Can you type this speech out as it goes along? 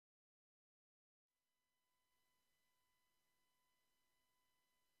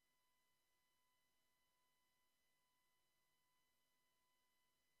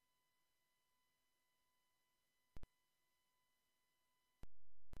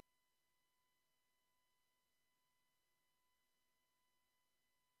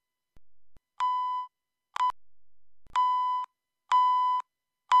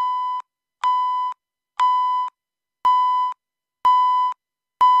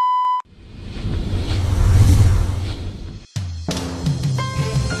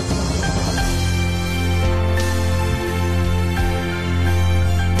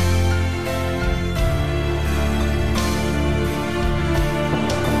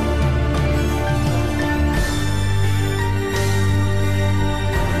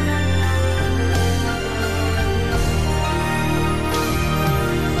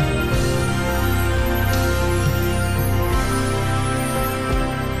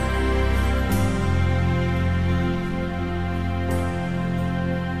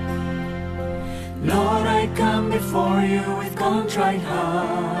come before you with contrite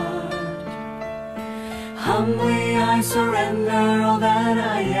heart. Humbly I surrender all that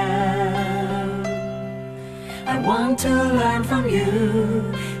I am. I want to learn from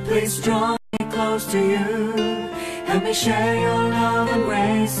you. Please draw me close to you. Help me share your love and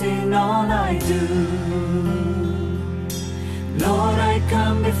grace in all I do. Lord, I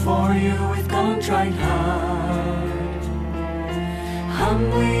come before you with contrite heart.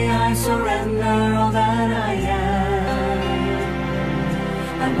 Humbly I surrender all that I am.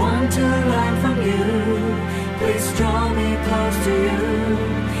 I want to learn from you. Please draw me close to you.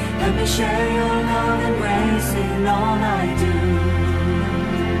 Let me share your love and grace in all I do.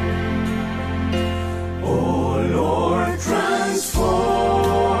 Oh Lord,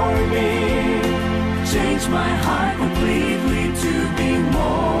 transform me. Change my heart completely to be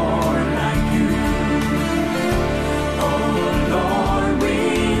more like you. Oh Lord,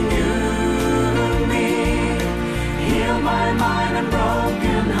 renew me. Heal my mind and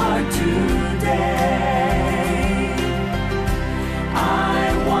broken heart today. I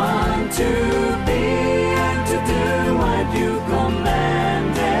want to be and to do what you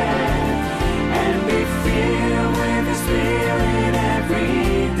commanded, and be filled with the Spirit every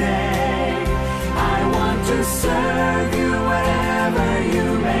day. I want to serve you wherever you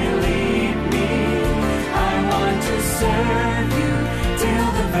may lead me. I want to serve you till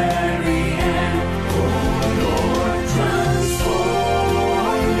the very end. Oh Lord,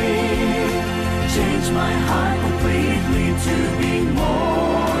 transform me. Change my heart completely to be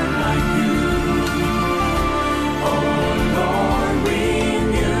more like you. Oh Lord,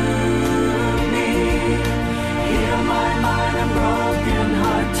 renew me. Heal my mind and broken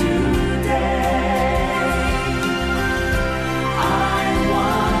heart today. I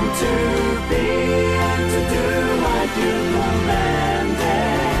want to be and to do what you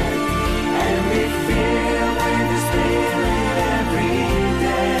commanded, and be filled with the Spirit every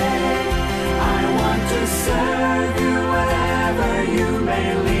day. I want to serve you wherever you may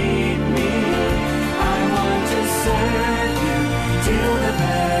lead me. I want to serve you till the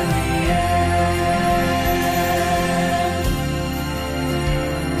very end.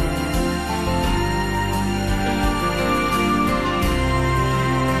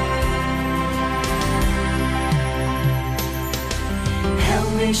 Help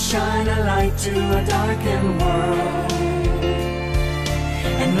me shine a light to a darkened world,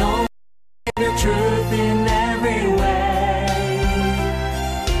 and know your truth in every way.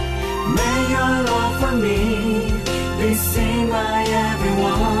 May your love for me be seen by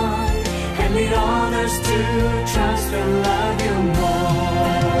everyone, and lead others to trust and love you more.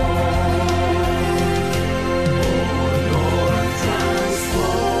 Oh Lord,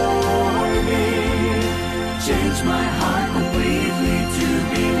 transform me. Change my heart completely to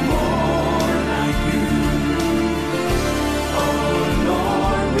be more like you. Oh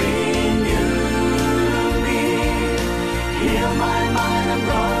Lord, renew me. Heal my mind and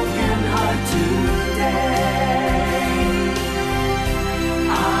broken heart today.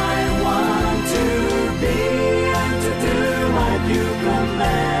 I want to be and to do what you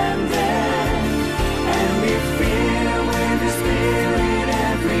commanded, and be filled with the Spirit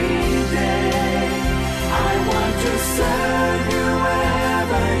every day. I want to serve you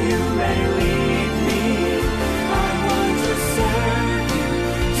wherever you may lead me. I want to serve you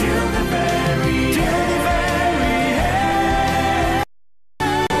till the very end.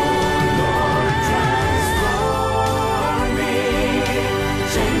 Oh Lord, transform me.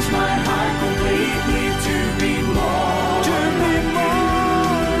 Change my heart completely to be more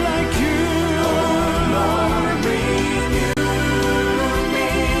like you. Oh Lord, renew me.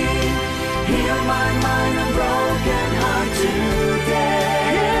 Heal my mind and broken heart today.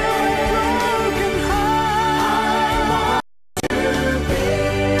 I want to be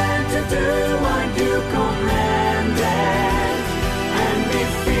and to do what you commanded, and be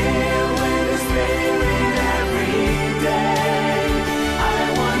filled with the Spirit every day. I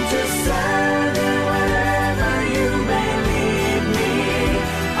want to serve you wherever you may lead me.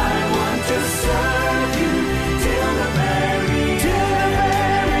 I want to serve you till the very end.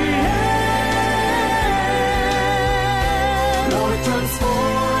 Lord,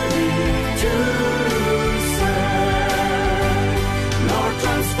 transform me to serve. Lord,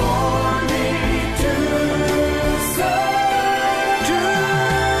 transform me to serve.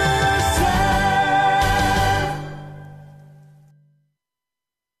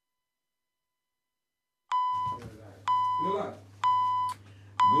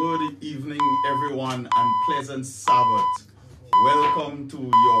 Good evening, everyone, and pleasant Sabbath. Welcome to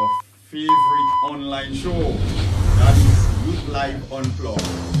your favorite online show, that is Youth Live Unplugged.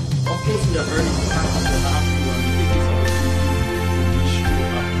 Of course, we are very happy to have you and we take this opportunity to wish you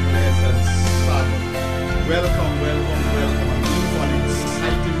a pleasant Sabbath. Welcome, welcome, welcome. I'm in for an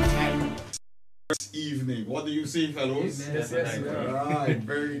exciting time this evening. What do you say, fellows? Yes. All right,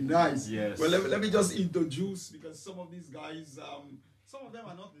 very nice. Yes. Well, let me just introduce, because some of these guys, some of them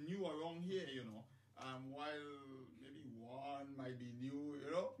are not new around here, you know. While maybe one might be new,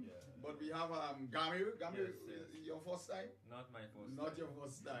 you know. Yeah. But we have Gamir. Gamir, Yes. your first time? Not my first. Not your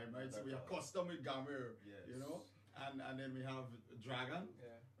first time, right? So we are custom with Gamir, Yes. you know. And then we have Dragon,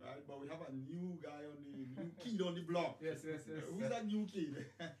 right? But we have a new guy on the new kid on the block. Yes. Who's that new kid?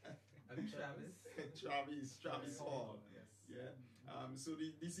 And Travis. Travis Hall. Yes. Yeah. So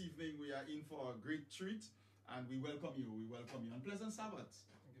this evening we are in for a great treat, and we welcome you. We welcome you. And pleasant Sabbath.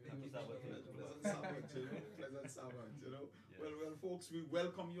 Happy Sabbath. Pleasant Sabbath, you know. Pleasant Sabbath, you know. Yes. Well, folks, we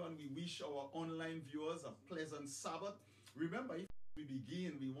welcome you and we wish our online viewers a pleasant Sabbath. Remember, if we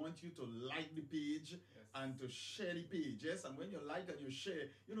begin, we want you to like the page and to share the page. Yes, and when you like and you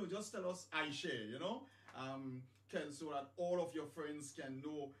share, you know, just tell us I share, you know. So that all of your friends can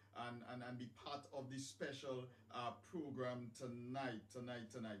know and be part of this special program tonight.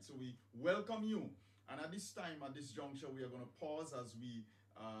 So we welcome you. And at this time, at this juncture, we are going to pause as we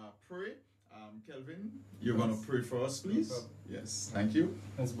pray. Kelvin, you're going to pray for us, please. Yes, thank you.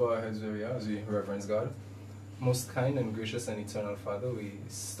 Let's bow our heads where we are as we reverence God. Most kind and gracious and eternal Father, we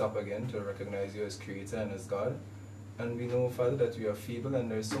stop again to recognize you as Creator and as God. And we know, Father, that we are feeble and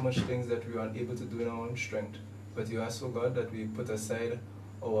there are so much things that we are unable to do in our own strength. But you ask, oh God, that we put aside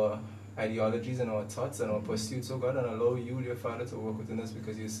our ideologies and our thoughts and our pursuits, oh God, and allow you, dear Father, to work within us,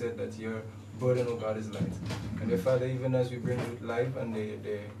 because you said that your burden, oh God, is light. And dear Father, even as we bring you live and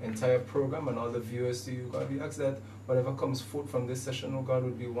the entire program and all the viewers to you, God, we ask that whatever comes forth from this session, oh God,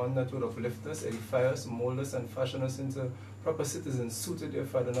 would be one that would uplift us, edify us, mold us, and fashion us into proper citizens, suited, dear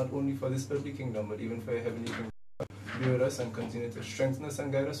Father, not only for this earthly kingdom, but even for your heavenly kingdom. Be with us and continue to strengthen us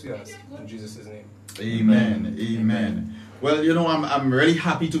and guide us, we ask. In Jesus' name. Amen. Well, you know, I'm really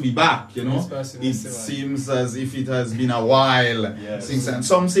happy to be back, you know. It seems as if it has been a while since, and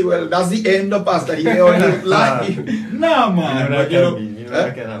some say, well, that's the end of Pastor here on the live. Nah, man. That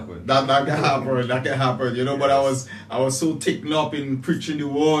can happen. That can happen, you know. But I was so taken up in preaching the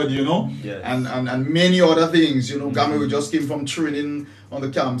word, you know, and many other things, you know. Gamma, we just came from training on the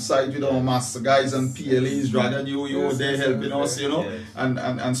campsite with our master guys and PLAs. Dragon, you were there helping us, you know,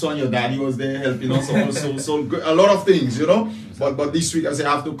 and so on. Your daddy was there helping us also. So a lot of things, you know. But this week I say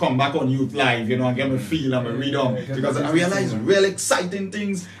I have to come back on Youth Live, you know, and get my feel and my rhythm, because I realize real exciting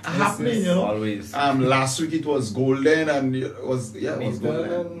things are happening, you know. Always. Last week it was Golden, and it was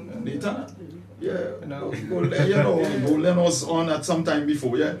Golden. Nathan. Yeah, Golden was on at some time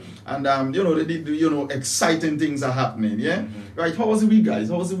before, and you know, they did, you know, exciting things are happening, Right, how was the week, guys?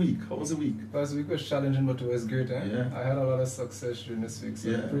 How was the week? Last week was challenging, but it was great, I had a lot of success during this week,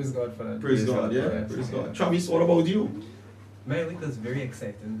 so praise God for that. Praise God, praise God. Travis, what about you? My week was very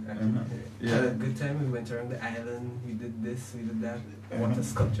exciting, actually. Had a good time. We went around the island, we did this, we did that. I went to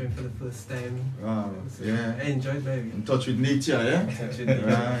sculpturing for the first time. Wow, I enjoyed my week. In touch with nature,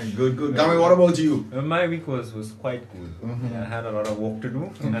 Right, good. Gary, what about you? My week was quite good. I had a lot of work to do,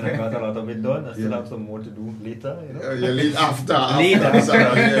 and I got a lot of it done. I still have some more to do later, you know. After.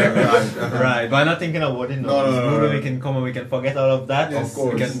 Right, but I'm not thinking about it now. No. We can come and we can forget all of that. Of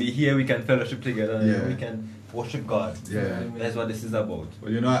course. We can be here, we can fellowship together, we can worship God. That's what this is about.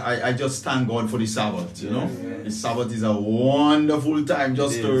 Well, you know, I just thank God for the Sabbath, you know. The Sabbath is a wonderful time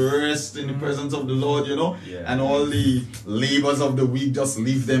just to rest in the presence of the Lord, you know. And all the labors of the week, just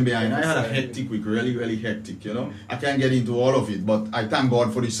leave them behind. I had a hectic week, really hectic, you know. I can't get into all of it, but I thank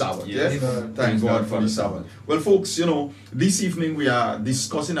God for the Sabbath. Thank God for the Sabbath. Well, folks, you know, this evening we are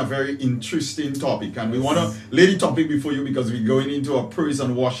discussing a very interesting topic, and we want to lay the topic before you, because we're going into a praise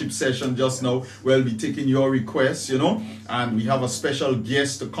and worship session just now. We'll be taking your requests, you know, and we have a special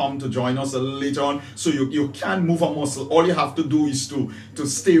guest to come to join us a little later on, so you can't move a muscle. All you have to do is to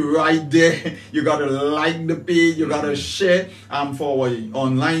stay right there. You gotta like the page, you gotta share for our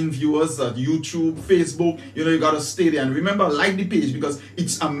online viewers at YouTube, Facebook, you know, you gotta stay there. And remember, like the page, because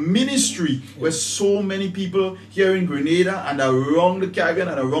it's a ministry where so many people here in Grenada and around the Caribbean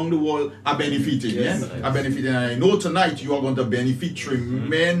and around the world are benefiting. Are benefiting, and I know tonight you are going to benefit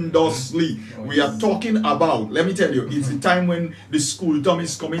tremendously. We are talking about, let me tell you, it's the time when the school term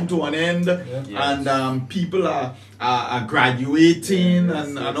is coming to an end, and people are graduating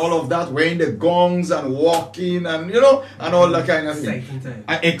and all of that, wearing the gongs and walking and you know and all that kind of thing.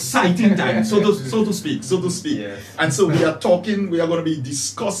 Exciting time, so to speak. Yes. And so we are going to be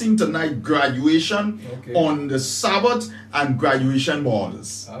discussing tonight graduation on the Sabbath and graduation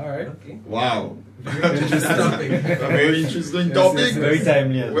balls. All right. Okay. Wow. Very interesting topic. A very interesting topic. Very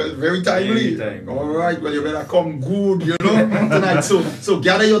timely. Well, very timely. Very timely. All right. Well, you better come good, you know, tonight. So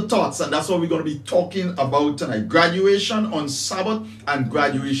gather your thoughts, and that's what we're going to be talking about tonight. Graduation on Sabbath and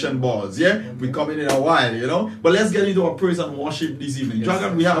graduation balls. Yeah, we're coming in a while, you know. But let's get into our praise and worship this evening. Yes,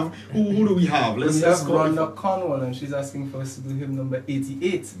 Dragon, we have who do we have? We Let's have go. Rhonda Cornwall, and she's asking for us to do hymn number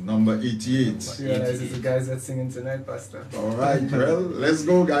 88. Number 88. She realizes the guys that's singing tonight, Pastor. All right. Well, let's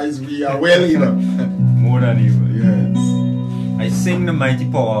go, guys. We are well able. More than evil. Yes. I sing the mighty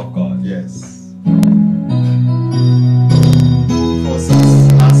power of God. Yes. First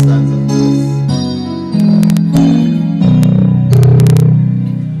last stanza.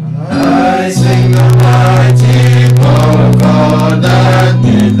 I sing the mighty power of God that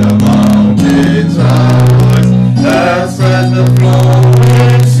made the mountains rise, that spread the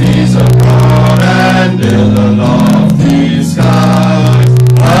flowing seas abroad and built the lofty skies.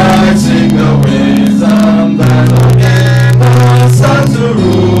 I sing the wisdom that gave the sun to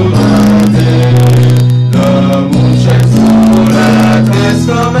rule the day. The moon shines full at His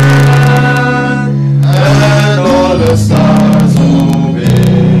command, and all the stars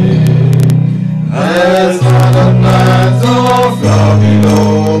obey. There's not a night of cloud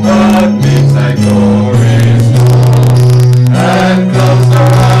below, but midnight glories know, and clouds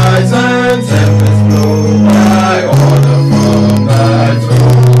arise and tempests blow by order from Thy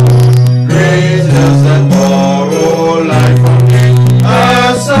throne. Creatures that borrow life from Thee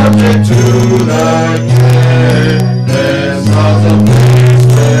are subject to Thy care. There's not a place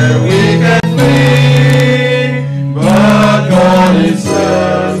where we can flee, but God is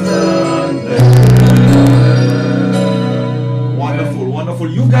certain there. Wonderful, wonderful.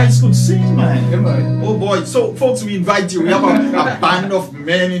 You guys could sing, man. Yeah, man. Oh boy. So folks, we invite you. We have a band of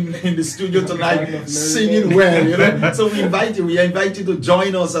men in the studio tonight singing well, you know. So we invite you to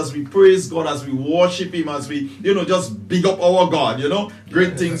join us as we praise God, as we worship Him, as we, you know, just big up our God, you know.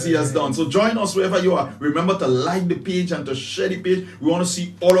 Great things He has done. So join us wherever you are. Remember to like the page and to share the page. We want to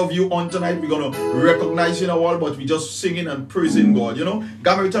see all of you on tonight. We're going to recognize you in a while, but we're just singing and praising God, you know.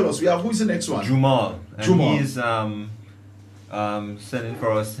 Gamari, tell us, who's the next one? Jumal. And Jumal. he's sending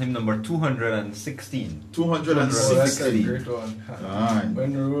for us hymn number 216. 216. That's a great one. Alright.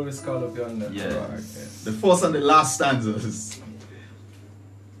 When the roll is called up yonder. Yes. Alright, yes. The first and the last stanzas.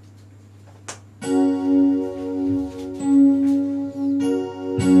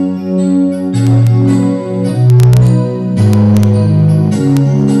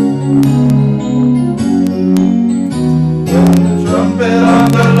 Trumpet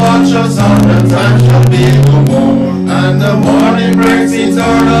of the Lord shall sound, and time shall be no more, and the morning breaks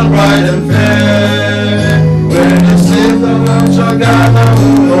eternal, bright and fair. When the saints of love shall gather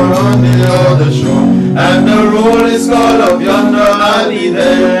over on the other shore, and the roll is called up yonder, I'll be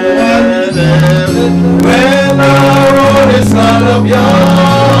there. When the roll is called up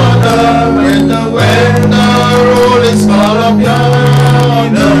yonder, when the roll is called up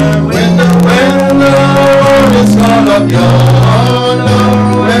yonder, when the roll is called up yonder,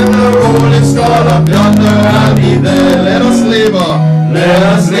 when the roll is called up yonder, I'll be there. Let us labor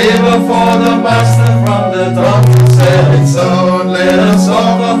for the Master from the dawn to setting sun. Let us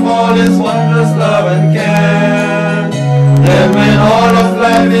offer for His wondrous love and care. Then when all of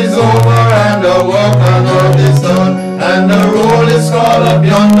life is over and the work on earth is done, and the roll is called up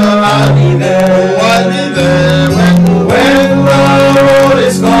yonder, I'll be there. Oh, I'll be there. When the roll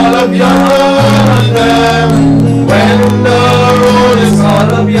is called up yonder, when the roll is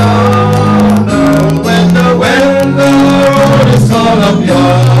called up yonder, when the roll is called up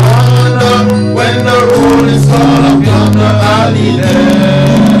yonder, when the roll is called up yonder, I'll be there.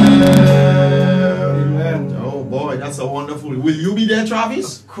 Amen. Oh boy, that's a wonderful. Will you be there,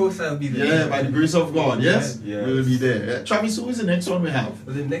 Travis? Of course I'll be there. Yeah, by the grace of God, yes? Yes. We will be there. Travis, who is the next one we have?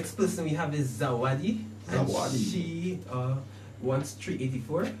 The next person we have is Zawadi. And Zawadi. she wants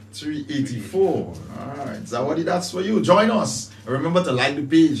 384. 384. Alright, Zawadi, that's for you. Join us. And remember to like the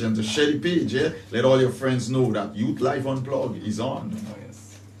page and to share the page, yeah? Let all your friends know that Youth Life Unplugged is on. Oh,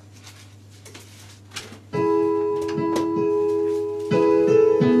 yes.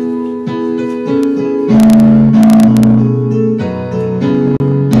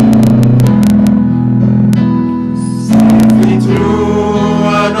 Safely through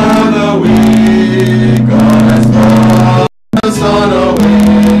another week, God has brought us on our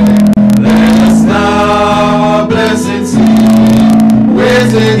way. Let us now bless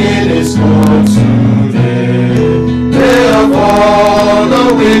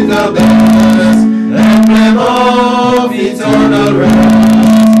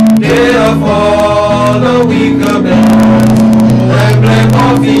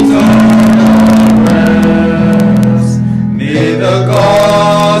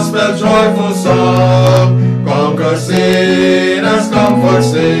comfort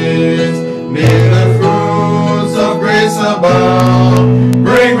saints. May the fruits of grace abound,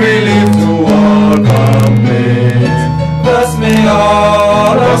 bring relief to all complaints. Thus may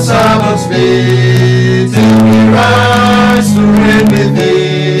all our Sabbaths be, till we rise to reign with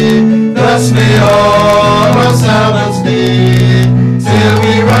thee. Thus may all our Sabbaths be, till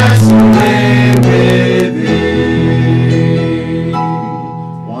we rise to reign with thee.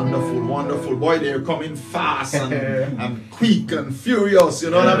 Wonderful, wonderful. Boy, they're coming fast and quick and furious, you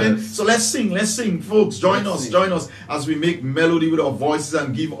know what I mean? So let's sing, folks. Join us as we make melody with our voices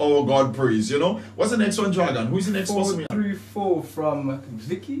and give our God praise, you know? What's the next one, Dragon? Who's the next person? 434 from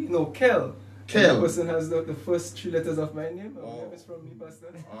Vicky, no, Kel. Kel. The person has the first 3 letters of my name. It's from me,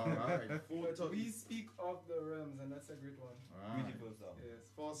 Pastor. Alright. We speak of the realms, and that's a great one. Right. Beautiful song. Yes.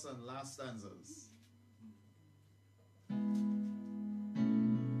 First and last stanzas.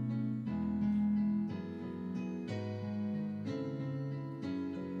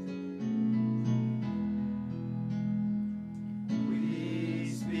 We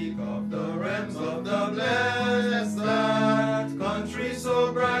speak of the realms of the blessed, that country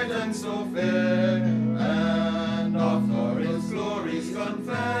so bright and so fair, and after its glories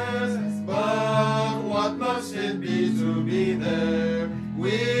confess. But what must it be to be there?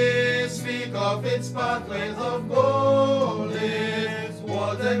 We speak of its pathways of gold, its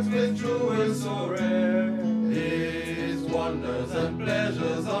waters with jewels so rare, its wonders and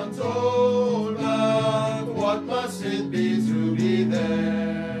pleasures untold. But what must it be to be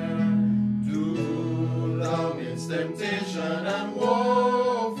there? Do thou means temptation and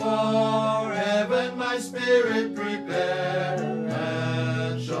woe, for heaven my spirit prepare,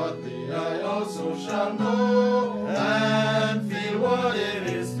 and shortly I also shall know and feel what it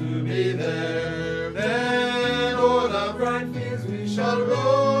is to be there. Then o'er the bright fields we shall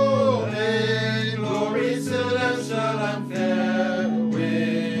roll in glory celestial and fair,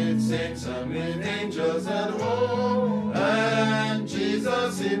 with saints and with angels at home, and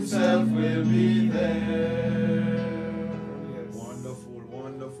Jesus himself will be there. Yes. Wonderful,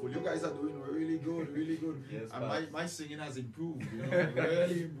 wonderful. You guys are doing really good, really good. Yes, and my singing has improved, you know,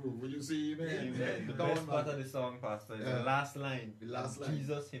 really improved. Will you say amen? Amen. The Come best on, part man. of the song, Pastor, is Yeah. the last line. The last line.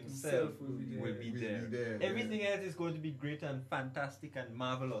 Jesus himself will be Will be there. there, Everything else is going to be great and fantastic and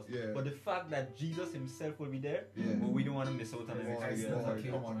marvelous. Yeah. But the fact that Jesus himself will be there, Yeah. well, we don't want to miss out on Boy,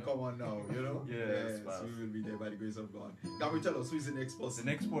 anything. boy, come on now, you know? Yes, Pastor. we will be there by the grace of God. Can we tell us who is the next The person?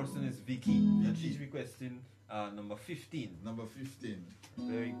 next person is Vicky, and she's requesting number 15. Number 15.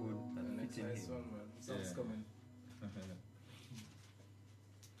 Very good The and next fitting nice him. one, man. Song's Yeah. coming.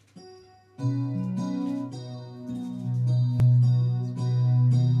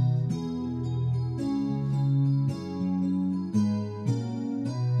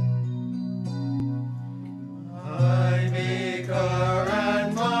 My Maker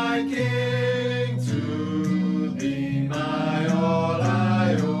and my King, to thee my all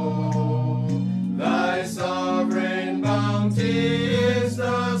I owe. Thy sovereign bounty is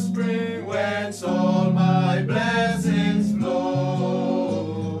the spring whence all my blessings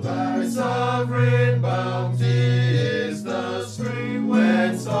flow. Thy sovereign bounty is the spring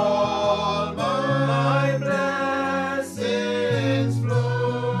whence all my blessings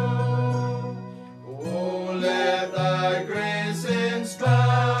flow. Oh, let thy grace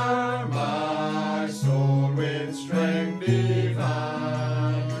inspire my soul with strength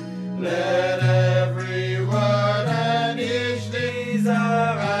divine. Let every word and each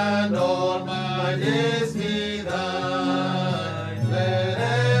desire and all my days be thine. Let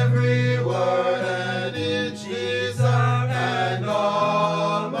every word and each desire and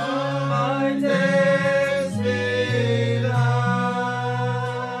all my days be thine.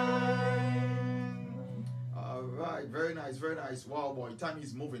 All right, very nice, very nice. Wow, boy, time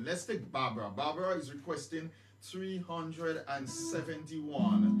is moving. Let's take Barbara. Barbara is requesting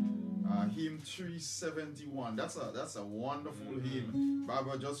 371. Hymn 371. That's a wonderful hymn,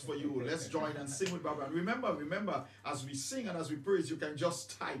 Barbara. Just for you, let's join and sing with Barbara. And remember, as we sing and as we praise, you can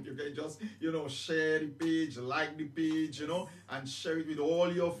just type. You can just share the page, like the page, and share it with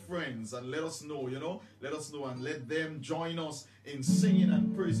all your friends and let us know. Let us know and let them join us in singing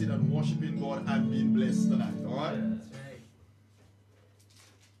and praising and worshiping God and being blessed tonight. All right. That's right.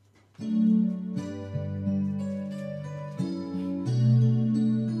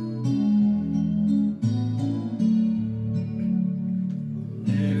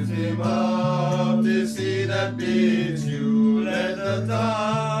 Lift him up, this he that bids you. Let the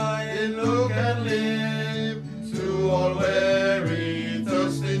dying look and live. To all weary,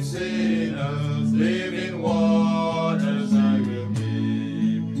 thirsting sinners, living waters I will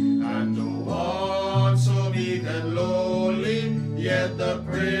give. And to one so meek and lowly, yet yet the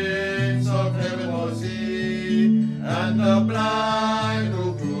Prince of Heaven was he, and the blind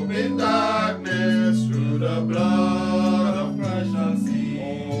who grew in darkness through the blood of Christ shall see.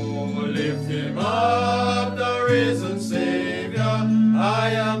 Oh, lift him up, the risen Savior,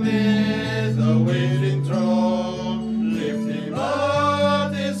 high amid the waiting throne. Lift him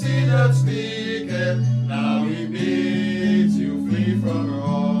up, this he that speaketh, now he bids you flee from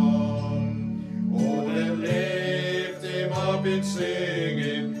wrong. Oh, then lift him up in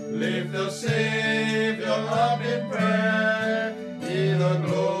singing, lift the Savior up in prayer. He the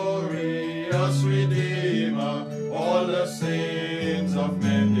glorious Redeemer, all the sins of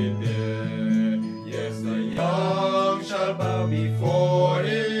men did bear. Yes, the young shall bow before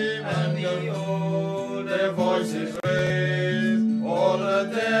him, and the old their voices raise. All the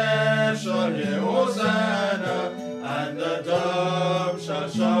deaf shall hear Hosanna, and the dumb shall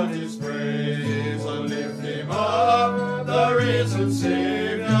shout his praise. So lift him up, the risen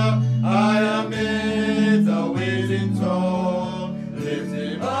Savior, I am in the waiting throne. Lift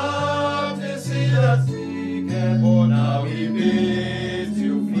him up, this he that seeketh, for now he bids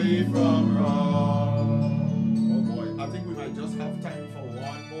you flee from wrong. Oh boy, I think we might just have time for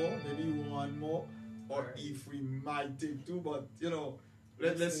one more, maybe one more, or if we might take two, but you know,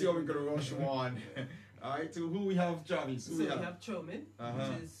 let's see how we can rush one. Alright, so who we have, Travis? Who So we we have? have Chomin, which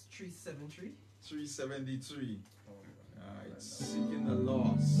is 373. 373. Alright, seeking the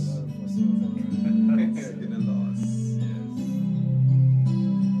lost. Seeking the lost. So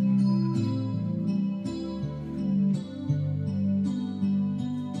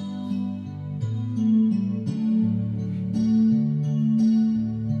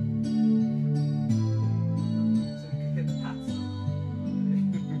we can hit the pass now.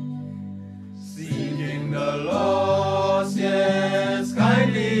 Seeking the lost, yes,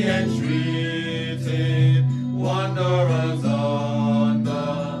 kindly entreated, wanderers on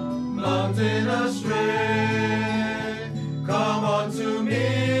the mountain astray. Come unto me,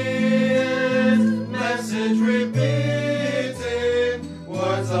 his message repeating,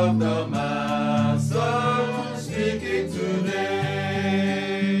 words of the Master speaking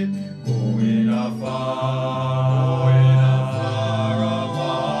today. Going afar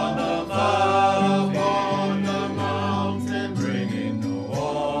upon the mountain, bringing the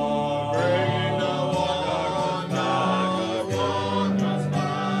wanderers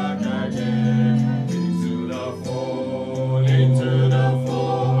back again into the fold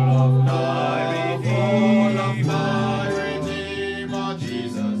of my Redeemer,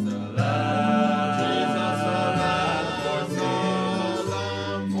 Jesus the Lamb,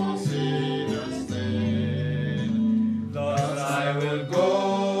 for sinners slain. Thus I will go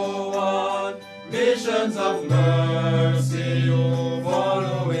on missions of mercy,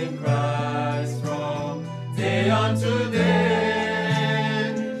 following Christ from day unto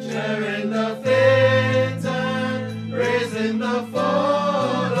day, sharing the faith and raising the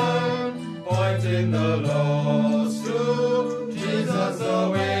fallen, pointing the lost to Jesus the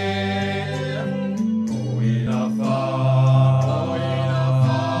way. Going afar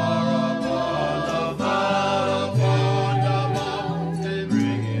upon the mountain,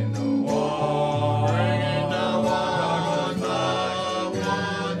 bringing the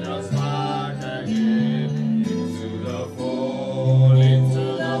wanderers back again into the fold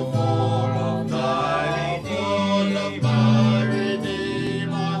of my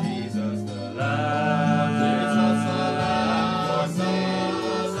Redeemer, Jesus the Lamb,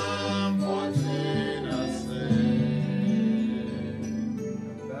 for sinners slain.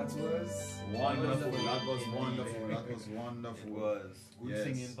 That was Wonderful. That was wonderful. That was wonderful. It was. Good Yes.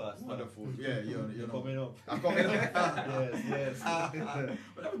 singing, Pastor. Wonderful. Yeah, you know. Coming up. I'm coming up. Yes.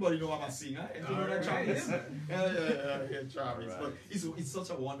 But everybody know I'm a singer. You know that, Travis? Yeah, Travis. Right. But it's such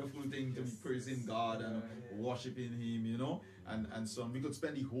a wonderful thing to be praising God and worshiping Him, you know, and so on. We could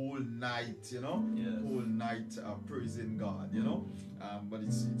spend the whole night, you know, Yes. whole night praising God, you know. But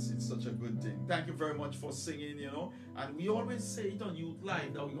it's such a good thing. Thank you very much for singing, you know. And we always say it on Youth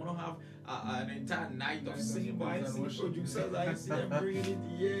Live that we're gonna have an entire night of singing. But I see producers, I see them bringing it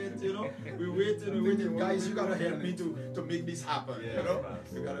yet, you know. We're waiting. Guys, you gotta help me to make this happen, you know.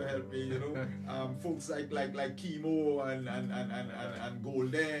 You gotta help me, you know. Folks like Chemo and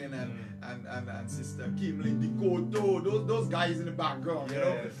Golden and Sister Kimlin Dikoto, those guys in the background, you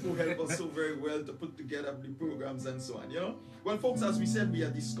know, who help us so very well to put together the programs and so on, you know. Well, folks, as we said, we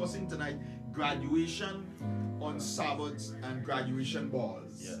are discussing tonight graduation on Sabbath and graduation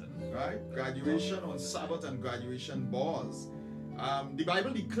balls. Yeah. Right? Graduation on Sabbath and graduation balls. The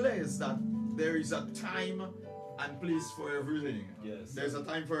Bible declares that there is a time and place for everything. Yes. There's a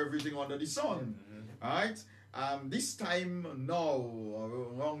time for everything under the sun. Alright? This time now,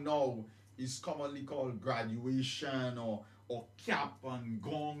 around now, is commonly called graduation or cap and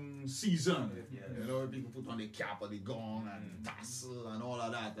gong season. You know, people put on the cap or the gong and tassel and all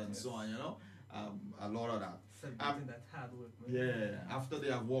of that and so on, you know. A lot of that. Celebrating that hard work, man. Yeah, after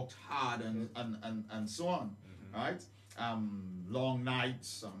they have worked hard and so on, right? Long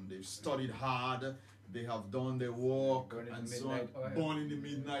nights, they've studied hard, they have done their work and so on, born in the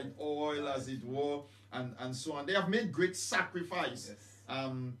midnight oil as it were, and so on. They have made great sacrifice,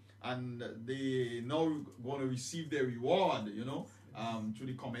 and they now going to receive their reward, you know, through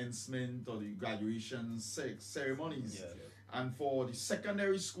the commencement or the graduation ceremonies. And for the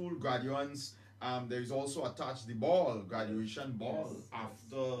secondary school graduates, there is also attached the ball, graduation ball,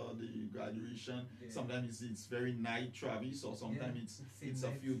 after the graduation. Sometimes it's very night, Travis, or sometimes it's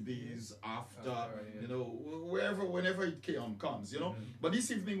a few days after, you know, whenever it comes, you know. But this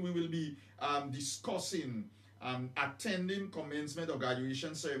evening we will be discussing attending commencement or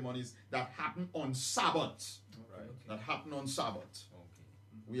graduation ceremonies that happen on Sabbath. That happen on Sabbath.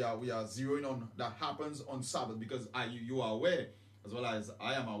 We are zeroing on that happens on Sabbath because you are aware, as well as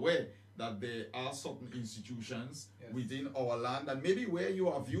I am aware, that there are certain institutions within our land, and maybe where you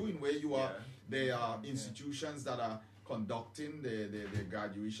are viewing, where you are, there are institutions that are conducting the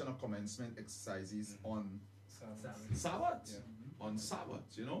graduation or commencement exercises on Sabbath. On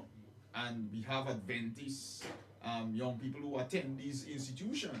Sabbath, you know. And we have Adventist young people who attend these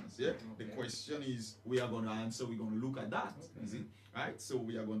institutions. The question is, we are going to answer, we're going to look at that. Is it? Right? So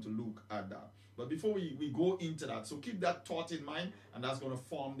we are going to look at that. But before we go into that, so keep that thought in mind, and that's going to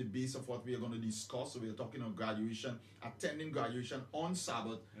form the base of what we are going to discuss. So we are talking about graduation, attending graduation on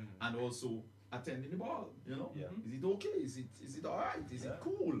Sabbath, and also attending the ball. You know, is it okay? Is it all right? Is it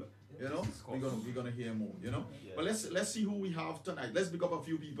cool? You know, we're gonna hear more. You know, but let's see who we have tonight. Let's pick up a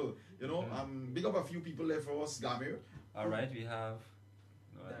few people. You know, big up a few people there for us, Gamir. All right, we have.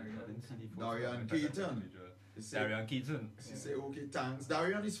 No, I didn't see the Darian Keaton. Darian Keaton. She say, okay, thanks.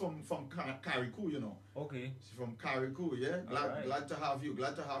 Darian is from Carriacou, you know. Okay. She's from Carriacou, yeah. Glad to have you.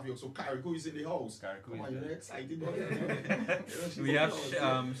 Glad to have you. So Carriacou is in the house. Carriacou is you're excited. We have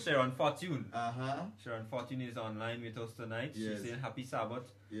Sharon Fortune. Sharon Fortune is online with us tonight. Yes. She's saying Happy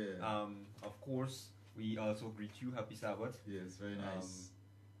Sabbath. Yeah. Of course, we also greet you Happy Sabbath. Yes, very nice.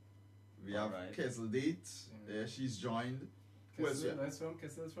 We have Kessel Date. Yeah, she's joined.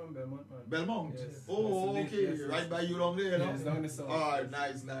 Kessel's from Belmont, man. Belmont? Yes. Oh, okay. Yes. Right by you long there, no? Yes, down the south. Alright,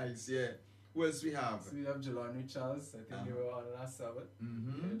 nice, yeah. Who else we have? So we have Jelani Charles. I think you were on last Sabbath.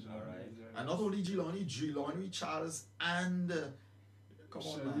 Alright. And not only Jelani Charles and come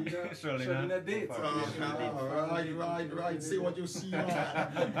on, man. Shalina Date. Right. Say what you see, man.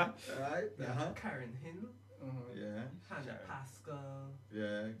 Right? Karen Hill. Yeah. Hannah Pascal.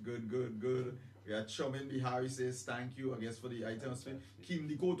 Yeah, good. We had Chomin Bihari says thank you, I guess, for the items. Kim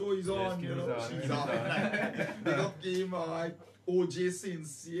Dikoto is on, you know. She's on. Big up Kim, alright. OJ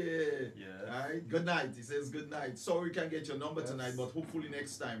Sincere. Yeah. Alright. Good night. He says good night. Sorry we can't get your number tonight, but hopefully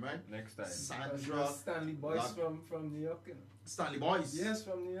next time, right? Next time. Sandra. Stanley Boyce from New York. You know. Stanley Boyce? Yes,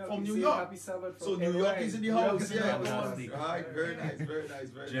 from New York. From New York. Happy Sabbath from so New York is in the house, yeah. Right, very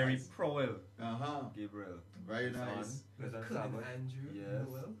nice. Jerry Prowell. Gabriel. Very nice. Colin Andrew. Yes.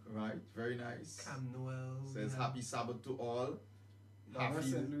 Noel. Right, very nice. Cam Noel. Says happy Sabbath to all.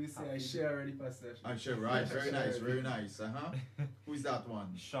 St. Louis, I share already past that. I share, right, very nice. Who is that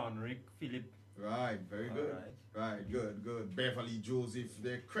one? Sean Rick Philip. Right, very good. Right. Right, good. Beverly Joseph,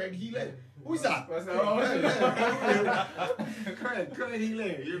 the Craig Healy. Who is that? Craig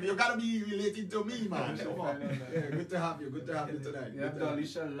Healy. You gotta be related to me, man. Come on. Yeah, good to have you tonight. You have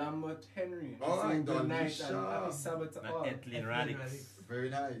Dalisha Lambert Henry. All right, good night and Dalisha. happy Sabbath to all. Etlin Radix. Very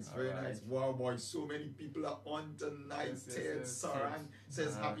nice. Wow, boy, so many people are on tonight. Ted Sarang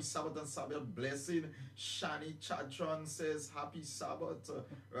says happy Sabbath and Sabbath blessing. Shani Chatron says happy Sabbath.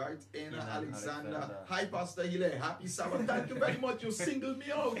 Right, Anna Alexander. Hi, Pastor Hile. Happy Sabbath. Thank you very much. You singled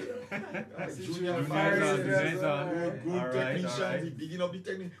me out. Junior good technicians. The beginning of the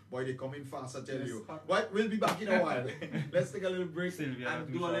technique. Boy, they come in fast, I tell you. But we'll be back in a while. Let's take a little break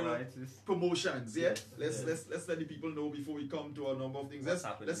and do a little promotions. Yeah, let's let the people know before we come to a number of things. Let's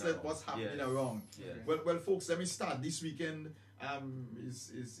let what's happening around. Well, folks, let me start. This weekend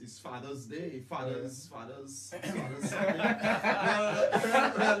is Father's Day. Fathers.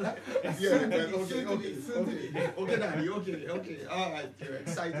 Okay, Daddy. Okay. All right, you're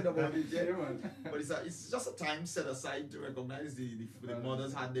excited about it, yeah, man. But it's just a time set aside to recognize the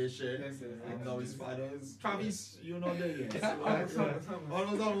mothers had their share. And now it's fathers. Travis, you're not there yet. Almost.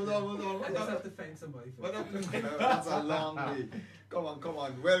 I just have to find somebody for That's a long way. Come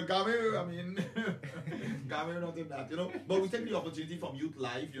on. Well, Gamer, I mean, Gamer not in that, you know. But we take the opportunity from Youth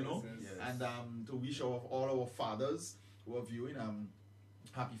Live, you know, Yes. and to wish all our fathers who are viewing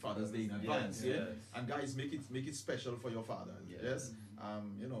Happy Father's Day in advance. Yes. Yeah. And guys, make it special for your father. Yes.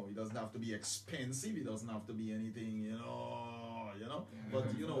 You know, it doesn't have to be expensive. It doesn't have to be anything, you know. But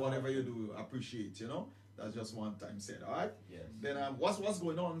you know, whatever you do, appreciate. You know. That's just one time said, all right? Yes. Then what's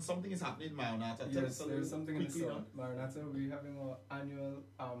going on? Something is happening in Maranatha. Tell Yes, us a there's little something in the quickly, south. Maranatha, we're having our annual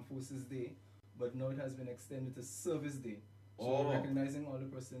Armed Forces Day, but now it has been extended to Service Day. So we're recognizing all the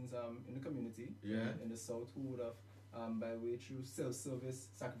persons in the community in the south who would have, by way through self-service,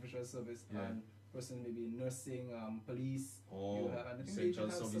 sacrificial service, and person maybe nursing, police. And I think they even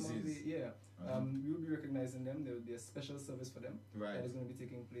have some of the, we will be recognizing them. There will be a special service for them. Right. That is going to be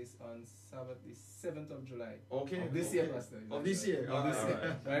taking place on Sabbath, the 7th of July. Okay. Of this year, Pastor. Of this year.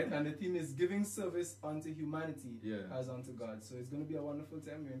 Right? And the theme is giving service unto humanity as unto God. So it's going to be a wonderful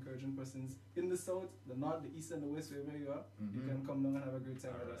time. We're encouraging persons in the south, the north, the east, and the west, wherever you are. You can come down and have a great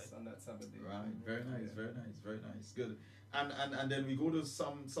time with us on that Sabbath day. Right. Very nice. Good. And then we go to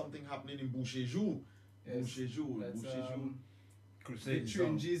something happening in Bouchejou. Bouchejou. Crusade. Victory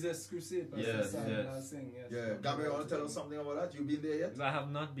in Jesus Crusade. Yes. Yeah. Gabriel, want to tell us something about that? You been there yet? I have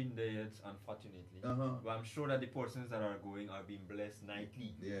not been there yet, unfortunately. But I'm sure that the persons that are going are being blessed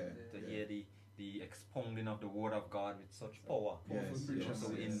nightly to hear the expounding of the word of God with such power.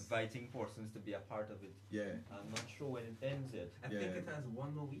 So inviting persons to be a part of it. I'm not sure when it ends yet. I think it has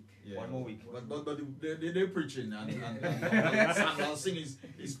one more week. One more week. But they're preaching and Samuel Singh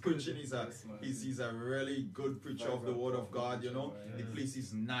is preaching. He's a really good preacher of the word of God, you know. The place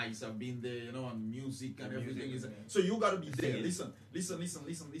is nice. I've been there, you know, and music and everything is so you gotta be there. Listen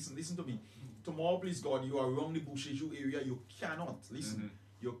to me. Tomorrow, please God, you are around the Bouchejou area, you cannot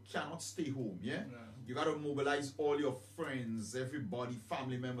you cannot stay home, You got to mobilize all your friends, everybody,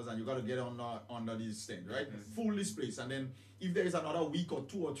 family members, and you got to get under this tent, right? Full this place. And then if there is another week or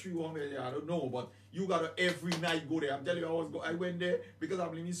 2 or 3 or I don't know, but you got to every night go there. I'm telling you, I went there because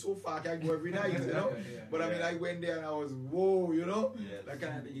I'm living so far, I can't go every night, you know? But I mean, I went there and I was, whoa, you know? That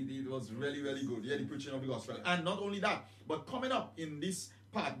kind of thing. It was really, really good. The preaching of the gospel. And not only that, but coming up in this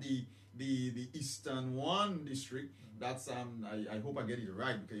part, the Eastern 1 district, that's I hope I get it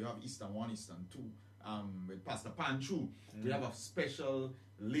right because you have Eastern 1, Eastern 2 with Pastor Panchu. We have a special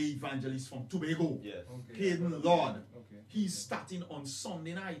lay evangelist from Tobago, Hayden Lord. He's starting on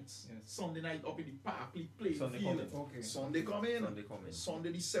Sunday night. Sunday night up in the park, playing field. Sunday coming.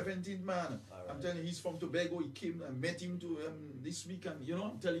 Sunday the 17th, man. I'm telling you, he's from Tobago. He came and met him to this week, and you know,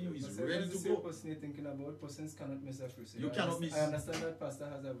 I'm telling you, he's ready to go. Person you're thinking about, persons cannot miss a crusade. You cannot miss. I understand that Pastor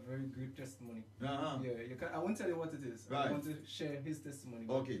has a very great testimony. You can, I won't tell you what it is. I want to share his testimony.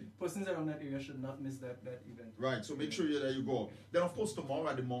 Persons around that area should not miss that event. Right, so make sure you're there, you go. Then of course tomorrow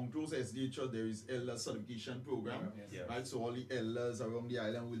at the Montrose SDA Church there is elder certification program. Right, so all the elders around the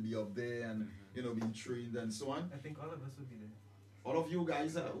island will be up there and you know being trained and so on. I think all of us will be there. All of you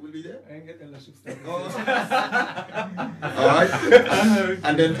guys will be there? I ain't get eldership stuff. Alright.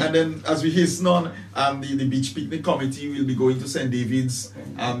 and then as we hasten on, the beach picnic committee will be going to St. David's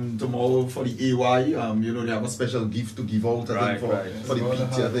tomorrow for the AY. You know, they have a special gift to give out I think for the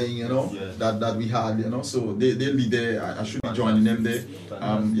pizza thing, you know, that we had, you know. So they'll be there. I should be joining them there.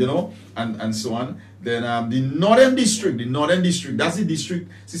 You know, and so on. Then the Northern District, that's the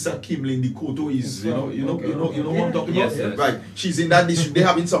district Sister Kimlin the Koto is, you know what I'm talking about? Right. She's in that district. They're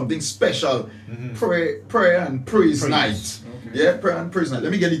having something special. Prayer and praise night. Prayer and praise night.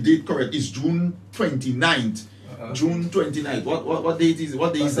 Let me get the date correct. It's June 29th. June 29th. What date is it?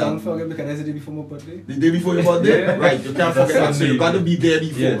 What day is that? Don't forget because that's the day before my birthday. The day before your birthday? Right, you can't forget that. So you got to be there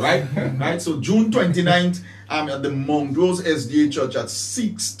before, right? Right. So June 29th, at the Montrose SDA Church at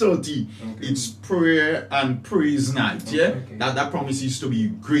 6:30. It's prayer and praise night. That promises to be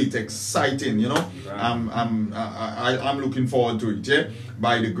great, exciting. You know, I'm looking forward to it.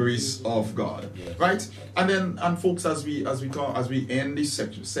 By the grace of God, right? And folks, as we end this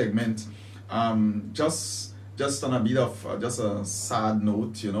segment, just on a bit of just a sad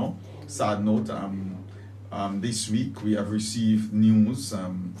note, you know. This week we have received news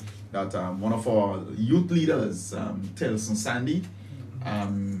that one of our youth leaders, Telson Sandy,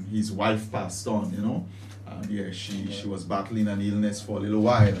 his wife passed on, you know. She was battling an illness for a little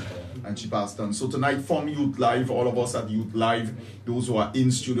while and she passed on. So tonight from Youth Live, all of us at Youth Live, those who are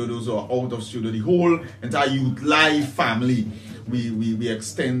in studio, those who are out of studio, the whole entire Youth Live family, we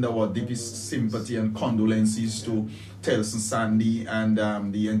extend our deepest sympathy and condolences to Telson Sandy and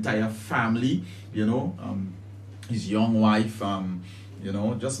the entire family, you know, his young wife, you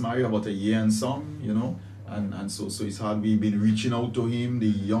know, just married about a year and some, you know, And so it's hard. We've been reaching out to him. The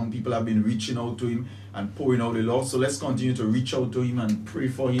young people have been reaching out to him and pouring out the love. So let's continue to reach out to him and pray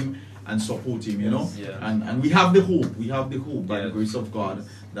for him and support him, you know. Yeah. And we have the hope. We have the hope by the grace of God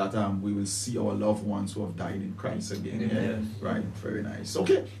that we will see our loved ones who have died in Christ again. Yeah. Right. Very nice.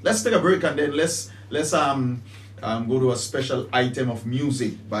 Okay, let's take a break and then let's go to a special item of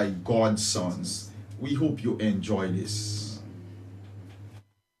music by God's Sons. We hope you enjoy this.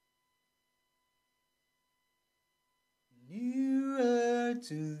 Nearer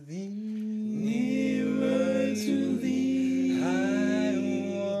to thee, I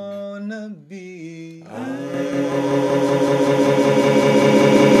wanna be. A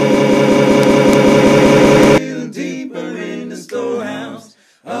little deeper in the storehouse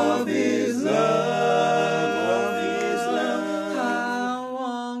of His love, I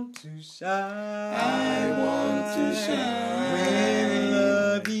want to shine. I want to shine with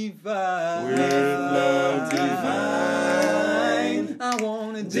love divine. With love divine. I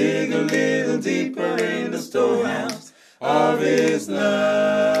wanna dig a little deeper in the storehouse of His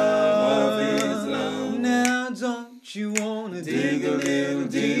love, Now don't you wanna dig a little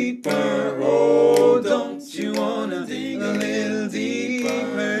deeper? Oh, don't you wanna dig a little deeper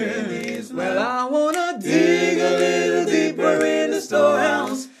in His love? Well, I wanna dig a little deeper in the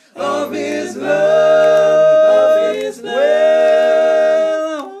storehouse of His love, Well, I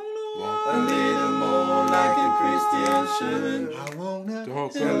wanna a little more like a Christian should. I wanna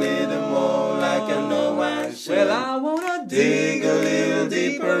a little more like I know I should. Well, I wanna dig a little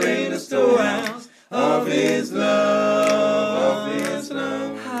deeper in the storehouse of His love,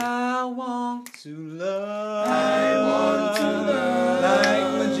 I want to love. I want to love like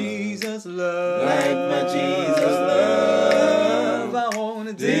my Jesus love. Like my Jesus love. I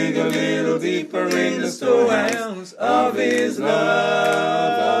wanna dig a little deeper in the storehouse of His love,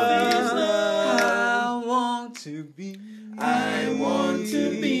 I want to be. I want to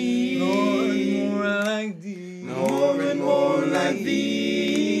be more like Thee. More and more like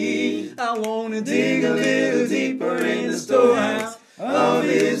Thee. I wanna dig a little deeper in the storehouse of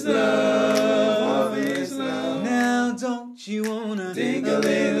His love, Now don't you wanna dig a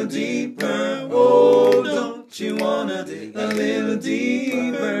little deeper? Oh, don't you wanna dig a little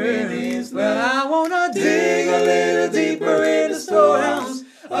deeper in His love? Well, I wanna dig a little deeper in the storehouse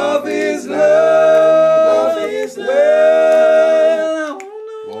of His love, Well, I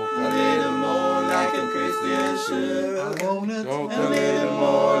wanna walk a little more like a Christian should. I wanna talk a little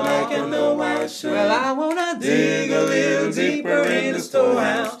more like I know I should. Well, I wanna dig a little deeper in the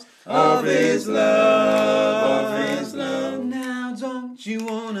storehouse of His love, Now don't you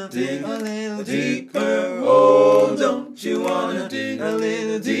wanna dig a little deeper? Oh, don't you wanna dig a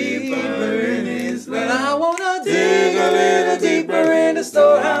little deeper in His love? Well, I wanna dig a little deeper in the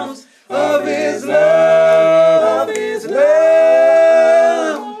storehouse of His love, Well, I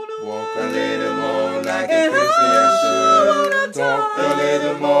wanna walk a little more like a Christian should. Talk a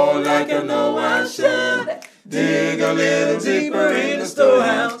little more like I know I should. Dig a little deeper in the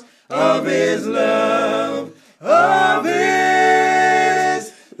storehouse of His love,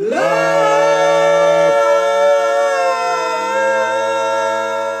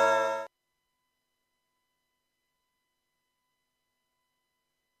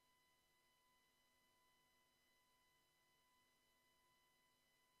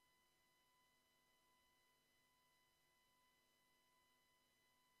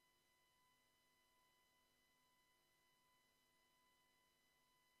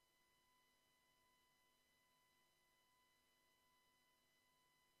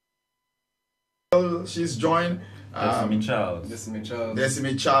 She's joined. Destiny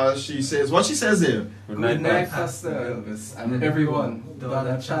Charles. She says, what she says here? Good night, Pastor Elvis, and everyone.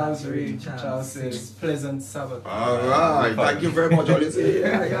 Dr. Charles Ray. Charles says, pleasant Sabbath. All right. Thank you very much. Thank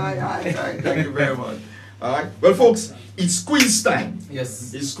you very much. All right. Well, folks, it's quiz time.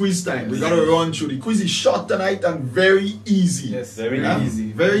 Yes. It's quiz time. We gotta run through. The quiz is short tonight and very easy. Yes. Very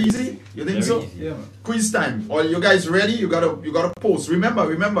easy. Very easy. You think Very so? easy. Yeah. Quiz time. Are you guys ready? You gotta post. Remember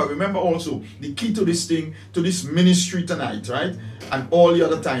also the key to this thing, to this ministry tonight, right? And all the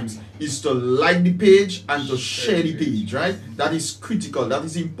other times is to like the page and to share the page, right? That is critical. That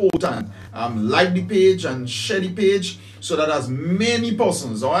is important. Like the page and share the page so that as many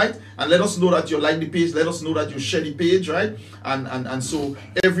persons, all right? And let us know that you like the page. Let us know that you share the page, right? And so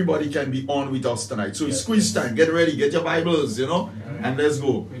everybody can be on with us tonight. So it's quiz time. Get ready. Get your Bibles, you know, and let's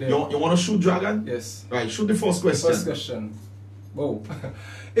go. You want to shoot Dragon? Yes. Right. Shoot the first question. First question. Whoa.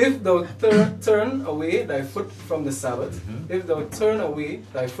 If thou turn away thy foot from the Sabbath, if thou turn away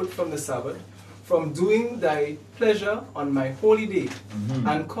thy foot from the Sabbath, from doing thy pleasure on my holy day,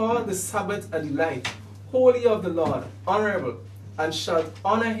 and call the Sabbath a delight, holy of the Lord, honorable, and shalt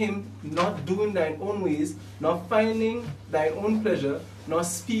honor him, not doing thine own ways, nor finding thine own pleasure, nor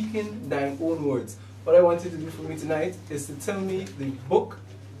speaking thine own words. What I want you to do for me tonight is to tell me the book,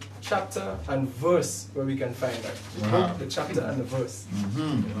 chapter, and verse where we can find that. The book, the chapter, and the verse.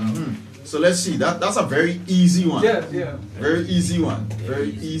 So let's see. That's a very easy one. Yeah. Very easy one.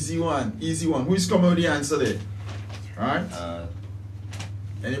 Very easy one. Easy one. Who is coming with the answer there? Alright?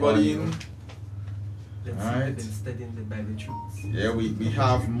 Anybody in? Let's see if they've been studying the Bible truths. Yeah, we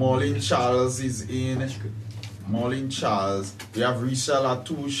have Marlene Charles is in. Marlene Charles. We have Risa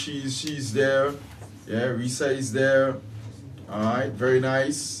Latu. She's there. Yeah, Risa is there. Alright, very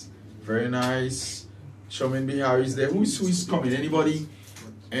nice. Very nice. Shomin Bihar is there. Who is coming?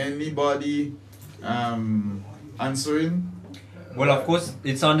 Anybody answering? Well, of course,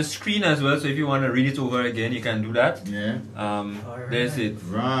 it's on the screen as well, so if you want to read it over again, you can do that. Yeah. There's it.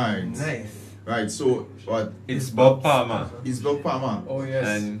 Right. Nice. Right, so what? It's Bob Palmer. It's Bob Palmer. Oh, yes.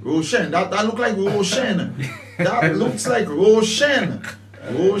 And Roshan. That looks like Roshan. That looks like Roshan.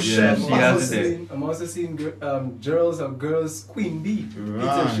 Yeah, she has it there. I'm also seeing girls Queen B.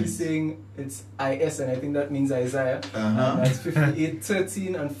 Right. She's saying it's IS, and I think that means Isaiah. That's 58,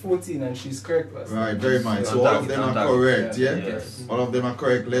 13, and 14, and she's correct. Right, very much. So all of them are correct, yeah? Yes. All of them are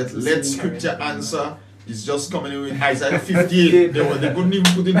correct. Let scripture answer. It's just coming in with Isaiah 58. They couldn't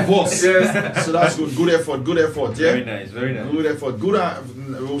even put in verse. Yes. So that's good. Good effort, yeah? Very nice, very nice. Good effort.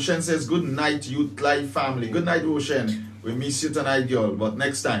 Roshan says, good night, Youth Life family. Good night, Roshan. We miss you tonight, girl, but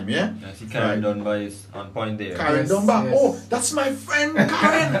next time, yeah? I see Karen Dunbar is on point there. Karen Dunbar. Yes. Oh, that's my friend,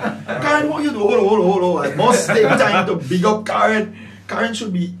 Karen. Karen, what you do? Hold on. I must take time to big up Karen. Karen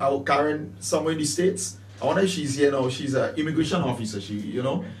should be Karen somewhere in the States. I wonder if she's here now. She's an immigration officer,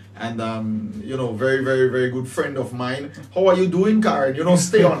 and very, very, very good friend of mine. How are you doing, Karen?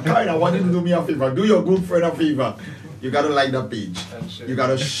 Stay on. Karen, I want you to do me a favor. Do your good friend a favor. You gotta like that page. You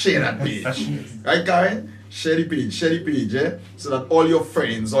gotta share that page. Right, Karen? Share the page, yeah? So that all your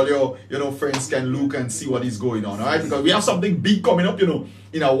friends, all your friends can look and see what is going on, alright? Because we have something big coming up,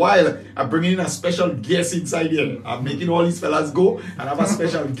 in a while. I'm bringing in a special guest inside here. I'm making all these fellas go and have a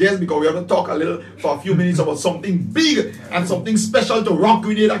special guest because we have to talk for a few minutes about something big and something special to rock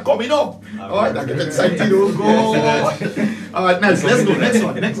with that coming up. Alright, I get excited. Go. Alright, nice. Let's go.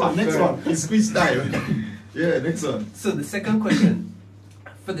 Next one. It's quiz time. Yeah, next one. So the second question.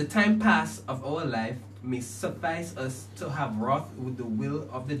 For the time past of our life may suffice us to have wrath with the will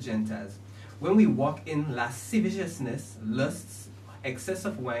of the Gentiles, when we walk in lasciviousness, lusts, excess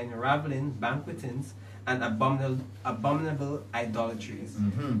of wine, raveling, banquetings, and abominable idolatries.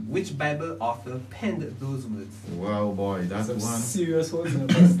 Which Bible author penned those words? Wow, boy, that's one. Serious words in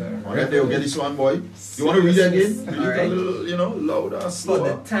the past there. Alright, they'll get this one, boy. You want to read it again? Read Alright. it a little, louder, slower.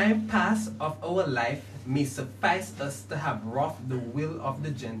 For the time past of our life may suffice us to have wrought the will of the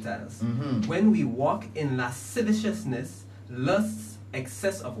Gentiles, when we walk in lasciviousness, lusts,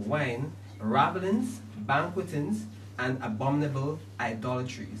 excess of wine, ravelings, banquetings, and abominable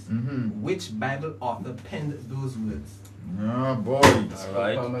idolatries. Which Bible author penned those words? Ah, boy.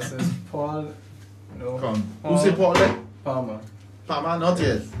 Alright. Palmer says Paul. No. Come. Who say Paul then? Palmer. Palmer, not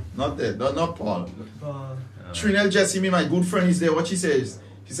yet. Not Paul. Trinell Jesse, my good friend, is there. What she says?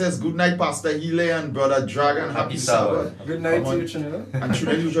 She says, good night, Pastor Healy and Brother Dragon. Happy Sabbath. Good night to you, Trinell. And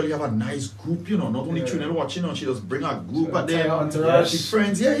Trinell usually have a nice group, Not only Trinell watching, she just bring a group at them. She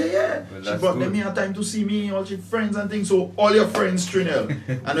friends, yeah. Well, she brought them here time to see me, all she friends and things. So all your friends,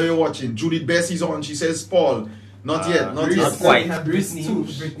 Trinell, I know you're watching. Judith Bess is on. She says, Paul. Not yet. Not quite.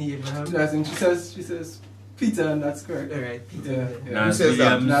 Brittany Abraham. I think she says Peter, and that's correct. Alright, Yeah. Who says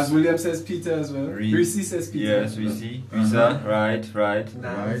that? Nas Williams says Peter as well. Reese says Peter. Yes, Reese. Right.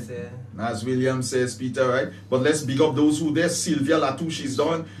 Nas Williams says Peter, right? But let's big up those who there. Sylvia Latouche is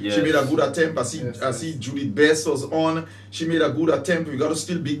done. Yes. She made a good attempt. I see Judith Bess was on. She made a good attempt. We got to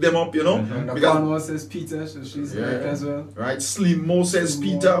still big them up, And Palmer says Peter, so she's correct as well. Right? Slim Mo says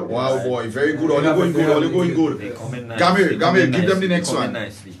Peter. Wow, boy. Very good. All you going good. They comment nice. Gamir, give them the next one.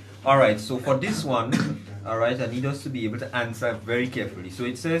 Nicely. Alright, so for this one, alright, I need us to be able to answer very carefully. So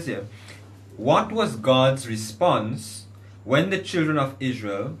it says here, what was God's response when the children of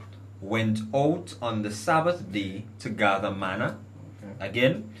Israel went out on the Sabbath day to gather manna?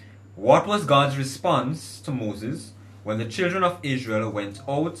 Again, what was God's response to Moses when the children of Israel went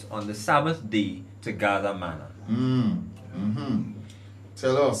out on the Sabbath day to gather manna?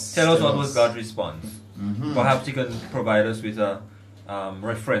 Tell us what was God's response. Perhaps you can provide us with a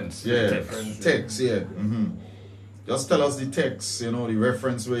reference. Text. Just tell us the text, the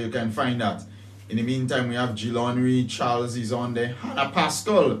reference where you can find that. In the meantime, we have Jill Henry, Charles is on there, Hannah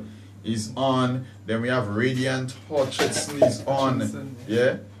Pascal is on. Then we have Radiant Hutchinson is on.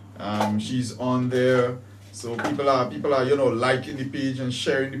 Yeah, she's on there. So people are liking the page and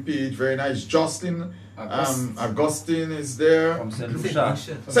sharing the page. Very nice. Justin Augustine is there. From St. Lucia.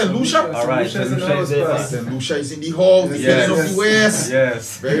 St. Lucia? Alright, St. Lucia is there. St. Lucia is in the hall, the yes. Of the West.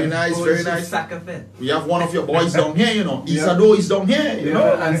 Yes. Very nice, very nice. We have one of your boys down here, Isado is down here, you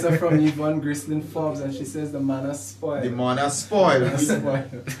know. An answer from Yvonne Grislin Forbes, and she says the manna spoiled. The manna spoiled.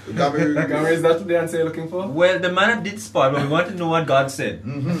 Can we raise that to the answer you're looking for? Well, the manna did spoil, but we want to know what God said.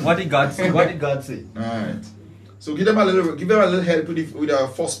 What did God say? What did God say? Alright. So give them a little help with the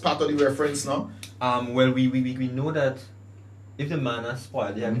first part of the reference now. Well, we know that if the manna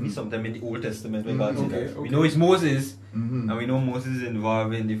spoiled, there had to be sometime in the Old Testament when God said that. We know it's Moses, and we know Moses is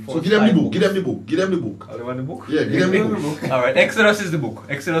involved in the first. So give them the book. Give them the book. Give them the book. Oh, they want the book? Yeah, give them the book. All right, Exodus is the book.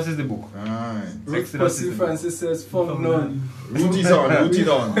 Exodus is the book. Alright. Exodus is Francis says, "From none." Ruth is on. Ruth is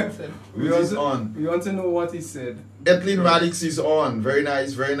on. Ruth is on. We want to know what he said. Etlin Radix is on. Very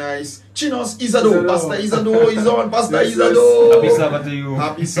nice, very nice. Chinos Izado. Pastor Izado is on. Pastor Izado. Happy Sabbath to you.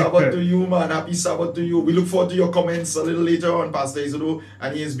 Happy Sabbath to you, man. Happy Sabbath to you. We look forward to your comments a little later on, Pastor Izado.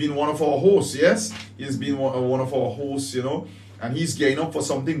 And he has been one of our hosts, yes? He has been one of our hosts, and he's getting up for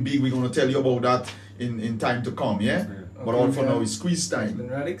something big. We're going to tell you about that in time to come, yeah? Okay, but all for now is squeeze time.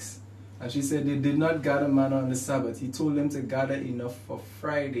 Etlin Radix. And she said they did not gather manna on the Sabbath. He told them to gather enough for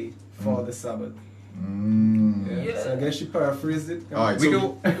Friday for the Sabbath. Yeah. So I guess she paraphrased it. Alright, we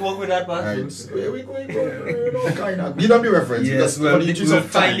can work with that, Pastor. Give them the reference. Yes, we'll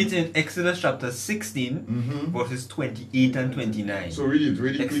find it in Exodus chapter 16, verses 28 and 29. So read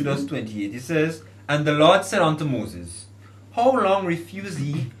it, Exodus 28. It says, "And the Lord said unto Moses, How long refuse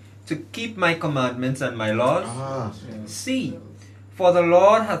ye to keep my commandments and my laws? See, for the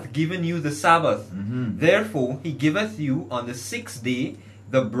Lord hath given you the Sabbath. Therefore he giveth you on the 6th day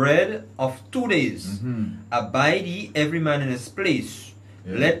the bread of 2 days. Abide ye every man in his place.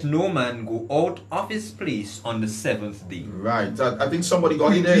 Let no man go out of his place on the 7th day." Right. I think somebody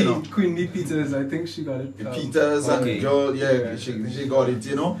got it there, Queen Lee Peters, I think she got it. Peters and Joel, she got it,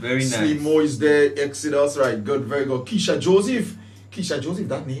 Very nice. Slim Mo is there, Exodus, right, good, very good. Keisha Joseph,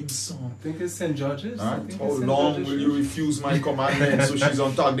 that name's song. I think it's St. George's. Right. How long will you refuse my commandment? So she's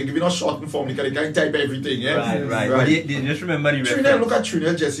on tag. They're giving us short form because they can't type everything, yeah? Right. But they just remember the reference. Trinell, look at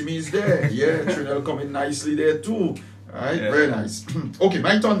Trinell, Jessime is there. Yeah, Trinell coming nicely there too. Right, very nice. Okay,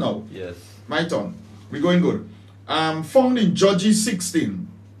 my turn now. Yes. My turn. We're going good. Found in Judges 16.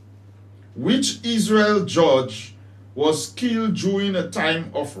 Which Israel judge was killed during a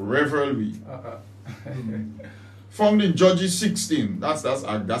time of revelry? Found in Judges 16. That's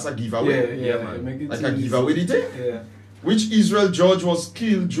a giveaway. Yeah, man. Like a giveaway, did it? Yeah. Which Israel judge was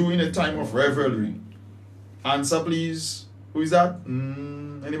killed during a time of revelry? Answer, please. Who is that?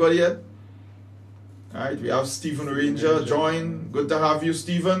 Anybody yet? Alright, we have Stephen Ranger join. Good to have you,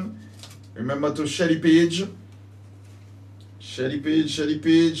 Stephen. Remember to share the page. Share the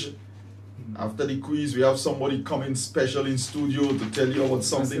page. After the quiz, we have somebody coming special in studio to tell you about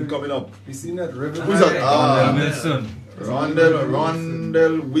something coming up. You seen that river? Who's that? Wilson.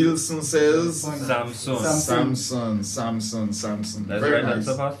 Rondell Wilson says Samson. Very nice.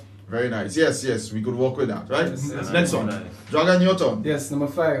 Very nice. Yes, we could work with that, right? Next one. Nice. Dragon, your turn. Yes, number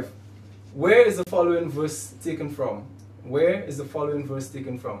 5. Where is the following verse taken from?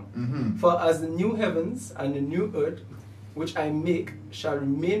 For as the new heavens and the new earth, which I make, shall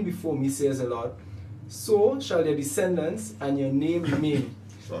remain before me, says the Lord, so shall your descendants and your name remain.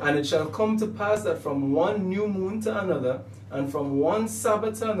 And it shall come to pass that from one new moon to another, and from one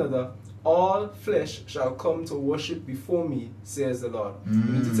Sabbath to another, all flesh shall come to worship before me, says the Lord. You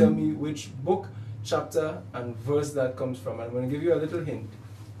need to tell me which book, chapter, and verse that comes from. I'm going to give you a little hint.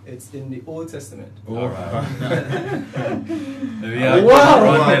 It's in the Old Testament. Alright. Wow!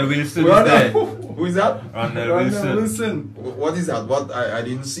 Rondell Wilson is there. Who is that? Rondell Wilson. What is that? What I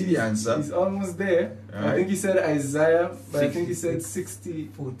didn't see the answer. He's almost there. Right. I think he said Isaiah, but I think he said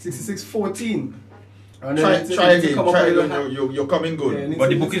 66:14. Try again. You're coming good. Yeah, but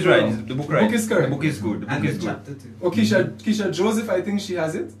the book is right. The book right. The book is correct. The book is good. Chapter 2. Oh, Keisha Joseph, I think she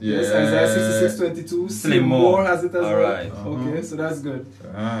has it. Yeah. Yes, Isaiah 66:22. Slim Moore has it as well. Right. Okay, so that's good.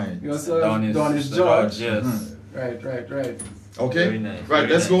 Right. You also have Donish George. Yes. Right. Okay. Very nice. Right,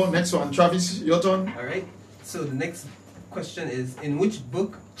 let's go. Next one. Travis, your turn. Alright. So the next question is, in which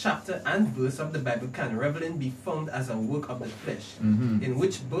book, chapter, and verse of the Bible can reveling be found as a work of the flesh? In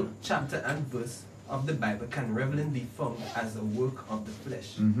which book, chapter, and verse of the Bible can reveling be found as a work of the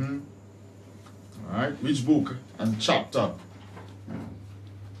flesh? Alright, which book and chapter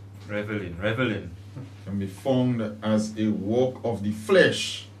Reveling. can be found as a work of the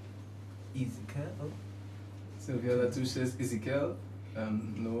flesh? Ezekiel? Oh. Sylvia Latouche says Ezekiel.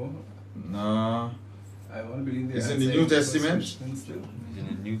 No. No. I want to believe It's in the New Testament. It's in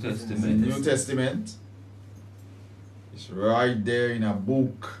the New It's in Testament. the New Testament. It's right there in a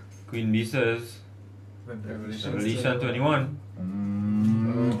book. Queen B says Revelation 21.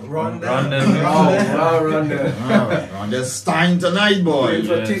 Run There's time tonight, boy.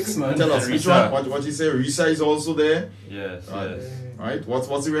 For kicks, man. Tell us which one. What you say? Risa is also there. Yes, Right. yes. Right.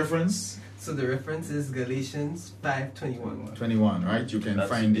 What's the reference? So the reference is Galatians 5:21. 21. Right. You can That's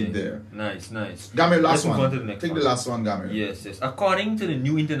find the- it there. Nice, nice. Gamer, last Let's move one. on to the next Take one. the last one, Gamer. Yes, yes. According to the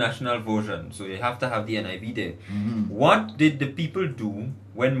New International Version, so you have to have the NIV there. Mhm. What did the people do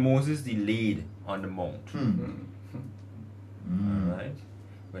when Moses delayed on the mount? Alright.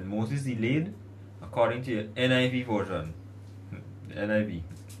 When Moses delayed, according to your NIV version, the NIV,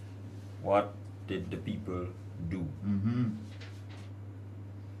 what did the people do?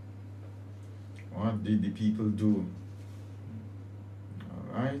 What did the people do?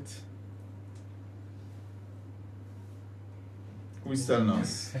 All right. Who is telling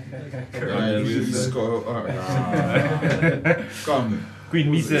us? Come.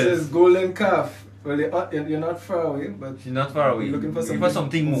 Queen B It says says, golden calf. Well, you're not far away, but she's not far away. We're looking for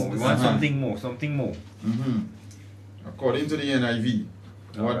something more. We want Uh-huh. something more. According to the NIV,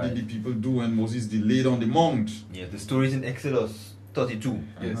 what Alright. did the people do when Moses delayed on the mount? Yeah, the story is in Exodus 32.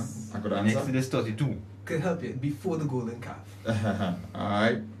 yes. I could In answer. Exodus 32. Could help you before the golden calf.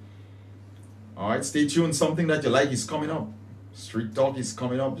 Alright. Alright, stay tuned. Something that you like is coming up. Street Talk is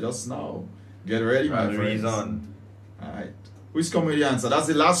coming up just now. Get ready, my Valerie's friends. on. Alright. Who's coming with the answer? That's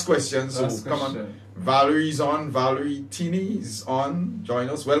the last question. So Last come on. question. Valerie's on. Valerie Tini is on. Join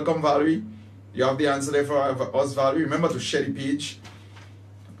us. Welcome, Valerie. You have the answer there for us, Valerie. Remember to share the page.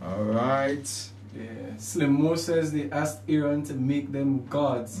 Alright. Yeah. Slim Mo says they asked Aaron to make them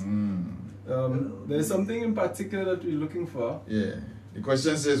gods. There's something in particular that we're looking for. Yeah. The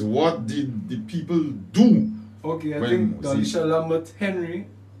question says, what did the people do? Okay, I When think Moses- Donisha Lambert Henry.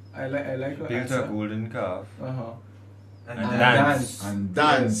 I like her Built a answer. golden calf. Uh-huh. And dance. And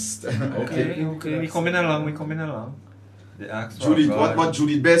danced. Okay, Okay. we coming along. They asked for Judith, God. what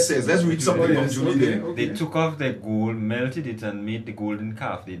Judith Best says. Let's read something from yes, Judith okay, there. okay. They took off their gold, melted it, and made the golden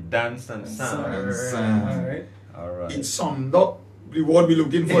calf. They danced and sang. And sang. Alright. Alright. It summed up the word we're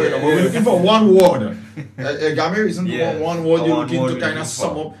looking for. We're looking for one word. Gamer isn't Yeah. one word you're One looking word to we're kind of looking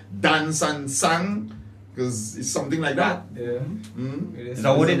sum for. up dance and sang. Because it's something like that. Yeah. It's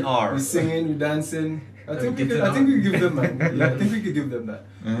a word in R. We're singing, we're dancing. I think we Get could. it I think on. we give them that. Yeah, I think we could give them that.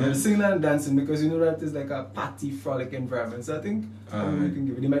 Uh-huh. Yeah, singing and dancing because you know that is like a party, frolic environment. So I think we can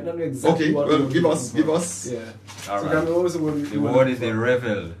give it. They might not know exactly Okay, what. well, we're give looking us, for. give us. Yeah. Alright. So Grammy, what was the word? The word is a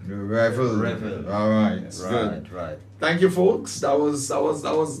revel. The revel. Revel. Alright, good. Right. Thank you, folks. That was a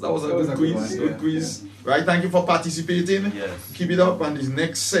good quiz. Good quiz. Right, thank you for participating. Yes. Keep it up on this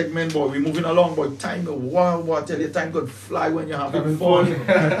next segment, boy. We're moving along, but time I tell you, time could fly when you're having fun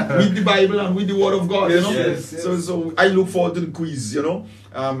with the Bible and with the Word of God, you know. Yes. So I look forward to the quiz, you know.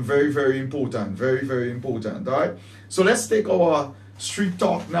 Very, very important. Very, very important. All right. So let's take our street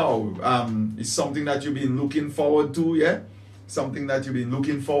talk now. It's something that you've been looking forward to, yeah. Something that you've been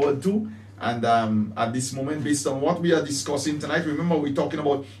looking forward to. And at this moment, based on what we are discussing tonight, remember we're talking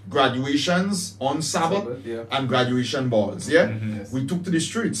about graduations on Sabbath yeah. and graduation balls. Yeah, Yes. we took to the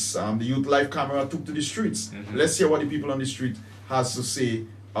streets. The Youth Life Camera took to the streets. Let's hear what the people on the street has to say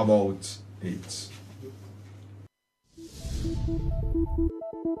about it.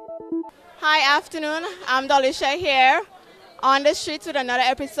 Hi, afternoon. I'm Dolisha here on the streets with another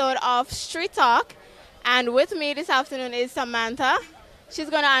episode of Street Talk. And with me this afternoon is Samantha. She's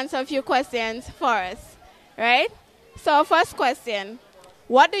going to answer a few questions for us, right? So first question,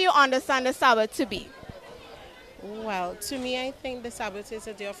 what do you understand the Sabbath to be? Well, to me, I think the Sabbath is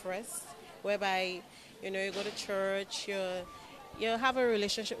a day of rest, whereby, you go to church, you have a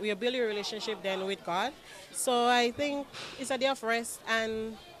relationship, you build your relationship then with God. So I think it's a day of rest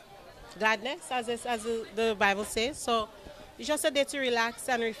and gladness, as the Bible says. So it's just a day to relax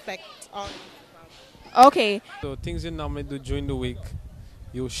and reflect on. Okay. So things you normally do during the week,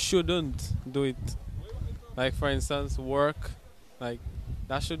 you shouldn't do it. Like for instance, work, like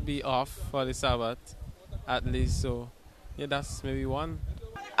that should be off for the Sabbath, at least. So yeah, that's maybe one.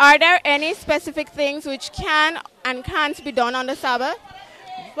 Are there any specific things which can and can't be done on the Sabbath?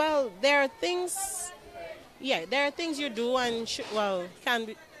 Well, there are things you do and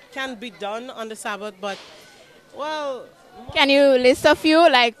can be done on the Sabbath, but Can you list a few?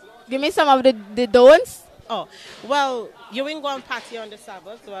 Like, give me some of the don'ts. Oh, well, you ain't go and party on the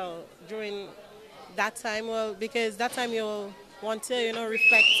Sabbath. Well, during that time, because that time you'll want to,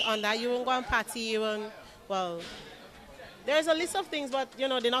 reflect on that. You won't go and party, you won't, well, there's a list of things, but,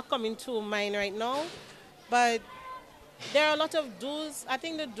 they're not coming to mind right now. But there are a lot of do's. I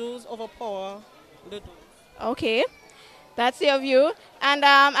think the do's overpower the do's. Okay, that's your view. And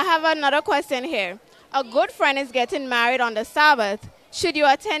I have another question here. A good friend is getting married on the Sabbath. Should you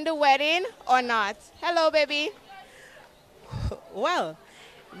attend the wedding or not? Hello, baby. Well,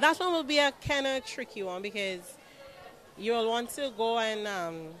 that one will be a kind of tricky one because you'll want to go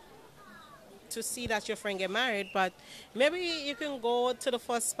and to see that your friend get married, but maybe you can go to the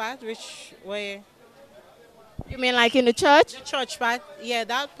first part, which way? You mean like in the church? The church part. Yeah,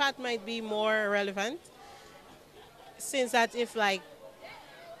 that part might be more relevant. Since that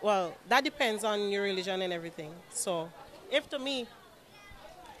that depends on your religion and everything. So, if to me.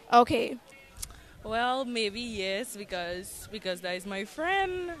 Okay. Well, maybe yes, because that is my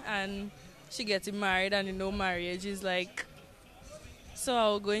friend and she getting married, and marriage is like. So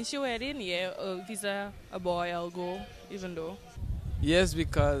I'll go in your wedding, yeah. If it's a boy, I'll go, even though. Yes,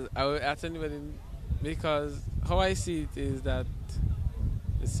 because I will attend the wedding. Because how I see it is that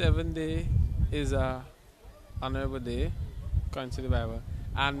the 7th day is a honorable day, according to the Bible,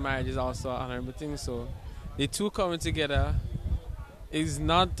 and marriage is also an honorable thing. So the two coming together is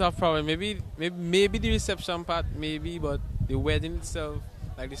not a problem. Maybe the reception part, maybe, but the wedding itself,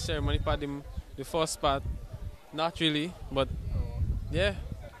 like the ceremony part, the first part, not really. But yeah.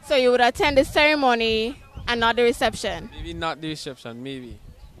 So you would attend the ceremony and not the reception? Maybe not the reception, maybe.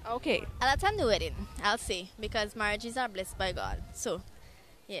 Okay. I'll attend the wedding, I'll say, because marriages are blessed by God. So,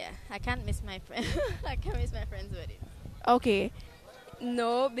 yeah, I can't miss my friend. I can't miss my friend's wedding. Okay.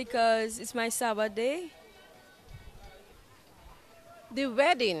 No, because it's my Sabbath day. The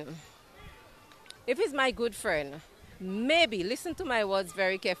wedding, if it's my good friend, maybe, listen to my words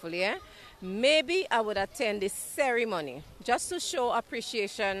very carefully, maybe I would attend the ceremony just to show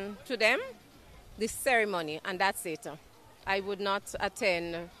appreciation to them, the ceremony, and that's it. I would not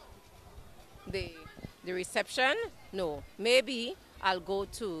attend the reception. No, maybe I'll go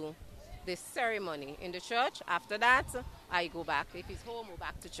to the ceremony in the church. After that, I go back. If it's home, or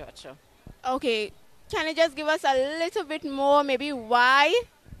back to church. Okay. Can you just give us a little bit more, maybe why?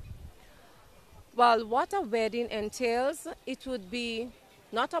 Well, what a wedding entails, it would be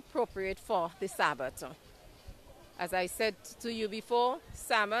not appropriate for the Sabbath. As I said to you before,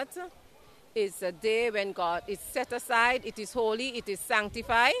 Sabbath is a day when God is set aside, it is holy, it is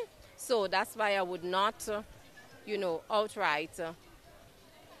sanctified. So that's why I would not, outright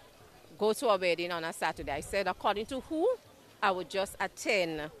go to a wedding on a Saturday. I said according to who, I would just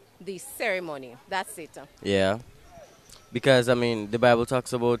attend the ceremony. That's it. Yeah. Because, the Bible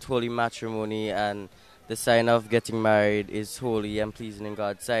talks about holy matrimony, and the sign of getting married is holy and pleasing in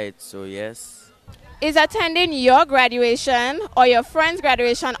God's sight. So, yes. Is attending your graduation or your friend's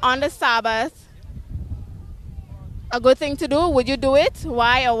graduation on the Sabbath a good thing to do? Would you do it?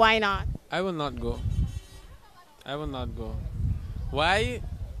 Why or why not? I will not go. Why?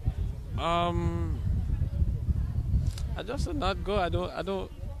 I just will not go. I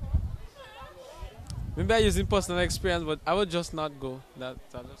don't. Maybe I'm using personal experience, but I would just not go. That's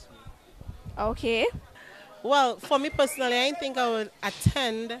just me. Okay. Well, for me personally, I think I would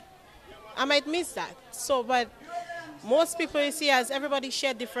attend. I might miss that. So, but most people, you see, as everybody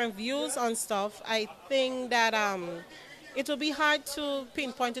share different views on stuff, I think that it will be hard to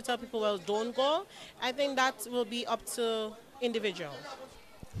pinpoint to tell people, well, don't go. I think that will be up to individual.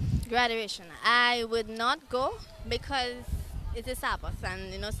 Graduation. I would not go because it's a Sabbath,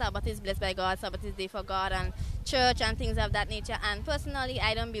 and Sabbath is blessed by God. Sabbath is day for God and church and things of that nature. And personally,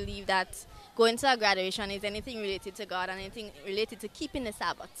 I don't believe that going to a graduation is anything related to God and anything related to keeping the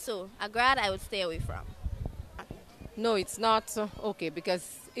Sabbath. So a grad I would stay away from. No, it's not okay,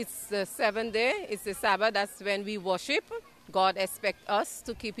 because it's the 7th day, it's the Sabbath, that's when we worship. God expects us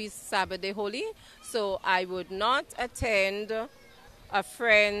to keep his Sabbath day holy. So I would not attend a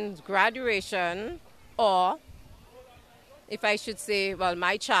friend's graduation, or if I should say, well,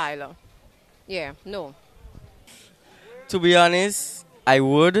 my child. Yeah, no. To be honest, I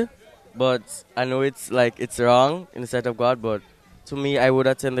would, but I know it's wrong in the sight of God, but to me, I would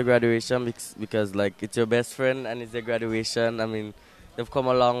attend the graduation because it's your best friend and it's their graduation. They've come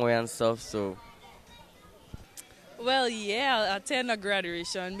a long way and stuff, so. Well, yeah, I'll attend a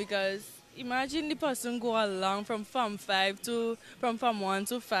graduation because imagine the person go along from Form 1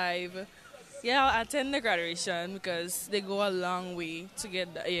 to 5. Yeah, I'll attend the graduation because they go a long way to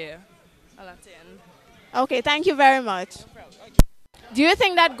get that. Yeah, I'll attend. Okay, thank you very much. No problem. Okay. Do you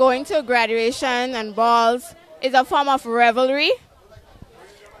think that going to a graduation and balls is a form of revelry?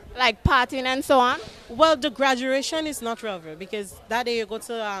 Like partying and so on? Well, the graduation is not revelry because that day you go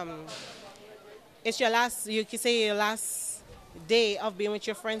to it's your last, you can say your last day of being with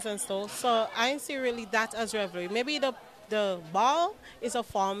your friends and stuff. So I don't see really that as revelry. Maybe the ball is a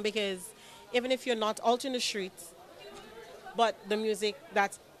form because even if you're not out in the streets, but the music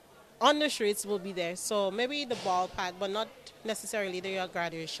that's on the streets will be there. So maybe the ball part, but not necessarily the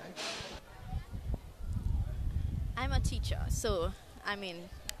graduation. I'm a teacher, so I mean,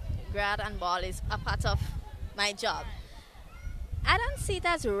 grad and ball is a part of my job. I don't see it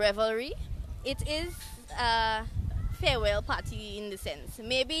as revelry. It is a farewell party in the sense.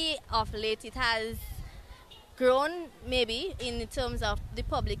 Maybe of late it has grown, maybe, in terms of the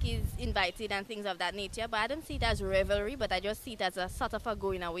public is invited and things of that nature, but I don't see it as revelry, but I just see it as a sort of a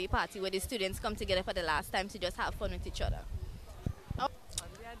going away party where the students come together for the last time to just have fun with each other.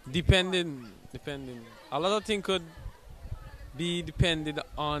 Depending. A lot of things could be depended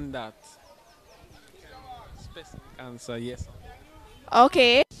on that. Specific answer, yes.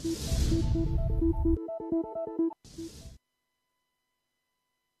 Okay.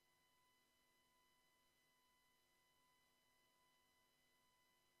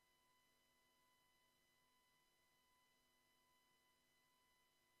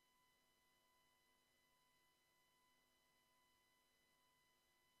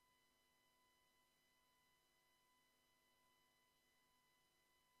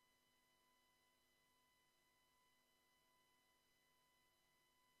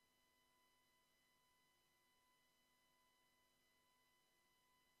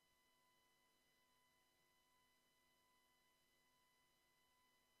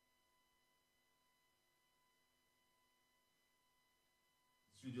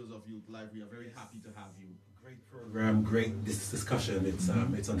 Studios of Youth Live, we are very happy to have you. Great program, great discussion.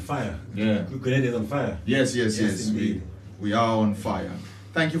 It's on fire. Yeah. Grenade is on fire. Yes. Indeed. We are on fire.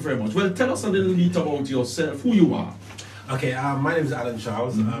 Thank you very much. Well, tell us a little bit about yourself, who you are. Okay, my name is Alan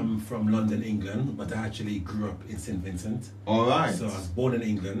Charles. I'm from London, England, but I actually grew up in St. Vincent. All right. So I was born in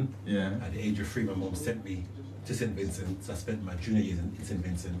England. Yeah. At the age of 3, my mom sent me to St. Vincent. So I spent my junior years in St.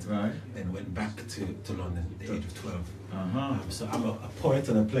 Vincent. Right. Then went back to London at the age of 12. Uh-huh. So I'm a poet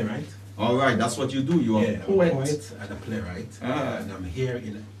and a playwright. All right, that's what you do. You are a poet. I'm a poet and a playwright. And I'm here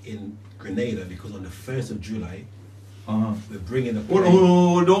in Grenada because on the 1st of July, we're bringing the play.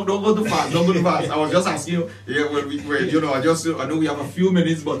 Oh, don't go too fast. Don't go too fast. I was just asking you. Yeah, I know we have a few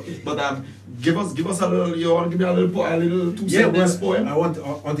minutes, but give us a little. You want to give me a little 2 sentence poem? I want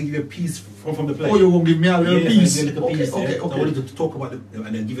to give you a piece from the play. Oh, you want to give me a little piece? Okay. Okay. So I wanted to talk about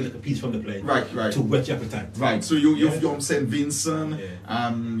and then give you a piece from the play. Right. To whet your appetite. Right. So you're from St. Vincent.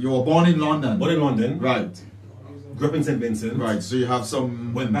 You were born in London. Born in London. Right. Grew up in St. Vincent. Right. So you have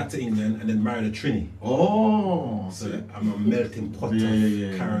some. Went back to England and then married a Trini. Oh. So I'm a melting pot of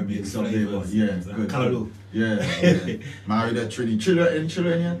Caribbean flavors. Yeah. Good. Callaloo. Yeah. Married a Trini.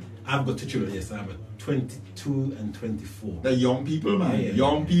 Children yet? I've got 2 children. Yes, I have 22 and 24. The young people, man. Yeah.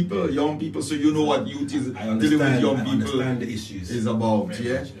 Young people. So you know what youth is dealing with young people. Understand the issues. Is about.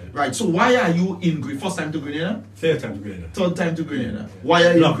 Very much, yeah. Right. So why are you in Grenada? First time to Grenada? Third time to Grenada. Third time to Grenada. Why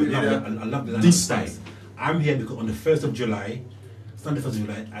are you in Grenada? I love the land this of time. spice. I'm here because on the 1st of July, Sunday 1st of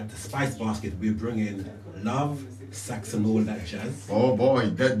July, at the Spice Basket, we're bringing love, sax, and all that jazz. Oh boy,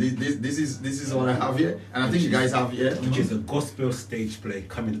 this is what I have here, and I think you guys have here, which is a gospel stage play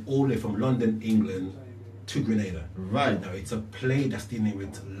coming all the way from London, England, to Grenada. Right. Now it's a play that's dealing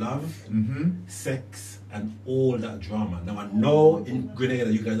with love, sex, and all that drama. Now I know in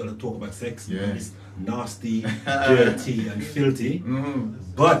Grenada you guys don't talk about sex. Yeah. It's nasty, dirty, and filthy,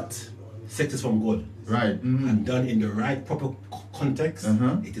 but sex is from God. Right. And done in the right proper context,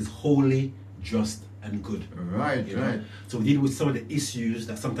 it is holy, just, and good. Right, you know? right. So we deal with some of the issues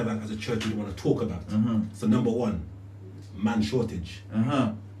that sometimes as a church we want to talk about. So number 1, man shortage.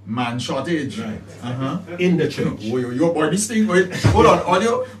 Man shortage. Right. In the church. Oh, your boy, this thing going. Hold on.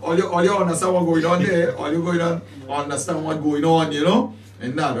 All you understand what going on there. All you going on understand what going on, you know?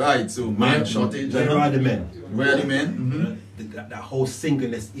 And that, right. So man shortage. Where are the men? Where are the men? That whole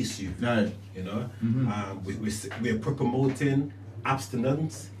singleness issue. Right. You know? We're promoting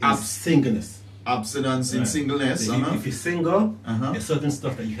abstinence in singleness. Abstinence in singleness. So if you're single, there's certain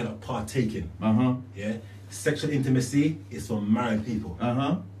stuff that you cannot partake in. Yeah. Sexual intimacy is for married people.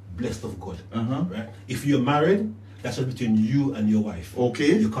 Blessed of God. Right. If you're married, that's just between you and your wife.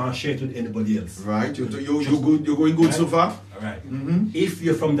 Okay. You can't share it with anybody else. Right. You're good. You're going good so far. All right. If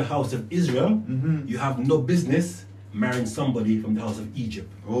you're from the house of Israel, you have no business marrying somebody from the house of Egypt.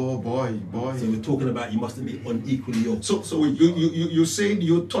 Oh boy. So we're talking about you mustn't be unequally yoked. So you saying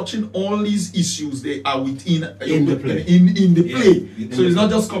you're touching all these issues they are within in the play. In the play. So it's not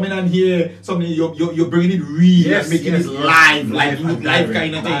just coming and here something you're bringing it real and making it live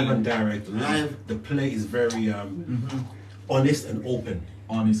kind of thing. Live and direct. The play is very honest and open.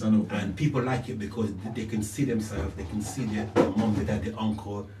 And people like it because they can see themselves, they can see their mom, their dad, their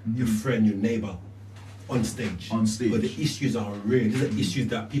uncle, your friend, your neighbor on stage. But the issues are real. These are issues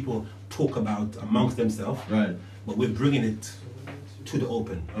that people talk about amongst themselves. Right. But we're bringing it to the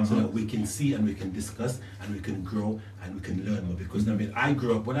open so that we can see and we can discuss and we can grow and we can learn more. Because when I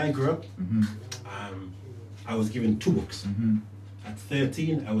grew up, I was given 2 books. At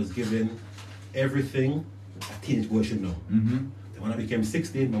 13, I was given everything a teenage boy should know. When I became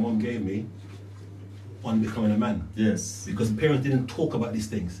 16, my mom gave me On Becoming a Man. Yes. Because parents didn't talk about these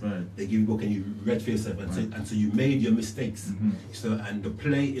things. Right. They give you a book and you read for yourself, and so you made your mistakes. So, and the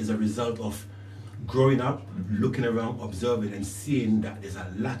play is a result of growing up, looking around, observing, and seeing that there's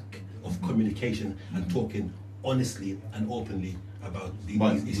a lack of communication and talking honestly and openly about these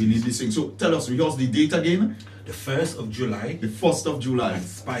issues. We need this thing. So tell us, what's the date again? The 1st of July. The 1st of July. At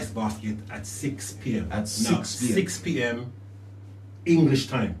Spice Basket at 6 p.m. At 6 p.m. 6 p.m. English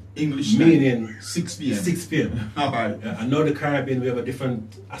time. English meaning time. 6 p.m. 6 p.m. All right. I know the Caribbean, we have a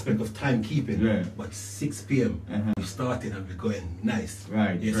different aspect of timekeeping, but 6 p.m. We started and we're going nice.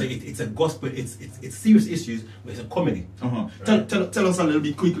 Right. Yeah. So it's a gospel. It's serious issues, but it's a comedy. Right. Tell us a little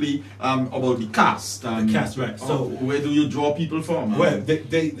bit quickly about the cast. The cast, right? So where do you draw people from? Well, the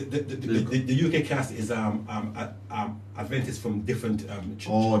UK cast is Adventists from different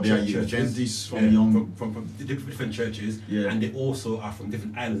churches. Adventists from from different churches, Yeah. and they also are from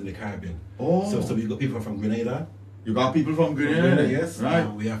different islands in the Caribbean. Oh. So we've got people from Grenada. You got people from Grenada, yes. Right.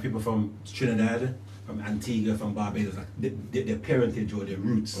 We have people from Trinidad, from Antigua, from Barbados. Like their parentage or their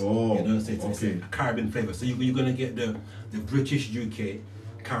roots. Oh, you know, so it's a Caribbean flavor. So you're going to get the British UK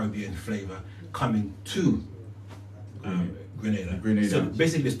Caribbean flavor coming to Grenada. So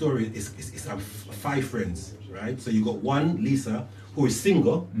basically the story is 5 friends, right? So you got one, Lisa, who is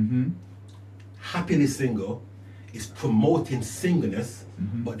single, happily single, is promoting singleness,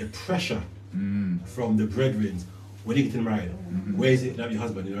 but the pressure from the brethren when you're getting married, where is it to have your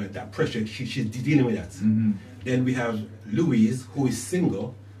husband? You know, that pressure, she's dealing with that. Then we have Louise, who is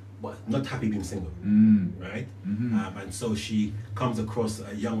single, but not happy being single, right? And so she comes across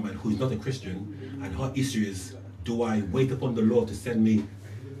a young man who is not a Christian, and her issue is, do I wait upon the Lord to send me,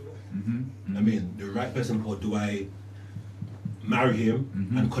 I mean, the right person, or do I marry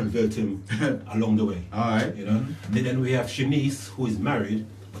him and convert him along the way? All right. You know. Then we have Shanice, who is married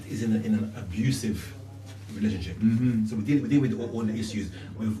but is in an abusive relationship. So we deal with all the issues.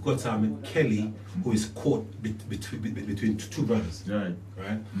 We've got Kelly, who is caught between 2 brothers. Right.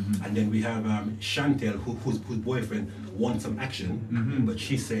 And then we have Chantel, whose boyfriend wants some action, but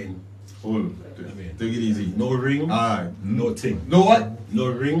she's saying, take it easy. No ring, no ting. No what? No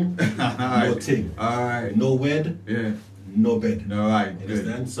ring, no ting. All right. No wed, no bed. All right. You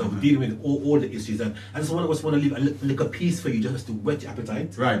understand? So we're dealing with all the issues, and I just want to leave a little piece for you, just to whet your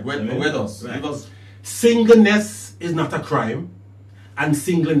appetite. Right. Whet us. Right. Give us. Singleness is not a crime, and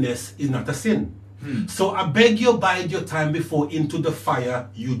singleness is not a sin. So I beg you, bide your time before into the fire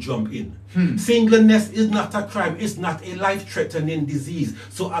you jump in. Singleness is not a crime, it's not a life-threatening disease.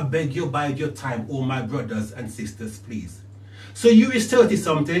 So I beg you, bide your time, oh my brothers and sisters, please. So you is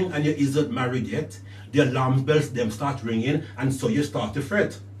 30-something and you isn't married yet. The alarm bells them start ringing, and so you start to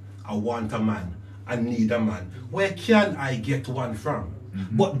fret. I want a man, I need a man. Where can I get one from?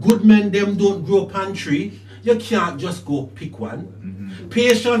 But good men them don't grow pantry. You can't just go pick one.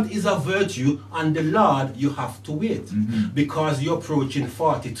 Patience is a virtue, and the Lord you have to wait. Because you're approaching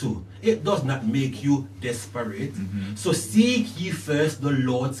 42. It does not make you desperate. So seek ye first the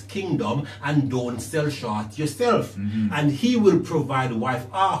Lord's kingdom, and don't sell short yourself. And he will provide wife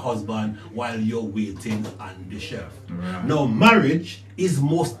or husband while you're waiting on the shelf. Now marriage is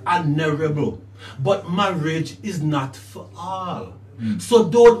most honorable, but marriage is not for all. So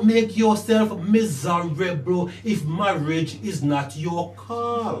don't make yourself miserable if marriage is not your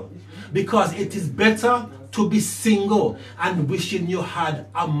call. Because it is better to be single and wishing you had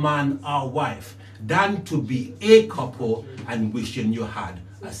a man or wife than to be a couple and wishing you had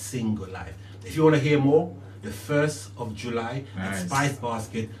a single life. If you want to hear more, the 1st of July at Spice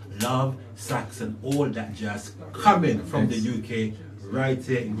Basket, Love, Sax and all that jazz coming from the UK right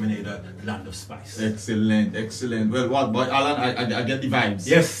here in Grenada, the land of spice. Excellent, excellent. Well, what, but Alan, I get the vibes.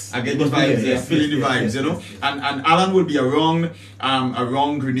 Yes, I get the vibes. Yes, feeling the vibes. You know, and Alan will be around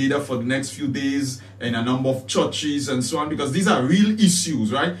Grenada for the next few days in a number of churches and so on, because these are real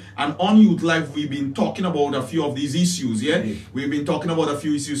issues, right? And on Youth Life, we've been talking about a few of these issues. Yeah, we've been talking about a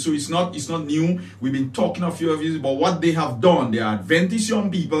few issues, so it's not new. We've been talking a few of these about what they have done. They are Adventist young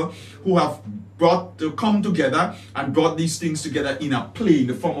people who have come together and brought these things together in a play in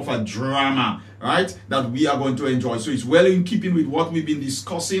the form of a drama, right, that we are going to enjoy. So it's well in keeping with what we've been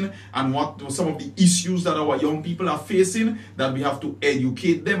discussing and what some of the issues that our young people are facing, that we have to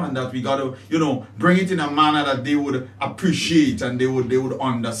educate them, and that we got to, you know, bring it in a manner that they would appreciate and they would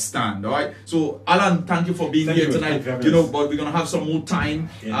understand. All right. So Alan, thank you for being here tonight. You know, but we're gonna have some more time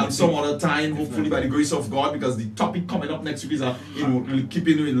and some other time, hopefully by the grace of God, because the topic coming up next week is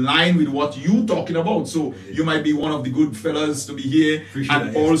keeping in line with what you talking about. So you might be one of the good fellas to be here.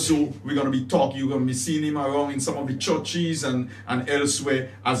 And also we're gonna be talking. You're going to be seeing him around in some of the churches and elsewhere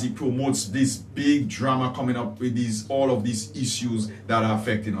as he promotes this big drama coming up with all of these issues that are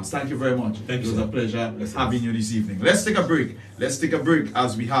affecting us. Thank you very much. It was a pleasure having you this evening. Let's take a break. Let's take a break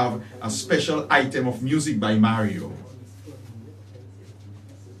as we have a special item of music by Mario.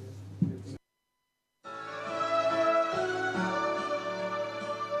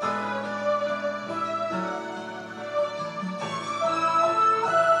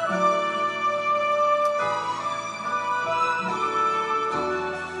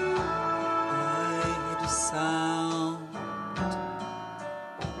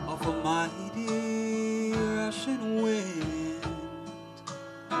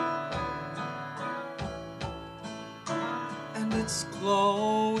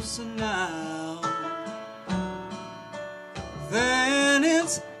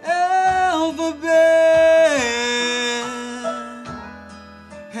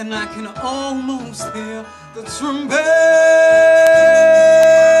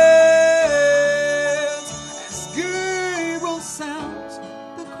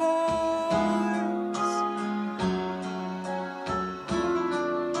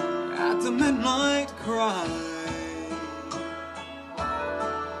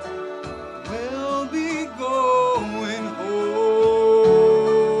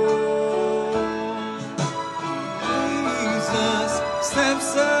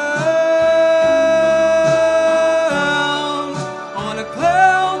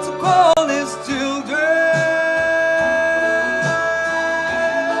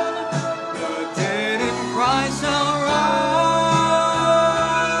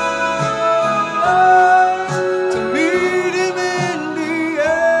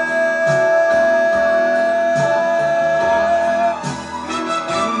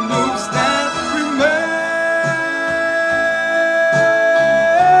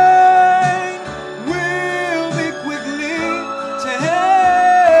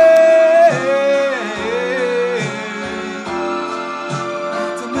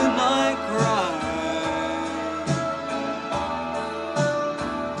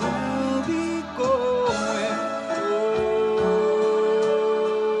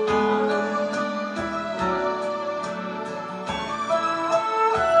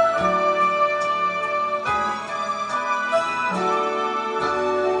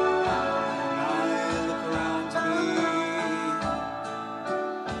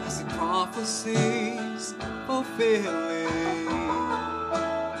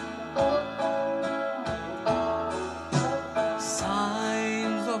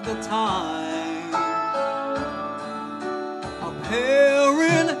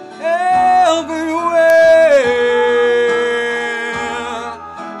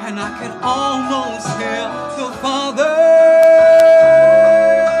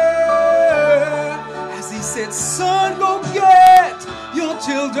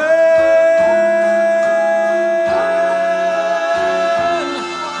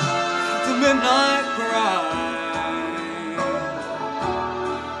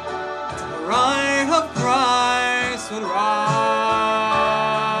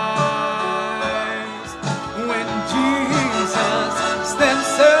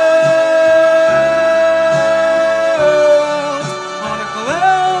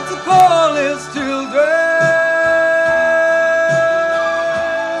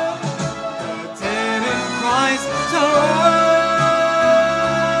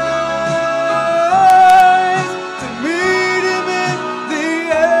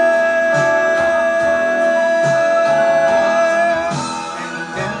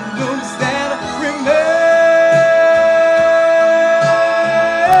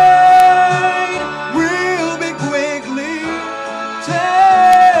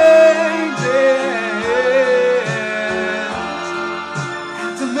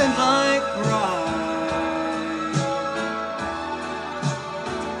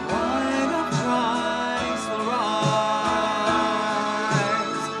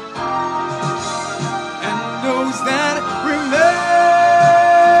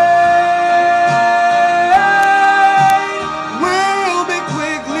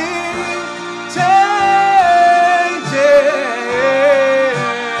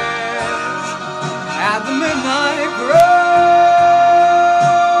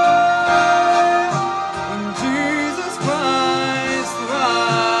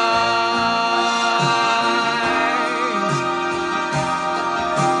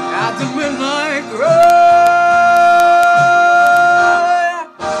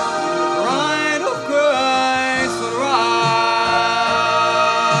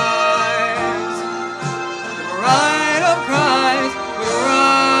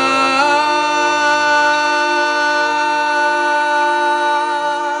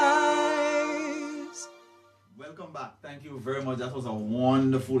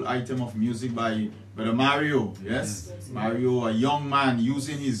 wonderful item of music by Brother Mario. Yes, Mario, a young man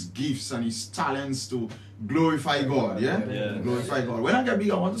using his gifts and his talents to glorify God. Yeah, glorify God. When I get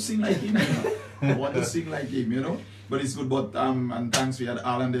big, I want to sing like him. I want to sing like him, you know. But it's good. But and thanks, we had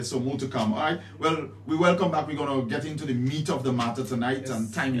Alan. There's some more to come. All right. Well, we welcome back. We're gonna get into the meat of the matter tonight,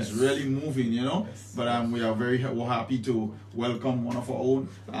 and time is really moving, you know. But we are we're happy to welcome one of our own,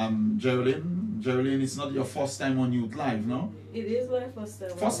 Geraldine. Geraldine, it's not your first time on Youth Live, no? It is my first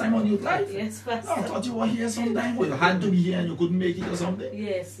time. First time on Youth Live? Yes, first time. I thought you were here sometime. Well, you had to be here and you couldn't make it or something?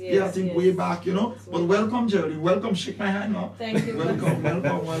 Yes. Yeah, I think way back, you know. But welcome, Geraldine. Welcome. Shake my hand now. Thank you.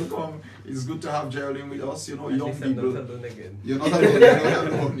 Welcome. It's good to have Geraldine with us, you know, young people. Not alone again. You're not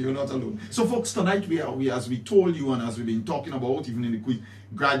alone. You're not alone. So, folks, tonight we as we told you and as we've been talking about, even in the quick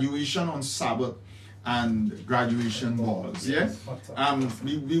graduation on Sabbath and graduation balls. Yeah.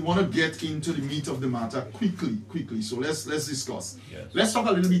 We want to get into the meat of the matter quickly. So let's discuss. Yes. Let's talk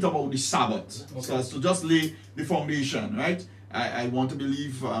a little bit about the Sabbath. Okay. So as to just lay the foundation, right? I want to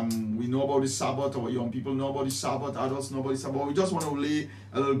believe we know about the Sabbath, our young people know about the Sabbath, adults know about the Sabbath. We just want to lay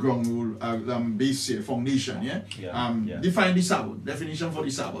a little ground rule, base here, foundation, Define the Sabbath, definition for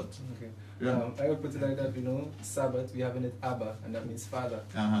the Sabbath. Okay. I would put it like that, you know, Sabbath, we have in it Abba, and that means Father.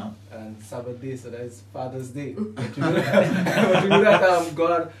 And Sabbath day, so that is Father's Day. But you know that,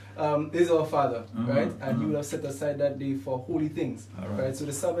 God is our Father, right? And He would have set aside that day for holy things, right? So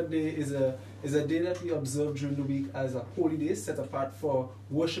the Sabbath day is a day that we observe during the week as a holy day, set apart for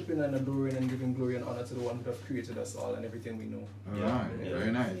worshiping and adoring and giving glory and honor to the one who have created us all and everything we know.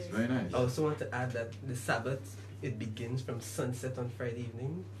 Very nice, very nice. I also want to add that the Sabbath, it begins from sunset on Friday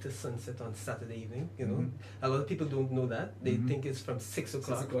evening to sunset on Saturday evening. You know, a lot of people don't know that. They think it's from 6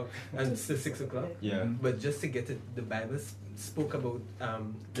 o'clock and to 6 o'clock. Yeah. But just to get it, the Bible spoke about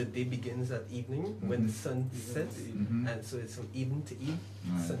the day begins at evening when the sun sets, and so it's from evening to eve,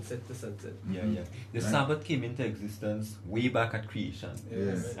 sunset to sunset. The Sabbath came into existence way back at creation,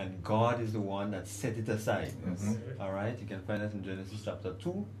 and God is the one that set it aside. All right, you can find that in Genesis chapter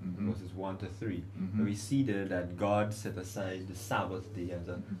 2, verses 1 to 3. Where we see there that God set aside the Sabbath day as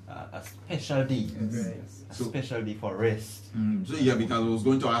a special day, a special day for rest. So because I was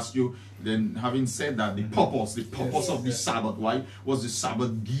going to ask you, then having said that, the purpose of the Sabbath, why was the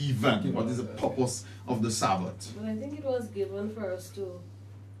Sabbath given? What is the purpose of the Sabbath? Well, I think it was given for us to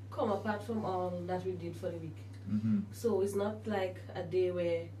come apart from all that we did for the week. So it's not like a day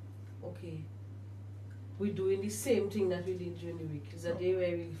where, okay, we're doing the same thing that we did during the week. It's a day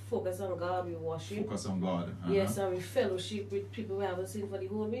where we focus on God, we worship. Focus on God. Yes, and we fellowship with people we haven't seen for the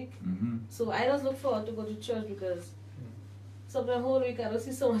whole week. So I just look forward to go to church because sometimes whole week I don't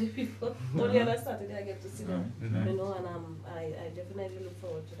see so many people. Only on a Saturday I get to see them. You know, and I definitely look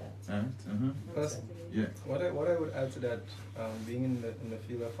forward to that. Plus, what I would add to that, being in the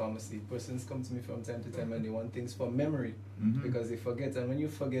field of pharmacy, persons come to me from time to time and they want things for memory because they forget. And when you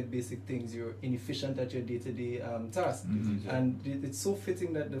forget basic things, you're inefficient at your day-to-day task. And it's so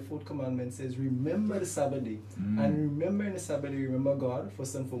fitting that the fourth commandment says, remember the Sabbath day. And remember in the Sabbath day, remember God,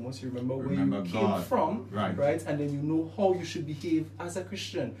 first and foremost. You remember where you came from, right? And then you know how you should behave as a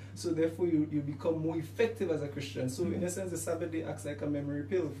Christian. So therefore you become more effective as a Christian. So in a sense, the Sabbath day acts like a memory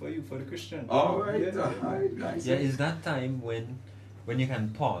pill for you, for the Christian. All right. Is that time when you can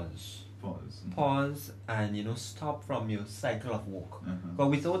pause and stop from your cycle of work. But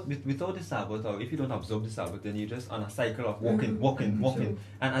without the Sabbath, or if you don't observe the Sabbath, then you're just on a cycle of walking.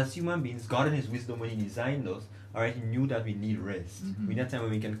 And as human beings, God in His wisdom, when He designed us, alright, He knew that we need rest. We need a time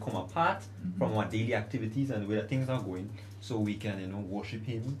when we can come apart from our daily activities and where things are going, so we can worship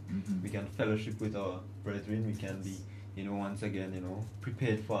Him. We can fellowship with our brethren. We can be once again,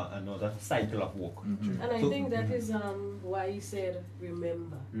 prepared for another cycle of work. And I think that is why He said,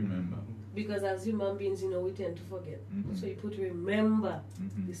 remember. Because as human beings, we tend to forget. So you put remember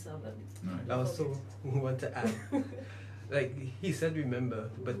the Sabbath. I also want to add, like He said remember,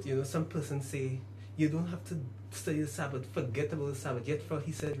 but some persons say, you don't have to study the Sabbath, forget about the Sabbath, yet for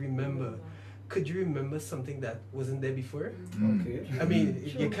He said remember. Could you remember something that wasn't there before? Okay. I mean,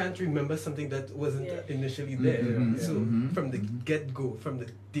 you can't remember something that wasn't initially there. So from the get-go, from the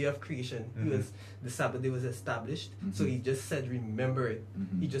day of creation, the Sabbath day was established. So He just said, remember it.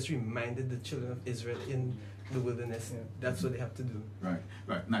 He just reminded the children of Israel in the wilderness. That's what they have to do.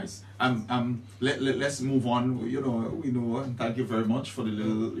 Right, nice. Let's move on. We know, and thank you very much for the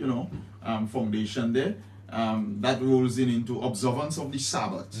little, foundation there. That rolls into observance of the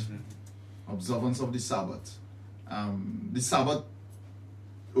Sabbath. Observance of the Sabbath. The Sabbath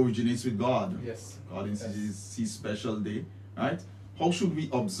originates with God. Yes. God is His special day, right? How should we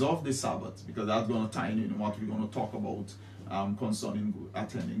observe the Sabbath? Because that's going to tie in what we're going to talk about concerning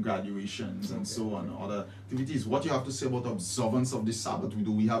attending graduations and so on, other activities. What you have to say about observance of the Sabbath?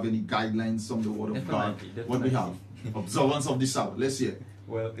 Do we have any guidelines from the Word of God? What we have? Observance of the Sabbath. Let's hear.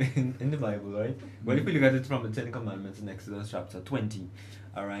 Well, in the Bible, right? Well, if we look at it from the Ten Commandments in Exodus chapter 20,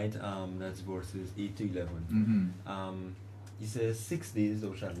 all right, that's verses 8 to 11. He says, 6 days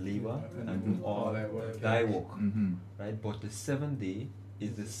thou shalt labor and do all thy work, right? But the 7th day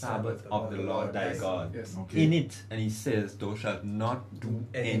is the Sabbath of the Lord thy God. Yes. Okay. In it, and he says, thou shalt not do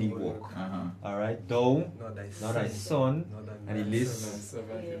any work. All right, thou, not thy son, and he lists,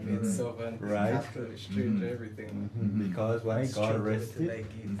 right? Everything. Because why? God rested,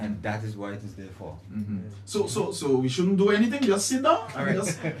 and that is why it is there for. So we shouldn't do anything. Just sit down. All right.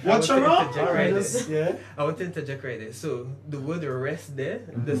 Just watch around. Yeah. I want to interject right there. So the word rest there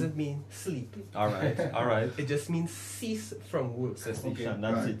doesn't mean sleep. All right. It just means cease from work. Cessation,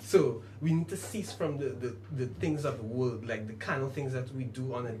 that's it. So we need to cease from the things of the world, like the kind of things that we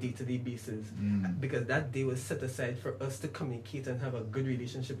do on a day-to-day basis, because that day was set aside for us to communicate and have a good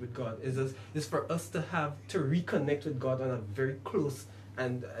relationship with God. It's for us to reconnect with God on a very close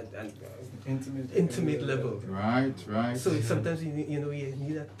and intimate level. Right. So sometimes you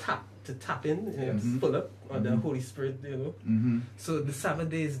need a tap in, pull up on the Holy Spirit, So the Sabbath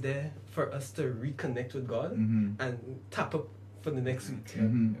day is there for us to reconnect with God and tap up for the next week.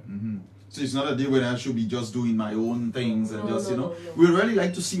 So it's not a day when I should be just doing my own things and We'd really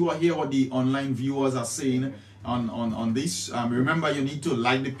like to hear what the online viewers are saying on this. Remember, you need to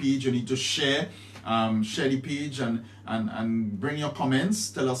like the page, you need to share the page and bring your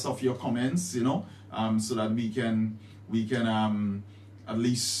comments. Tell us of your comments, so that we can at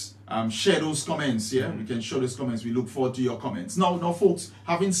least share those comments. We can share those comments. We look forward to your comments. Now, folks,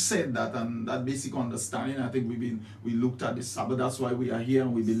 having said that and that basic understanding, I think we looked at the Sabbath. That's why we are here,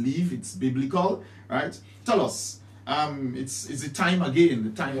 and we believe it's biblical, right? Tell us. It's the time again, the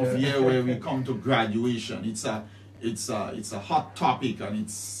time of year where we come to graduation. It's a hot topic, and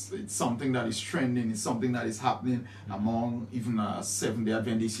it's something that is trending. It's something that is happening among even Seventh-day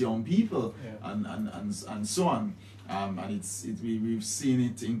Adventist young people, and so on. And we've seen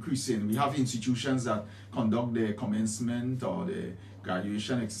it increasing. We have institutions that conduct their commencement or the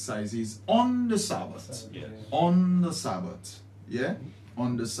graduation exercises on the Sabbath. On the Sabbath.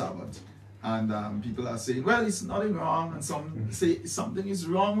 On the Sabbath. And people are saying, well, it's nothing wrong, and some say something is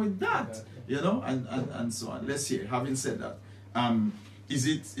wrong with that, and so on. Let's hear. Having said that,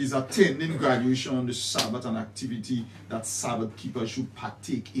 is attending graduation on the Sabbath an activity that Sabbath keepers should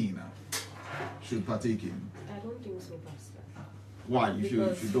partake in? I don't think so, Pastor. Why? If you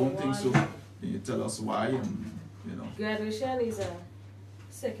don't think so, can you tell us why? Graduation is a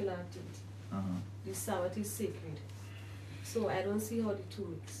secular activity. The Sabbath is sacred. So I don't see how the two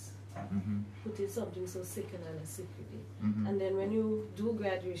mix. Put in something so secular and a sacred day. And then when you do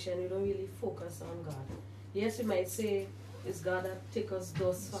graduation, you don't really focus on God. Yes, you might say it's God that take us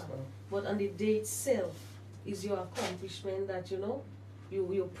thus far, but on the day itself is your accomplishment that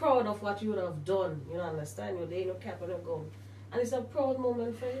you're proud of what you would have done. You understand? You're laying your cap on your gown. And it's a proud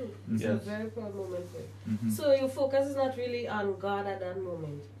moment for you. It's a very proud moment for you. So your focus is not really on God at that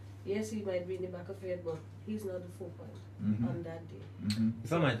moment. Yes, he might be in the back of your head, but he's not the focal on that day.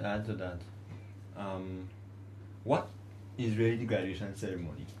 If I might add to that, what is really the graduation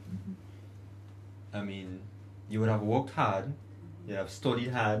ceremony? I mean, you would have worked hard, you'd have studied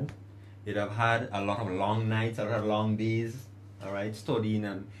hard, you'd have had a lot of long nights, a lot of long days, all right, studying,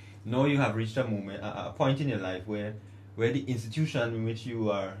 and now you have reached a point in your life where the institution in which you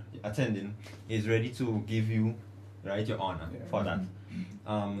are attending is ready to give you, right, your honor for that.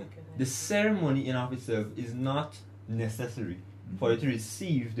 The ceremony in of itself is not necessary for you to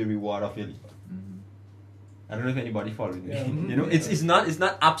receive the reward of your labor. I don't know if anybody following me. It's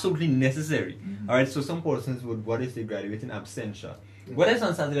not absolutely necessary. All right, so some persons would, what if they graduate in absentia? Whether it's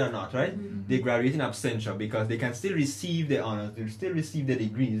on Saturday or not, right? They graduate in absentia because they can still receive their honors, they still receive their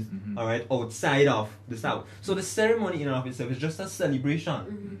degrees, all right, outside of the Sabbath. So the ceremony in and of itself is just a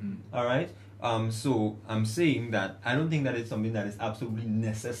celebration, all right? So I'm saying that I don't think that it's something that is absolutely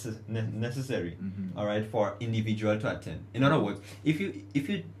necessary, all right, for individual to attend. In other words, if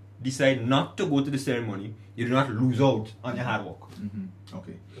you decide not to go to the ceremony, you do not lose out on your hard work.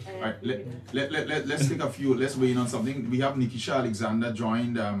 Okay. All right. Let's take a few. Let's weigh in on something. We have Nikisha Alexander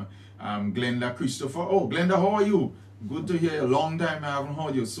joined. Glenda Christopher. Oh, Glenda, how are you? Good to hear you. Long time I haven't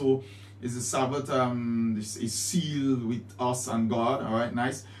heard you. So, is the Sabbath is sealed with us and God? All right,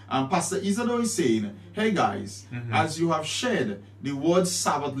 nice. Pastor Isidore is saying, hey guys, as you have shared, the word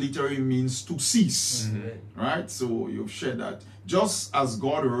Sabbath literally means to cease. Right? So you've shared that. Just as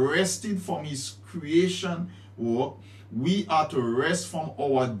God rested from his creation work, we are to rest from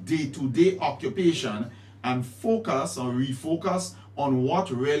our day-to-day occupation and focus or refocus on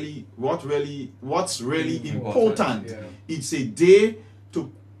what's really important. Yeah. It's a day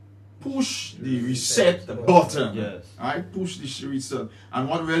to push the reset button. Yes. Right? Push the reset. And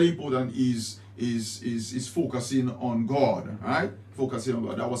what really important is focusing on God. Right? Focusing on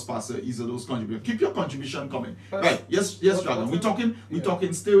God. That was Pastor Isado's contribution. Keep your contribution coming. Right. Yes, Dragon. We're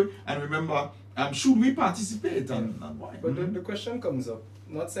talking still, and remember, should we participate and why? But the question comes up,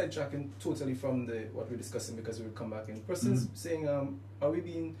 not sidetracking totally from what we're discussing, because we'll come back in. Persons saying, are we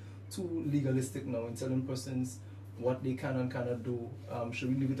being too legalistic now in telling persons what they can and cannot do? Should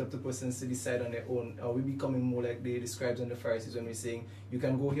we leave it up to persons to decide on their own? Are we becoming more like the scribes and the Pharisees when we're saying, you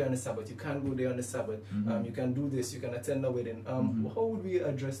can go here on the Sabbath, you can't go there on the Sabbath, you can do this, you can attend a wedding? How would we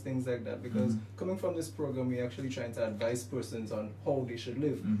address things like that? Because coming from this program, we're actually trying to advise persons on how they should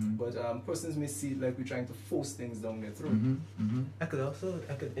live. But persons may see it like we're trying to force things down their throat. I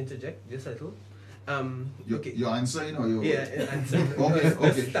could interject just a little. You're answering or you're... Yeah, answering. Okay.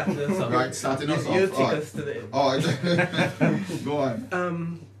 Right, starting us off. You'll take us to the end. Go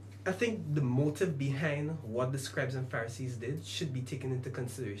on. I think the motive behind what the scribes and Pharisees did should be taken into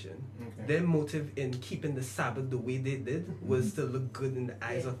consideration. Okay. Their motive in keeping the Sabbath the way they did was to look good in the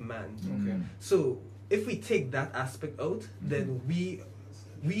eyes of man. Okay. So if we take that aspect out, then we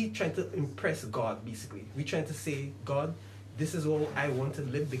trying to impress God, basically. We trying to say, God, this is how I want to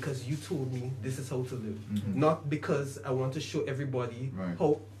live because you told me this is how to live. Not because I want to show everybody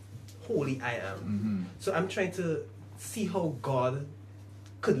how holy I am. So I'm trying to see how God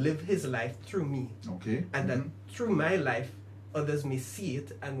could live his life through me. Okay. And that through my life, others may see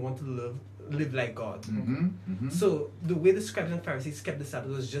it and want to live like God. So the way the scribes and Pharisees kept the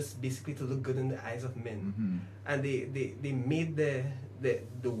Sabbath was just basically to look good in the eyes of men. And they made the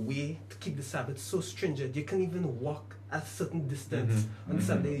way to keep the Sabbath so stringent. You can't even walk a certain distance on the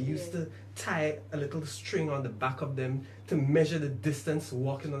Sabbath. They used to tie a little string on the back of them to measure the distance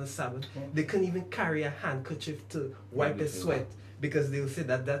walking on the Sabbath. They couldn't even carry a handkerchief to wipe their sweat because they would say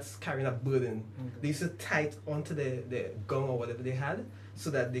that that's carrying a burden. They used to tie it onto their gown or whatever they had so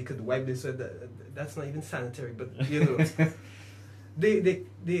that they could wipe their sweat. That's not even sanitary, but you know. They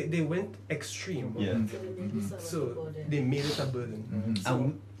went extreme. So they made it a burden.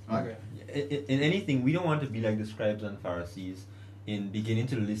 In anything, we don't want to be like the scribes and Pharisees in beginning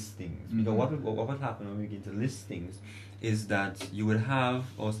to list things. Because what would happen when we begin to list things is that you will have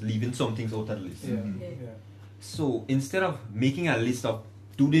us leaving some things out of the list. So instead of making a list of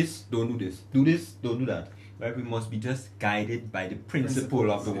do this, don't do this, do this, don't do that, right? We must be just guided by the principle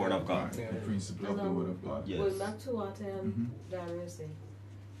of the Word of God. The principle of the Word of God. Yes. Going back to what Daniel said,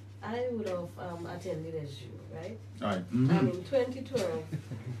 I would have attended as you, right? Right. And in 2012,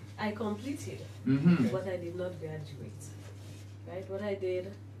 I completed, but I did not graduate. Right? What I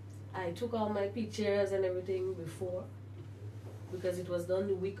did, I took all my pictures and everything before, because it was done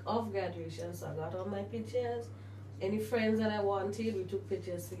the week of graduation, so I got all my pictures. Any friends that I wanted, we took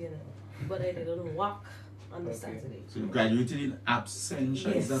pictures together. But I didn't walk on the Saturday. So you graduated in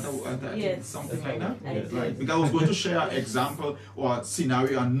absentia? Yes. Is that Yes. something like that? Yes. Right. Because I was going to share an example or a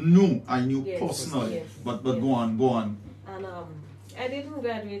scenario I knew Yes. personally. Yes. But Yes. go on. And I didn't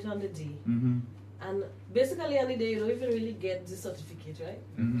graduate on the day. And basically on the day, you don't even really get the certificate, right?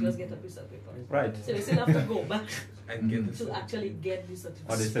 You just get a piece of paper. Right. So you still have to go back and get to actually get the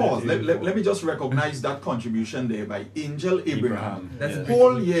certificate. Pause. Let me just recognize that contribution there by Angel Abraham. That's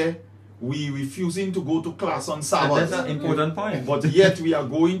whole year we refusing to go to class on Sabbath. That's an important point. But yet we are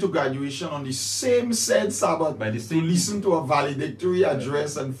going to graduation on the same said Sabbath to listen to a valedictory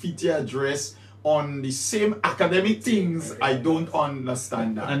address and fitty address on the same academic things. I don't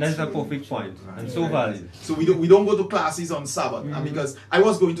understand that. And that's a perfect point. And so valid. So we don't go to classes on Sabbath. And because I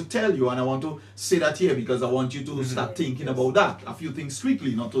was going to tell you, and I want to say that here because I want you to start thinking about that. A few things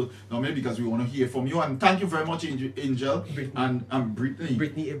quickly, not maybe because we want to hear from you. And thank you very much, Angel. And Brittany.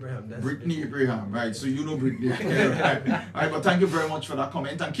 Brittany Abraham. Brittany Abraham, right? So you know Brittany. Right, but thank you very much for that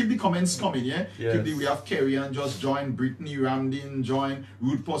comment. And keep the comments coming, yeah? Yes. We have Kerry and just joined, Brittany Ramdin joined,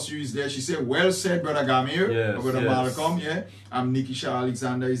 Ruth Possu is there. She said, well said, Brother Gamir, Brother Malcolm, yeah. Nikisha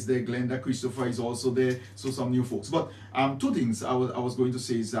Alexander is there, Glenda Christopher is also there, so some new folks. But two things I was going to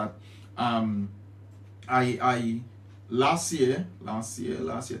say is that I last year,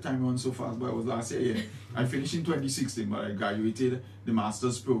 time runs so fast, but it was last year, yeah. I finished in 2016, but I graduated the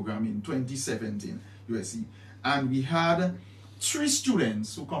master's program in 2017, USC. And we had 3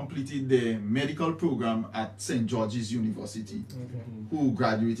 students who completed the medical program at St. George's University who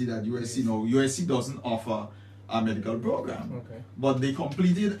graduated at USC. Now, USC doesn't offer a medical program, but they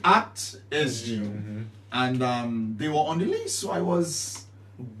completed at SG. and they were on the list. So I was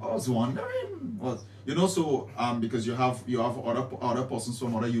wondering, so because you have other persons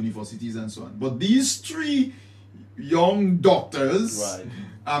from other universities and so on. But these 3 young doctors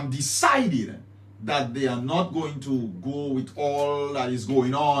decided that they are not going to go with all that is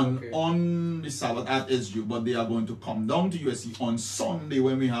going on the Sabbath at SU, but they are going to come down to USC on Sunday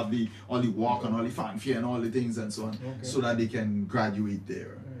when we have all the walk and all the fanfare and all the things and so on, so that they can graduate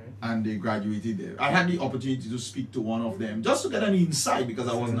there. And they graduated there. I had the opportunity to speak to one of them just to get an insight, because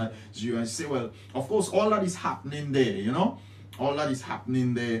I wasn't at SU, and say, well, of course, all that is happening there, all that is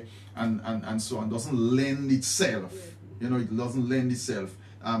happening there and so on doesn't lend itself, it doesn't lend itself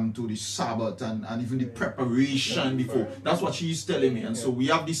to the Sabbath and even the preparation before. That's what she's telling me. And so we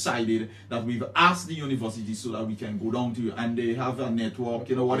have decided that we've asked the university so that we can go down to, and they have a network,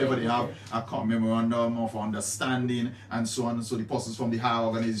 whatever they have, a memorandum of understanding and so on. So the persons from the higher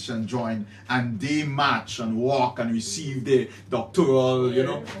organization join, and they match and walk and receive the doctoral,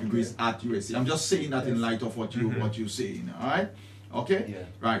 degrees at USC. I'm just saying that in light of what you're saying. All right? Okay? Yeah.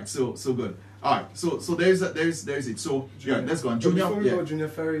 Right. So good. All right, so there's it. So Junior, let's go on. Junior, before we go, Junior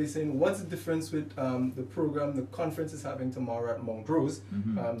Ferry is saying, what's the difference with the program the conference is having tomorrow at Mount Rose?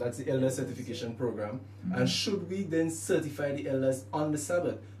 That's the Elder Certification Program. And should we then certify the elders on the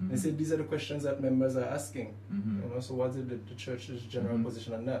Sabbath? They say these are the questions that members are asking. So what's the church's general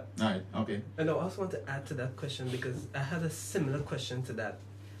position on that? All right, okay. And I also want to add to that question, because I had a similar question to that.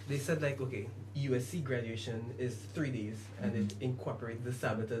 They said, like, okay, USC graduation is 3 days, and it incorporates the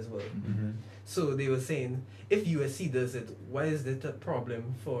Sabbath as well. So they were saying, if USC does it, why is it a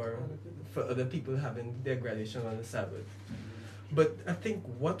problem for other people having their graduation on the Sabbath? But I think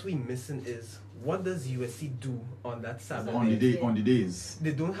what we're missing is, what does USC do on that Sabbath? On the days.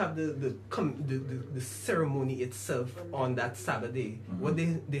 They don't have the ceremony itself on that Sabbath day. What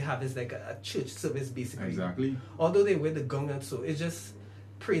they have is like a church service, basically. Exactly. Although they wear the gown and so, it's just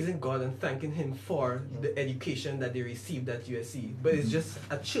praising God and thanking Him for the education that they received at USC. But it's just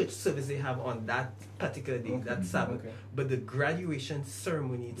a church service they have on that particular day, that Sabbath. But the graduation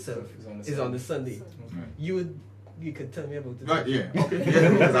ceremony itself is on the Sunday. You could tell me about it. Right, yeah. Okay.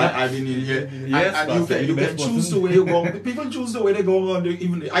 Yeah, because I've been in here. Yes, and you can choose the way you go. People choose the way they go on.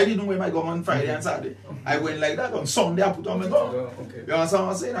 I didn't wear my gown on Friday and Saturday. I went like that. On Sunday, I put on my gown. You understand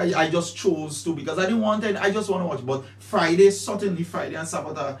what I'm saying? I just chose to, because I didn't want it. I just want to watch. But Friday and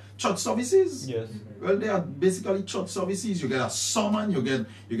Sabbath are church services. Yes. Well, they are basically church services. You get a sermon, you get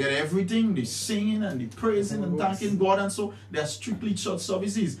everything, the singing and the praising and thanking God, and so they are strictly church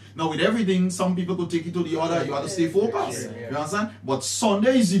services. Now with everything, some people could take it to the other. You have to stay focused. You understand? But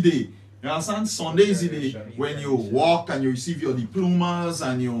Sunday is the day. You understand? Sunday is the day when you walk and you receive your diplomas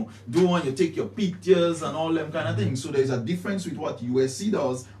and you take your pictures and all them kind of things. So there's a difference with what USC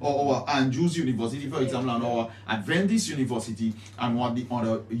does, or Andrews University, for example, and our Adventist University, and what the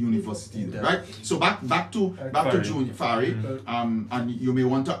other university does. Right? So back to Junior Fari, and you may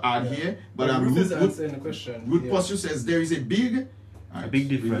want to add here, but Ruth Posture says there is a big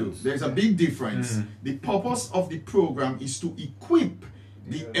difference. There's a big difference. The purpose of the program is to equip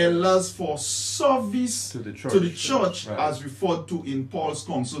the elders for service to the church, as referred to in Paul's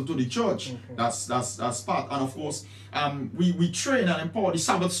counsel to the church. That's part. And of course, we train and empower. The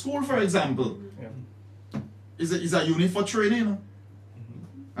Sabbath school, for example, is a unit for training,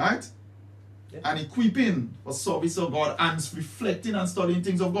 right? And equipping for service of God and reflecting and studying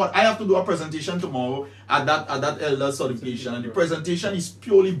things of God. I have to do a presentation tomorrow at that elder certification, and the presentation is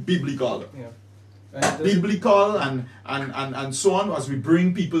purely biblical. Biblical and so on, as we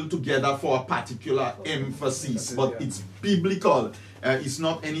bring people together for a particular emphasis, but it's biblical. It's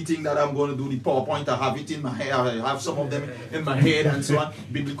not anything that I'm going to do the PowerPoint. I have it in my head. I have some of them in my head and so on.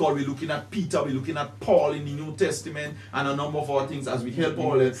 Biblical. We're looking at Peter. We're looking at Paul in the New Testament and a number of other things as we help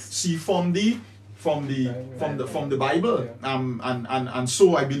all see from the Bible. And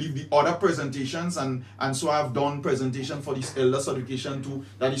so I believe the other presentations and so I've done presentation for this elder certification too,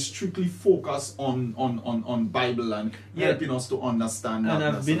 that is strictly focused on Bible and helping us to understand. And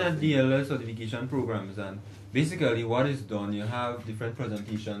I've been at the elder certification programs, and basically what is done, you have different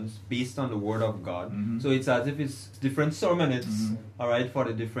presentations based on the Word of God. So it's as if it's different sermons, all right, for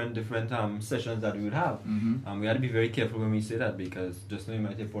the different sessions that we would have. We had to be very careful when we say that, because just now you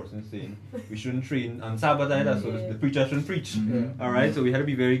might hear a person saying we shouldn't train on Sabbath either, so the preacher shouldn't preach. All right, so we had to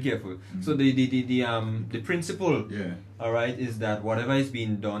be very careful. So the principle all right, is that whatever is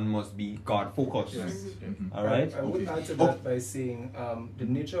being done must be God focused. Yes. All right. I would add to that by saying the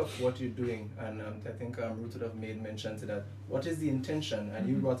nature of what you're doing, and I think Ruth would have made mention to that. What is the intention? And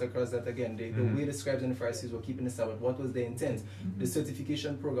you brought across that again. The way the scribes and the Pharisees were keeping the Sabbath. What was the intent? The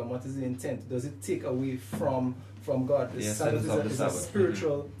certification program. What is the intent? Does it take away from God? The Sabbath is a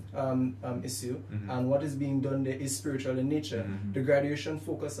spiritual issue, and what is being done there is spiritual in nature. The graduation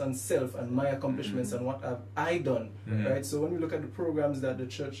focus on self and my accomplishments and what have I done, right? So when we look at the programs that the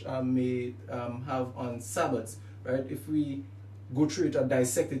church may have on Sabbaths, right? If we go through it or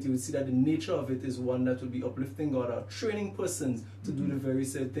dissect it, you would see that the nature of it is one that will be uplifting God or training persons to do the very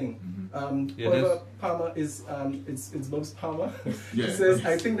same thing. However, Palmer is, it's Bob's Palmer. He says,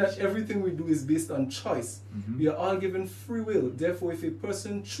 I think that everything we do is based on choice. We are all given free will. Therefore, if a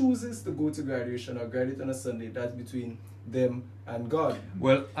person chooses to go to graduation or graduate on a Sunday, that's between them and God.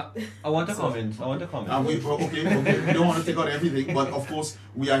 Well, I want to comment. We don't want to take out everything, but of course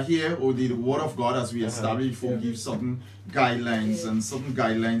we are here with the Word of God as we establish for give certain guidelines and certain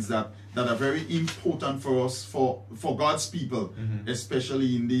guidelines that are very important for us, for God's people,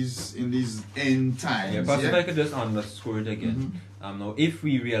 especially in these end times. Yeah, but if I could just underscore it again. Now, if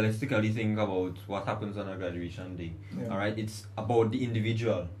we realistically think about what happens on a graduation day, all right, it's about the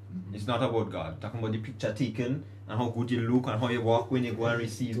individual. It's not about God. Talking about the picture taken and how good you look and how you walk when you go and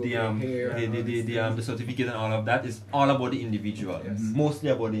receive the certificate and all of that. It's all about the individual. Mostly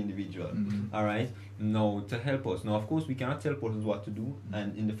about the individual. All right. Now, to help us. Now, of course, we cannot tell persons what to do,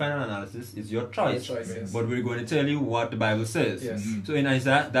 and in the final analysis, it's your choice. But we're going to tell you what the Bible says. So in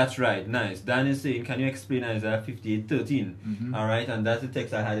Isaiah, that's right, nice. Dan is saying, can you explain Isaiah 58:13? All right, and that's the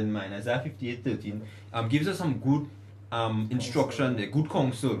text I had in mind. Isaiah 58:13 gives us some good instruction, good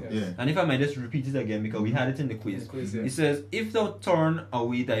counsel. And if I might just repeat it again, because we had it in the quiz. It says, if thou turn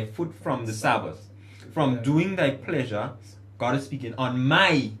away thy foot from the Sabbath, from doing thy pleasure, God is speaking, on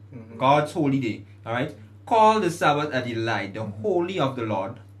my God's holy day. All right, call the Sabbath a delight, the holy of the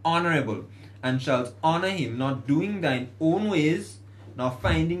Lord, honorable, and shalt honor him, not doing thine own ways, nor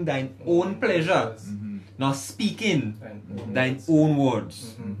finding thine own pleasure, nor speaking thine own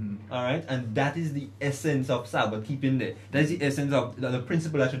words. All right, and that is the essence of Sabbath keeping there. That is the essence of the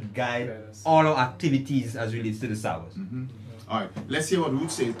principle that should guide all our activities as relates to the Sabbath. All right, let's hear what Ruth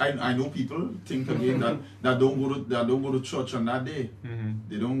says. I know people think again that don't go to church on that day.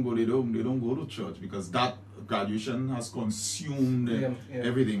 They don't go to church because that graduation has consumed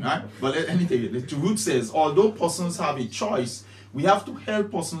everything. Right? But anything, Ruth says, although persons have a choice, we have to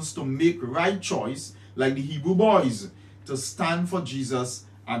help persons to make right choice, like the Hebrew boys, to stand for Jesus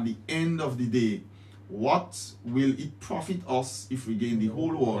at the end of the day. What will it profit us if we gain the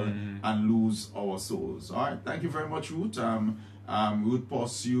whole world and lose our souls? All right, thank you very much, Ruth. Ruth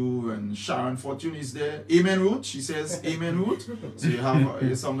Pursue and Sharon Fortune is there. Amen, Ruth. She says, Amen, Ruth. So you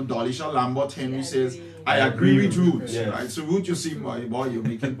have some Dolisha Lambert Henry says, I agree with Ruth. Right? So Ruth, you see, my boy, you're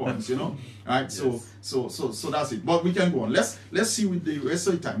making points, you know. Right? So that's it. But we can go on. Let's see with the rest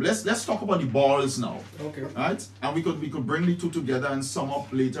of the time. Let's talk about the balls now. Okay. Right? And we could bring the two together and sum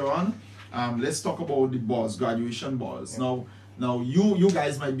up later on. Let's talk about the balls, graduation balls. Now you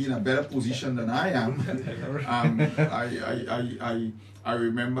guys might be in a better position than I am. I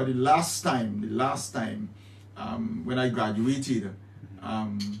remember the last time when I graduated,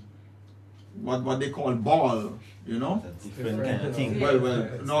 what they call ball, you know. Different kind of thing. Well,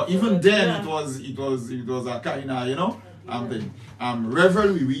 no, even then it was a kind of, you know, thing.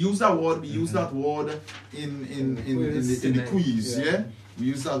 Revelry. We use that word. We use that word in the quiz. Yeah. We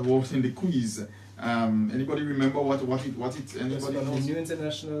use that word in the quiz. Anybody remember what it anybody knows? The New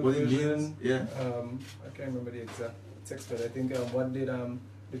International Version. Yeah. I can't remember the exact text, but I think what did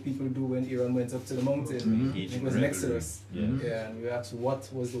the people do when Aaron went up to the mountain? It was an Exodus. Yeah, and we asked what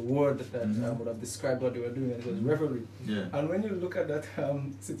was the word that would have described what they were doing, and it was revelry. And when you look at that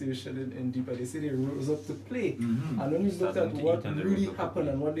situation in Deepa, they say they rose up to play. And when you look at what really happened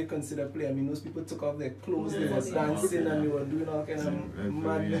and what they consider play, I mean, those people took off their clothes, they were dancing and they were doing all kind of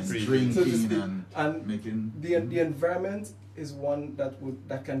madness, drinking, so to speak. and making the environment is one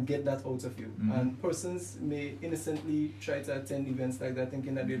that can get that out of you. And persons may innocently try to attend events like that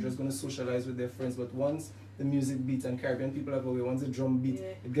thinking that they're just going to socialize with their friends, but once the music beats, and Caribbean people have a way, once the drum beats,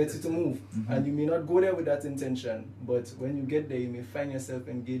 it gets you to move. And you may not go there with that intention, but when you get there, you may find yourself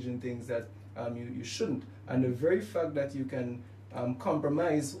engaged in things that you shouldn't. And the very fact that you can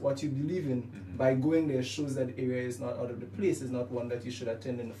compromise what you believe in by going there shows that the area is not out of the place, is not one that you should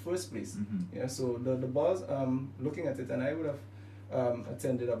attend in the first place. Yeah, so the balls, looking at it, and I would have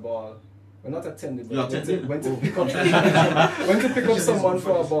attended a ball. Well, not attended, but went to pick up someone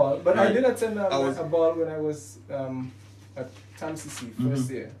for a ball. But I did attend a ball when I was at TAMCC first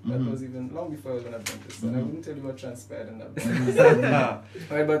year. That was even long before I was an Adventist. And I wouldn't tell you what transpired in that.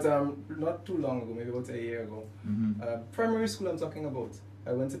 Right, but not too long ago, maybe about a year ago. Primary school I'm talking about.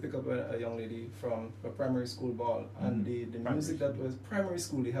 I went to pick up a young lady from a primary school ball, and the music that was primary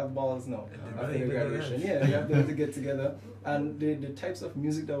school, they have balls now after their graduation. Yeah, they have them to get together, and the types of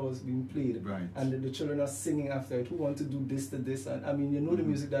music that was being played, and the children are singing after it. Who want to do this to this, and I mean, you know the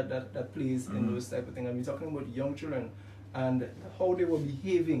music that plays in those type of things. I mean, talking about young children and how they were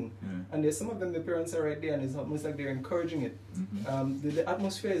behaving, and there's some of them, the parents are right there, and it's almost like they're encouraging it. The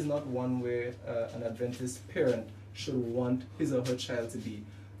atmosphere is not one where an Adventist parent should want his or her child to be.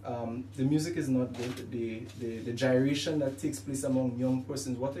 The music is not good. The gyration that takes place among young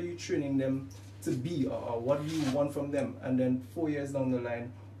persons, what are you training them to be, or what do you want from them? And then 4 years down the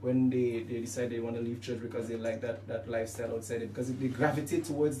line, when they decide they want to leave church because they like that lifestyle outside it, because if they gravitate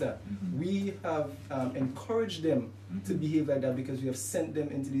towards that, we have encouraged them to behave like that because we have sent them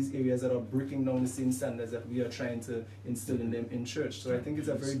into these areas that are breaking down the same standards that we are trying to instill in them in church. So I think it's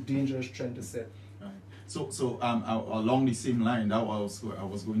a very dangerous trend to set. So along the same line, that was I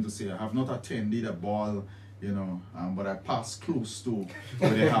was going to say, I have not attended a ball, but I passed close to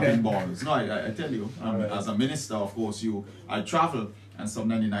where they're having balls. No, I tell you, as a minister, of course, I travel, and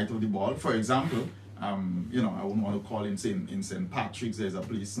sometimes the night of the ball, for example, I wouldn't want to call in St. Patrick's, there's a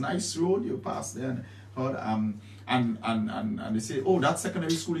place, nice road, you pass there, and they say, oh, that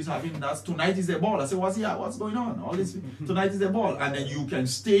secondary school is having tonight is their ball. I say, what's going on? All this tonight is their ball, and then you can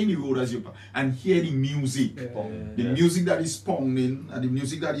stay in the road as you and hear the music, the music that is pounding and the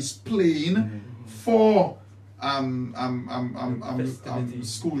music that is playing for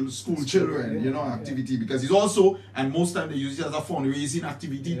school children, activity, because it's also, and most time they use it as a fundraising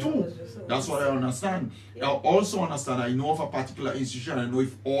activity too. That's what I understand. I also understand, I know of a particular institution, I know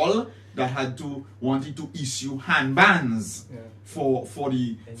if all that wanted to issue handbands for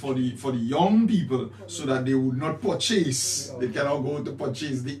the young people, so that they would not purchase. They cannot go to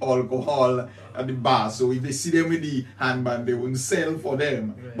purchase the alcohol at the bar. So if they see them with the handband, they won't sell for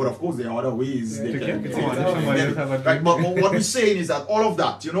them. But of course, there are other ways they can. But what we're saying is that all of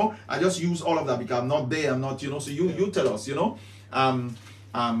that, I just use all of that because I'm not there. I'm not, so you tell us,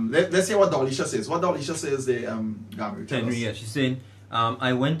 let's hear what Dalisha says. What Dalisha says, Henry, she's saying,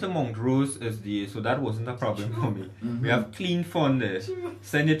 I went to Montrose SDA, so that wasn't a problem for me. We have clean fun there.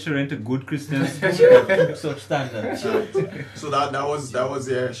 Send your children to good Christian schools, such standards. So that was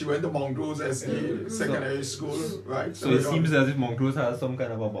she went to Montrose SDA secondary school, right? So it seems as if Montrose has some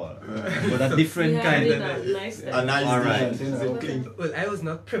kind of a ball, but a different kind. A nice all right. Well, I was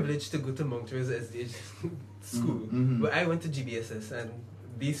not privileged to go to Montrose SDA school, but I went to GBSS, and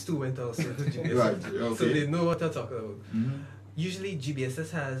these two went also to GBSS, right, okay. So they know what I'm talking about. Usually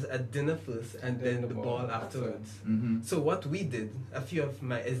GBSS has a dinner first and then the ball afterwards. So what we did, a few of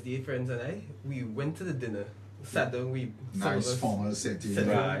my SDA friends and I, we went to the dinner, sat down, nice formal setting,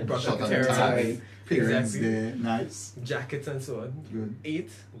 brought shut up on tie, parents there, nice jackets and so on. Good.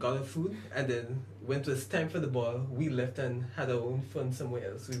 Ate, got our food, and then when it was time for the ball, we left and had our own fun somewhere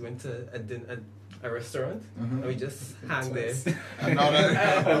else. We went to a restaurant, and we just hang there.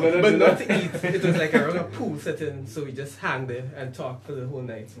 But not to eat. It was like around a pool setting, so we just hang there and talk for the whole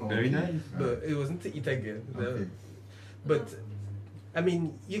night. Very nice. But it wasn't to eat again. Okay. But I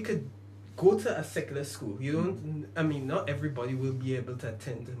mean, you could go to a secular school. You don't. I mean, not everybody will be able to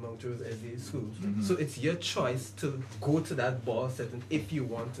attend Montrose SDA school. So it's your choice to go to that ball setting if you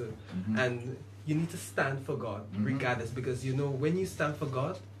want to, and you need to stand for God regardless, because when you stand for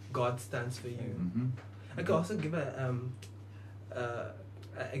God, God stands for you. I could also give an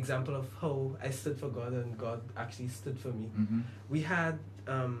example of how I stood for God and God actually stood for me. We had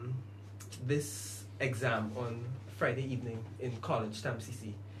this exam on Friday evening in college,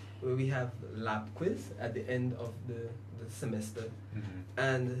 TAMCC, where we have lab quiz at the end of the semester.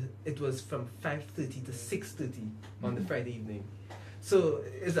 And it was from 5:30 to 6:30 on the Friday evening. So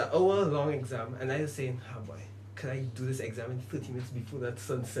it's an hour-long exam, and I was saying, oh boy, can I do this exam in 30 minutes before that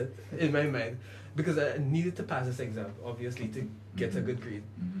sunset in my mind? Because I needed to pass this exam, obviously, to get a good grade.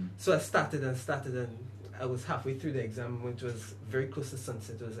 So I started, and I was halfway through the exam, which was very close to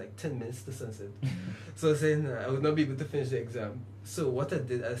sunset. It was like 10 minutes to sunset. So I was saying I would not be able to finish the exam. So what I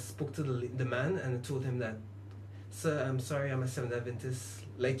did, I spoke to the man, and I told him that, sir, I'm sorry, I'm a Seventh Adventist,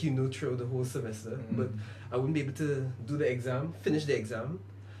 throughout the whole semester, but I wouldn't be able to do the exam, finish the exam.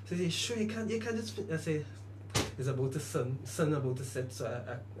 So he said, sure, you can't just finish. I say, it's about the sun about to set, so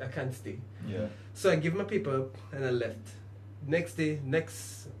I can't stay. So I gave my paper and I left. Next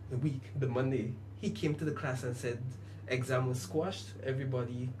week, the Monday, he came to the class and said, exam was squashed,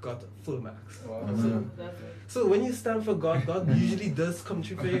 everybody got full marks. Wow. So when you stand for God, God usually does come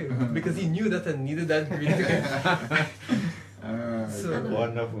through for you because He knew that I needed that grade to get.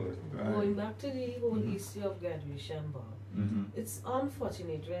 Wonderful. Going back to the whole issue of graduation ball, it's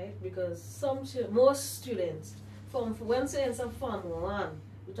unfortunate, right? Because most students, when students are Form 1,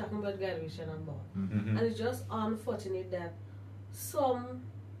 we're talking about graduation and ball. And it's just unfortunate that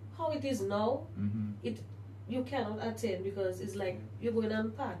how it is now, you cannot attend because it's like you're going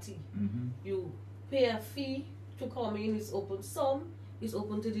on party. You pay a fee to come in, it's open. Some is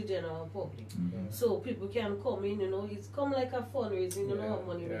open to the general public. So people can come in, it's come like a fundraising, a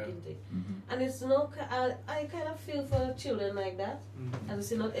money making thing. And it's I kind of feel for children like that. As I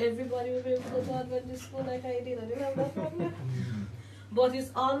say, not everybody will be able to go to Adventist school like I did. I didn't have that problem. But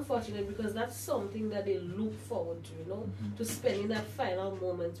it's unfortunate because that's something that they look forward to, to spending that final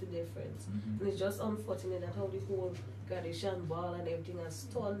moment with their friends. And it's just unfortunate that how the whole graduation ball and everything has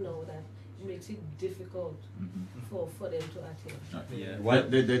turned now that it makes it difficult for them to attend.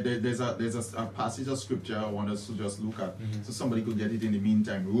 There's a passage of scripture I want us to just look at, so somebody could get it in the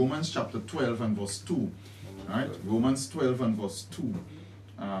meantime. Romans chapter 12 and verse 2. All right, Romans 12 and verse 2.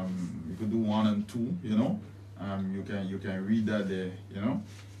 You could do 1 and 2. You can read that there.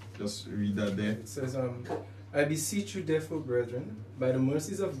 Just read that there. It says, I beseech you, therefore, brethren, by the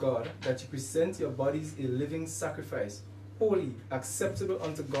mercies of God, that you present your bodies a living sacrifice, holy, acceptable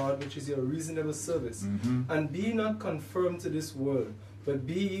unto God, which is your reasonable service. And be not conformed to this world, but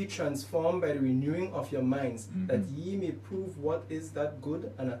be ye transformed by the renewing of your minds, that ye may prove what is that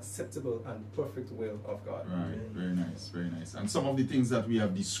good and acceptable and perfect will of God. Right, very nice, very nice. And some of the things that we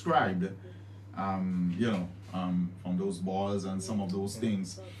have described, from those balls and some of those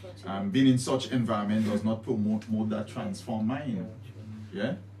things, being in such environment does not promote that transformed mind.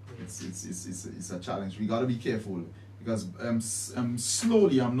 Yeah, it's a challenge. We got to be careful because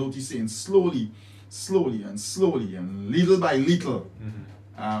slowly, I'm noticing slowly and little by little,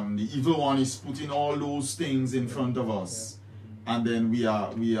 the evil one is putting all those things in front of us. And then we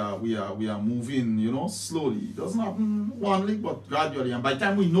are moving, slowly. It doesn't happen one lick, but gradually. And by the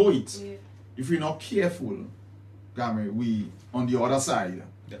time we know it, if we're not careful, we on the other side.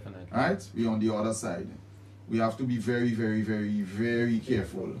 Definitely. Right? We on the other side. We have to be very, very, very, very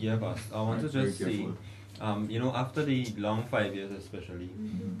careful. Yeah, but I want to just say, after the long 5 years especially,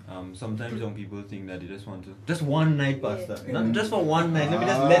 sometimes young people think that they just want to, just one night, Pastor. Not just for one night. Let me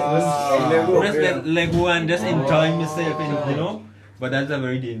just let Lego and just enjoy myself, But that's a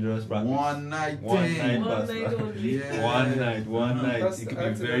very dangerous practice. One night, Pastor. One night. It could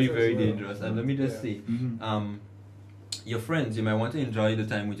be very, very dangerous. And let me just say, your friends, you might want to enjoy the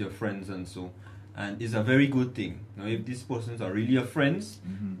time with your friends and so. And it's a very good thing. Now, if these persons are really your friends,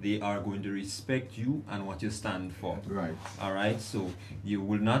 they are going to respect you and what you stand for. Right. All right. So you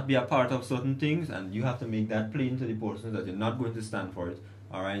will not be a part of certain things, and you have to make that plain to the persons that you're not going to stand for it.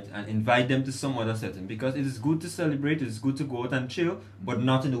 All right, and invite them to some other setting because it is good to celebrate. It's good to go out and chill, but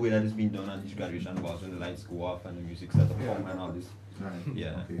not in the way that it's been done on these graduation balls when the lights go off and the music starts to come and all this. Right.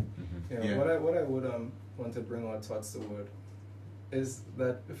 Yeah. Okay. What I would want to bring our thoughts toward is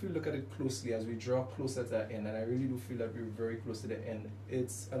that if we look at it closely as we draw closer to the end, and I really do feel that we're very close to the end, I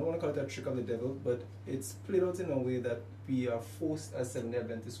don't want to call it a trick of the devil, but it's played out in a way that we are forced as Seventh-day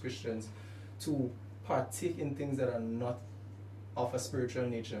Adventist Christians to partake in things that are not of a spiritual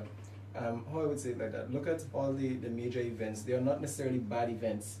nature. How I would say it like that. Look at all the major events. They are not necessarily bad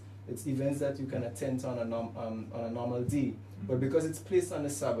events. It's events that you can attend on a normal day. But because it's placed on the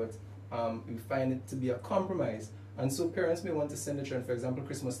Sabbath, we find it to be a compromise. And so parents may want to send the children, for example,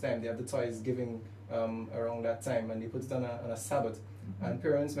 Christmas time, they have the toys giving around that time, and they put it on a Sabbath. And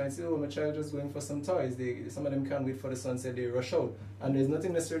parents might say, oh, my child just going for some toys. Some of them can't wait for the sunset, they rush out. And there's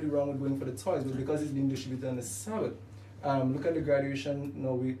nothing necessarily wrong with going for the toys, but because it's being distributed on the Sabbath. Look at the graduation.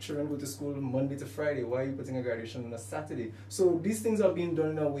 Children go to school Monday to Friday. Why are you putting a graduation on a Saturday? So these things are being done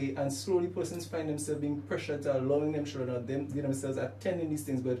in a way, and slowly persons find themselves being pressured to allowing them children or themselves attending these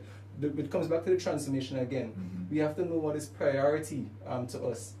things. But it comes back to the transformation again. We have to know what is priority to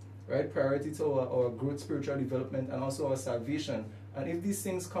us, right? Priority to our growth, spiritual development, and also our salvation. And if these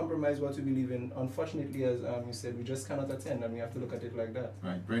things compromise what we believe in, unfortunately, as you said, we just cannot attend, and we have to look at it like that.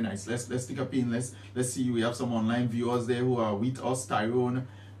 Right, very nice. Let's take a pin. Let's see. We have some online viewers there who are with us. Tyrone,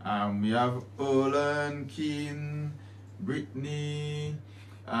 we have Olan, Keen, Brittany.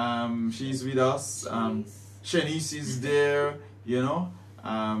 She's with us. Shanice is there.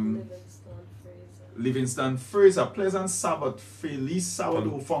 Livingston Fraser, Pleasant Sabbath, Feliz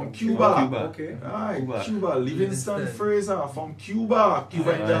Sábado from Cuba. Okay. Right, Cuba. Livingston Fraser from Cuba.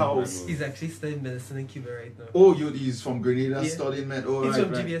 Cuba in the house. He's actually studying medicine in Cuba right now. Oh, he's from Grenada studying medicine. Oh, he's right,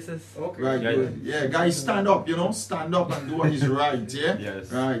 from right. GBSS. Okay. Right, good. Yeah, guys, stand up, stand up and do what is right, yeah?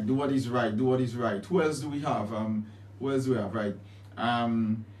 Yes. Right, do what is right, do what is right. Who else do we have? Who else do we have? Right.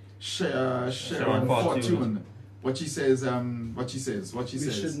 Sharon Fortune. What she says. We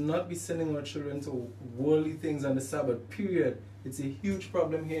should not be sending our children to worldly things on the Sabbath, period. It's a huge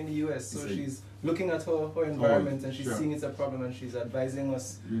problem here in the US. So she's looking at her environment and she's seeing it's a problem, and she's advising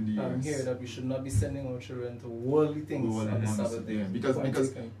us here that we should not be sending our children to worldly things on the Sabbath day.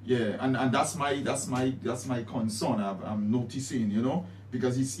 Yeah, and that's my concern. I'm noticing,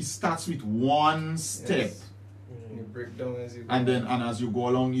 because it starts with one step. Yes. You break down as you go. And as you go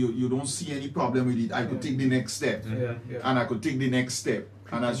along, you don't see any problem with it. I could take the next step. And I could take the next step.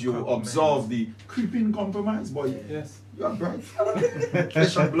 And as you observe the creeping compromise, boy, you're bright.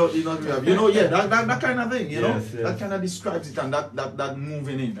 Flesh and blood did not have. That kind of thing, that kind of describes it, and that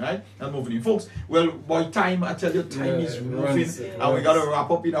moving in, right? That moving in. Folks, well, boy, time, I tell you, time is moving, and we got to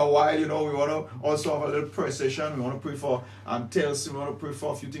wrap up in a while, we want to also have a little prayer session. We want to pray for Tales, we want to pray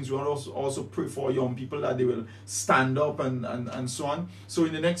for a few things. We want to also pray for young people that they will stand up and so on. So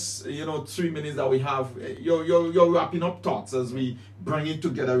in the next, 3 minutes that we have, you're wrapping up thoughts as we bring it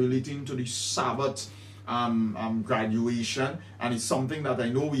together relating to the Sabbath graduation, and it's something that I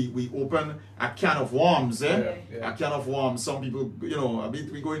know we open a can of worms, a can of worms. Some people,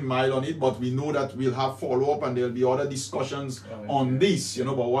 we going mild on it, but we know that we'll have follow-up and there'll be other discussions on this,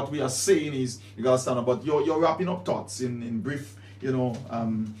 but what we are saying is you gotta stand up. But you're wrapping up thoughts in brief,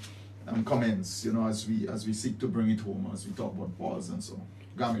 comments, as we seek to bring it home, as we talk about pause and so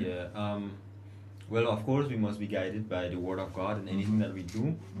on. Well, of course, we must be guided by the Word of God in anything that we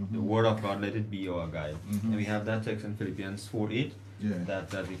do. The Word of God, let it be our guide. And we have that text in Philippians 4:8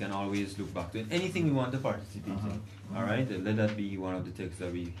 that we can always look back to in anything we want to participate in. All right, let that be one of the texts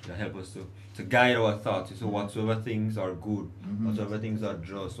that help us to guide our thoughts. So whatsoever things are good, whatsoever things are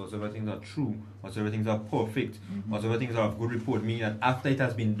just, whatsoever things are true, whatsoever things are perfect, whatsoever things are of good report, meaning that after it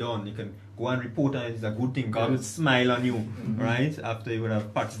has been done, you can go and report on it. It's a good thing. God will smile on you, right? After you would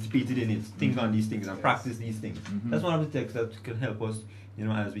have participated in it. Think on these things and practice these things. That's one of the texts that can help us,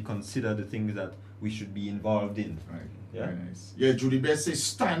 as we consider the things that we should be involved in. Right. Yeah. Very nice. Yeah, Judy Best says,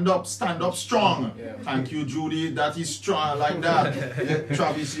 stand up strong. Yeah. Thank you, Judy. That is strong, like that.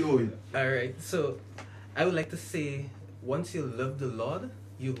 Travis, you. All right. So, I would like to say, once you love the Lord,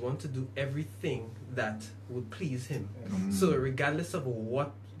 you want to do everything that would please Him. So, regardless of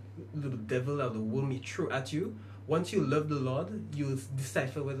what the devil or the world may throw at you, once you love the Lord, you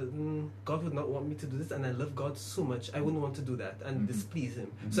decipher whether God would not want me to do this, and I love God so much, I wouldn't want to do that and displease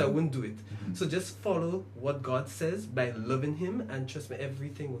Him. So I wouldn't do it. So just follow what God says by loving Him, and trust me,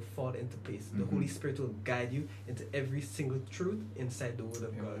 everything will fall into place. The Holy Spirit will guide you into every single truth inside the Word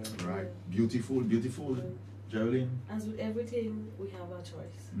of God. Right. Beautiful, beautiful. Geraldine? As with everything, we have a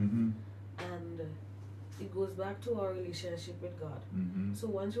choice. And it goes back to our relationship with God. So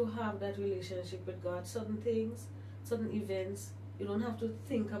once you have that relationship with God, certain things, certain events, you don't have to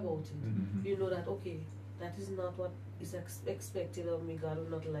think about it. You know that, okay, that is not what is expected of me. God will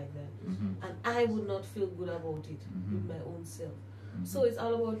not like that. And I would not feel good about it with my own self. So it's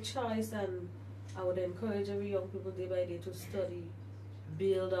all about choice, and I would encourage every young people day by day to study,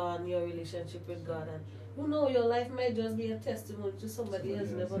 build on your relationship with God, and your life might just be a testimony to somebody else.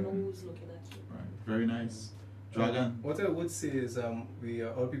 Never know who's looking at you. Right. Very nice. Dragon? What I would say is we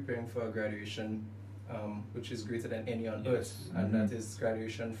are all preparing for a graduation which is greater than any on earth, and that is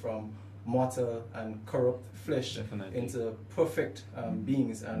graduation from mortal and corrupt flesh into perfect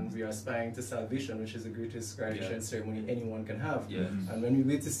beings, and we are aspiring to salvation, which is the greatest graduation ceremony anyone can have. And when we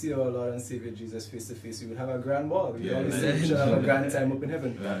wait to see our Lord and Savior Jesus face to face, we will have a grand ball. We always say we shall have a grand time up in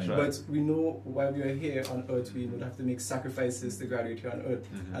heaven. But we know while we are here on earth, we would have to make sacrifices to graduate here on earth,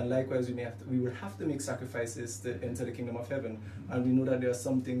 and likewise we would have to make sacrifices to enter the kingdom of heaven. And we know that there are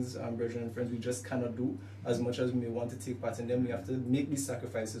some things, brethren and friends, we just cannot do. As much as we may want to take part in them, we have to make these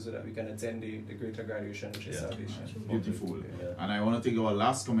sacrifices so that we can attend the greater graduation, which is salvation. Beautiful. And I want to take our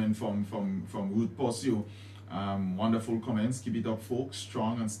last comment from Ruth Possio. Wonderful comments. Keep it up, folks.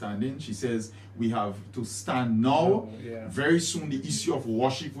 Strong and standing. She says we have to stand now. Very soon the issue of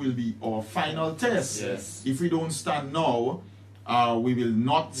worship will be our final test. If we don't stand now, we will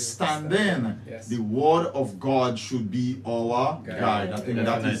not stand then. The word of God should be our guide. I think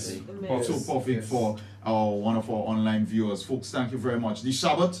that is so perfect for one of our online viewers. Folks, thank you very much. This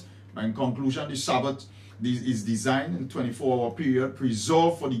Sabbath, in conclusion, this Sabbath, is designed in 24-hour period,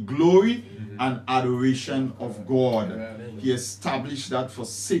 preserved for the glory and adoration of God. He established that for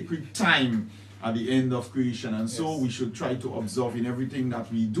sacred time at the end of creation, and so we should try to observe in everything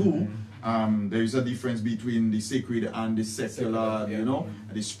that we do. There is a difference between the sacred and the secular, you know,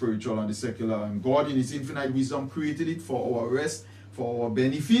 the spiritual and the secular. And God in His infinite wisdom created it for our rest, for our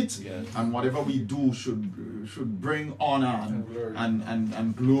benefit, and whatever we do should bring honor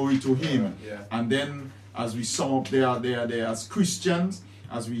and glory to Him. And then, as we sum up there as Christians,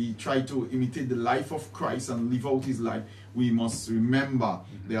 as we try to imitate the life of Christ and live out His life, we must remember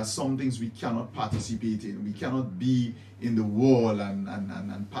there are some things we cannot participate in. We cannot be in the world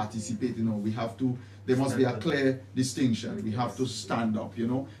and participate. You know, we have to. There must be a clear distinction. We have to stand up, you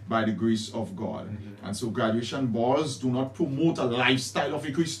know, by the grace of God. And so graduation balls do not promote a lifestyle of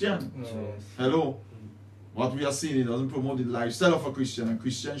a Christian. Hello? What we are seeing, it doesn't promote the lifestyle of a Christian. And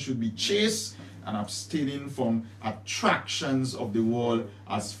Christians should be chaste and abstaining from attractions of the world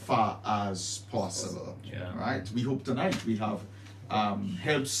as far as possible. Right? We hope tonight we have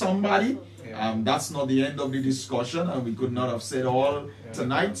helped somebody. That's not the end of the discussion, and we could not have said all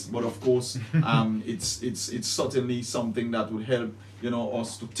tonight, but of course it's certainly something that would help, you know,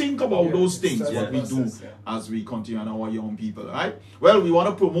 us to think about those things, what we do as we continue on our young people. Right? Well, we want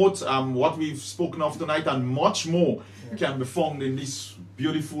to promote what we've spoken of tonight, and much more can be found in this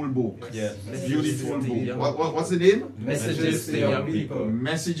beautiful book. Beautiful book. What's the name? Messages to Young People.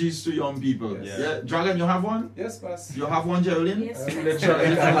 Messages to Young People. Dragon, you have one? Yes, boss. You have one, Geraldine? Yes.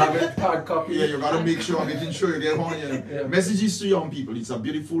 I have it, hard copy. Yeah, you gotta make sure, making sure you get one. Messages to Young People. It's a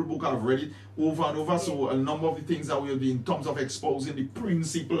beautiful book. I've read it over and over. So a number of the things that we'll be in terms of exposing the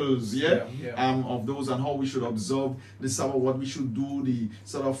principles, of those, and how we should observe the Sabbath, what we should do, the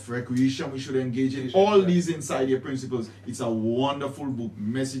sort of recreation we should engage in. All these inside your principles. It's a wonderful book,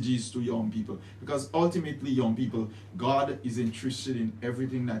 Messages to Young People. Because ultimately, young people, God is interested in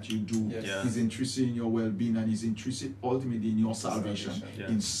everything that you do. He's interested in your well-being, and He's interested ultimately in your salvation,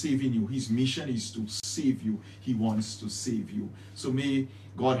 in saving you. His mission is to save you. He wants to save you. So may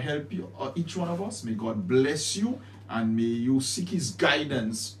God help you, each one of us. May God bless you, and may you seek His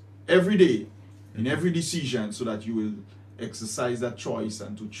guidance every day in every decision, so that you will exercise that choice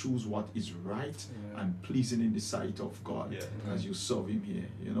and to choose what is right and pleasing in the sight of God as you serve Him here.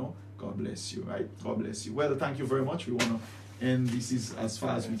 You know, God bless you, right? God bless you. Well, thank you very much. We want to end. This is as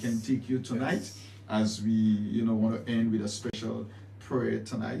far as we can take you tonight, as we, you know, want to end with a special prayer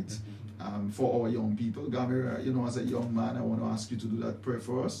tonight. For our young people. Gamir, you know, as a young man, I want to ask you to do that prayer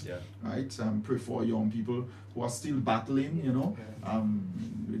for us. Right? Pray for our young people who are still battling, you know,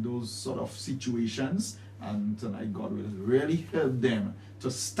 with those sort of situations. And tonight, God will really help them to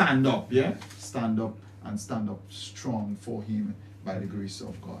stand up, stand up and stand up strong for Him by the grace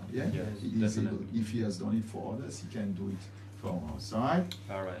of God. He is able. If He has done it for others, He can do it for us. All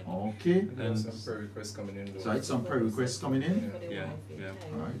right. Okay. And some prayer requests coming in. So, right, some prayer requests coming in.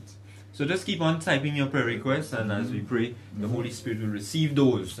 All right. So just keep on typing your prayer requests, and as we pray, the Holy Spirit will receive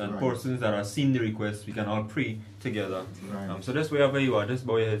those. And persons that are seeing the requests, we can all pray together. So just wherever you are, just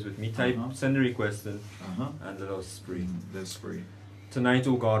bow your heads with me. Type, send the request in, and let us pray. Let's pray. Tonight,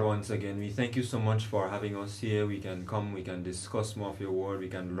 oh God, once again, we thank you so much for having us here. We can come, we can discuss more of your word, we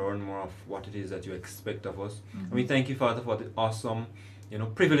can learn more of what it is that you expect of us. And we thank you, Father, for the awesome, you know,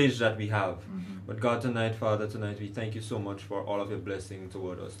 privilege that we have. But God, tonight, Father, we thank you so much for all of your blessing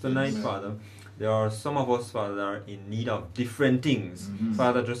toward us. Tonight, Father, there are some of us, Father, that are in need of different things.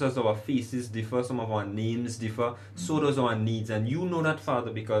 Father, just as our faces differ, some of our names differ, so does our needs. And you know that,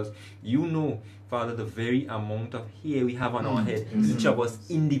 Father, because you know, Father, the very amount of hair we have on our head, each of us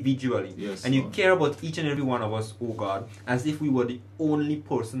individually. And you care about each and every one of us, oh God, as if we were the only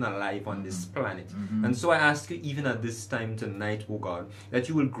person alive on this planet. And so I ask you, even at this time tonight, oh God, that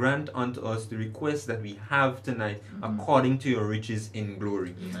you will grant unto us the request that we have tonight according to your riches in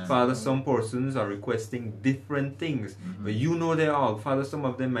glory. Father, some persons are requesting different things, but you know they all. Father, some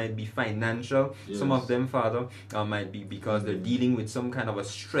of them might be financial. Some of them, Father, might be because they're dealing with some kind of a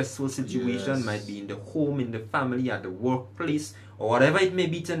stressful situation, might be in the home, in the family, at the workplace, or whatever it may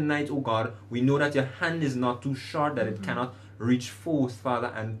be tonight, oh God. We know that your hand is not too short, that it cannot reach forth,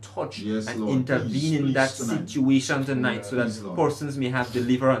 Father, and touch and intervene in that situation tonight, so that persons may have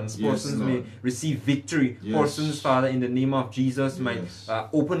deliverance, persons may receive victory, persons, Father, in the name of Jesus, might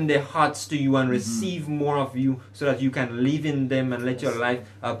open their hearts to you and receive more of you, so that you can live in them and let your life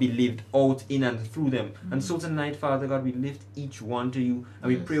be lived out in and through them. And so tonight, Father God, we lift each one to you,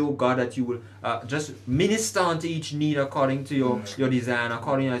 and we pray, oh God, that you will just minister unto each need according to your desire and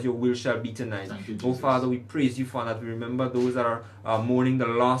according as your will shall be tonight. Oh Father, we praise you, Father, that we remember those those that are mourning the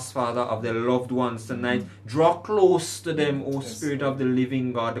loss, Father, of their loved ones tonight. Draw close to them, O Spirit of the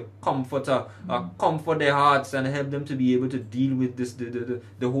living God, the Comforter. Comfort their hearts and help them to be able to deal with this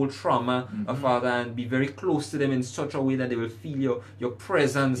the whole trauma, Father, and be very close to them in such a way that they will feel your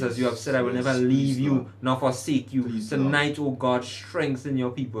presence, as you have said, I will never leave you nor forsake you. Tonight, O God, strengthen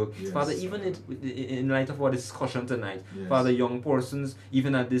your people. Father, even in light of our discussion tonight, Father, young persons,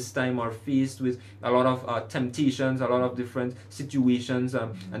 even at this time, are faced with a lot of temptations, a lot of different situations,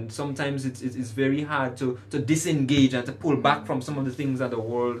 and sometimes it's very hard to disengage and to pull back from some of the things that the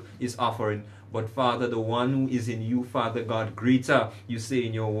world is offering. But Father, the one who is in you, Father God, greater, you say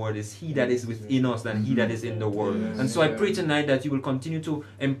in your word, is he that is within us than he that is in the world. And so I pray tonight that you will continue to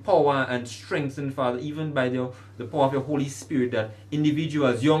empower and strengthen, Father, even by the power of your Holy Spirit, that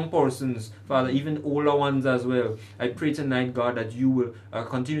individuals, young persons, Father, even older ones as well, I pray tonight, God, that you will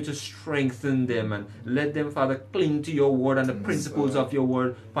continue to strengthen them and let them, Father, cling to your word and the principles of your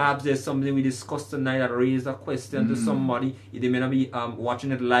word. Perhaps there's something we discussed tonight that raised a question to somebody. They may not be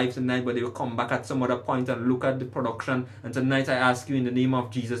watching it live tonight, but they will come back at some other point and look at the production. And tonight I ask you in the name of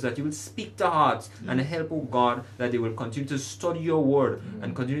Jesus that you will speak to hearts and help, oh God, that they will continue to study your word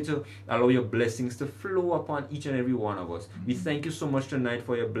and continue to allow your blessings to flow upon each and every one of us. We thank you so much tonight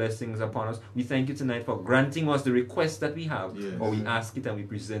for your blessings upon us. We thank you tonight for granting us the request that we have. For we ask it and we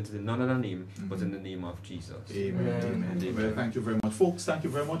present it in none other name but in the name of Jesus. Amen. Amen. Thank you very much, folks. Thank you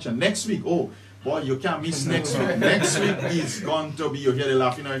very much. And next week, oh boy, you can't miss next week. Next week is going to be, you hear the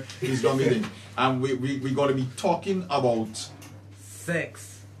laughing, it's going to be there. And we're going to be talking about sex.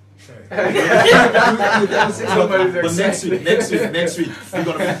 But next week, we're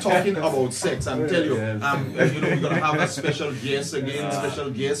going to be talking about sex. I'm telling you, we're going to have a special guest again,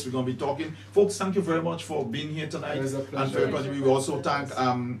 We're going to be talking. Folks, thank you very much for being here tonight. And we also thank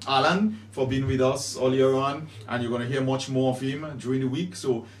Alan for being with us earlier on. And you're going to hear much more of him during the week.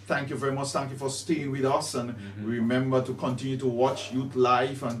 So thank you very much. Thank you for staying with us. And remember to continue to watch Youth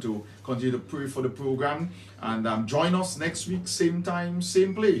Live and to continue to pray for the program. And join us next week, same time,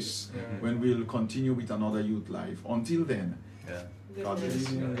 same place, when we'll continue with another Youth Live. Until then, God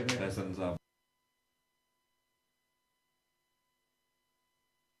bless you. Lessons up.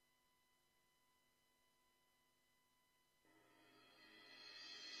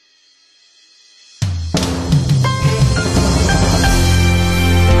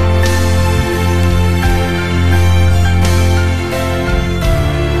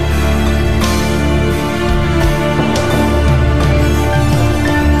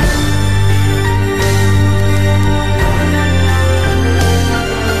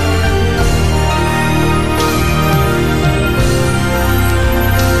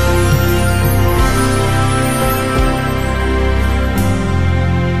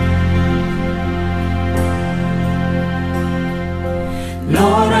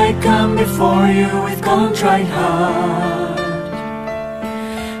 Before you with contrite heart,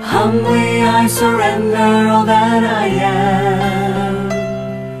 humbly I surrender all that I am.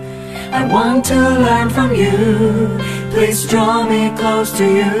 I want to learn from you, please draw me close to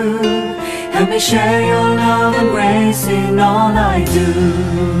you. Help me share your love and grace in all I do.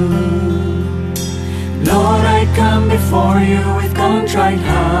 Lord, I come before you with contrite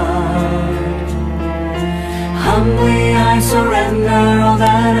heart, humbly I surrender all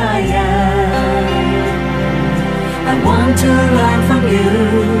that I am. I want to learn from you,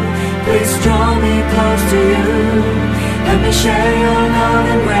 please draw me close to you. Let me share your love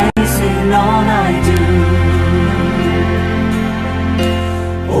and grace in all I do.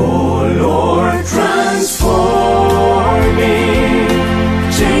 Oh Lord, transform me,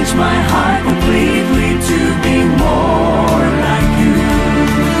 change my heart completely to be more like you.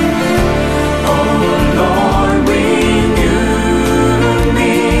 Oh Lord,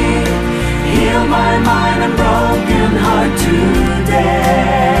 heal my mind and broken heart today.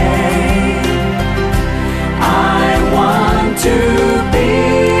 I want to be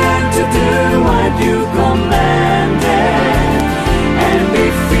and to do what you commanded, and be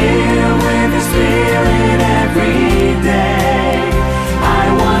filled with the Spirit every day. I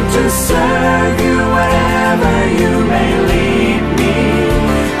want to serve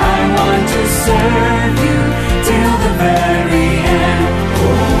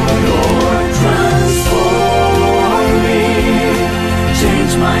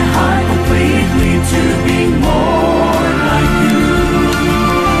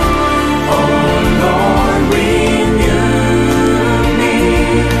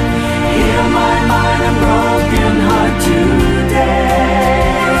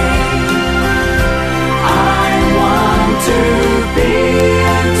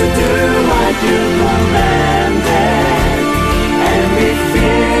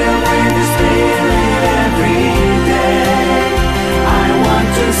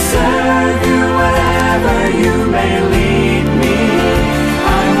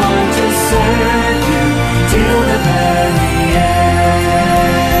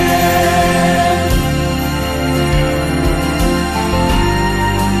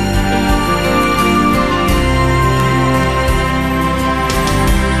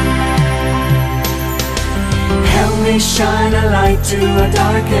shine a light to a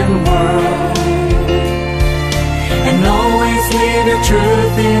darkened world, and always live your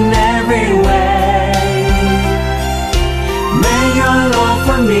truth in every way. May your love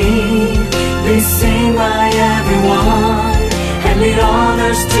for me be seen by everyone, and lead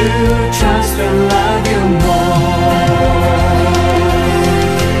others to trust and love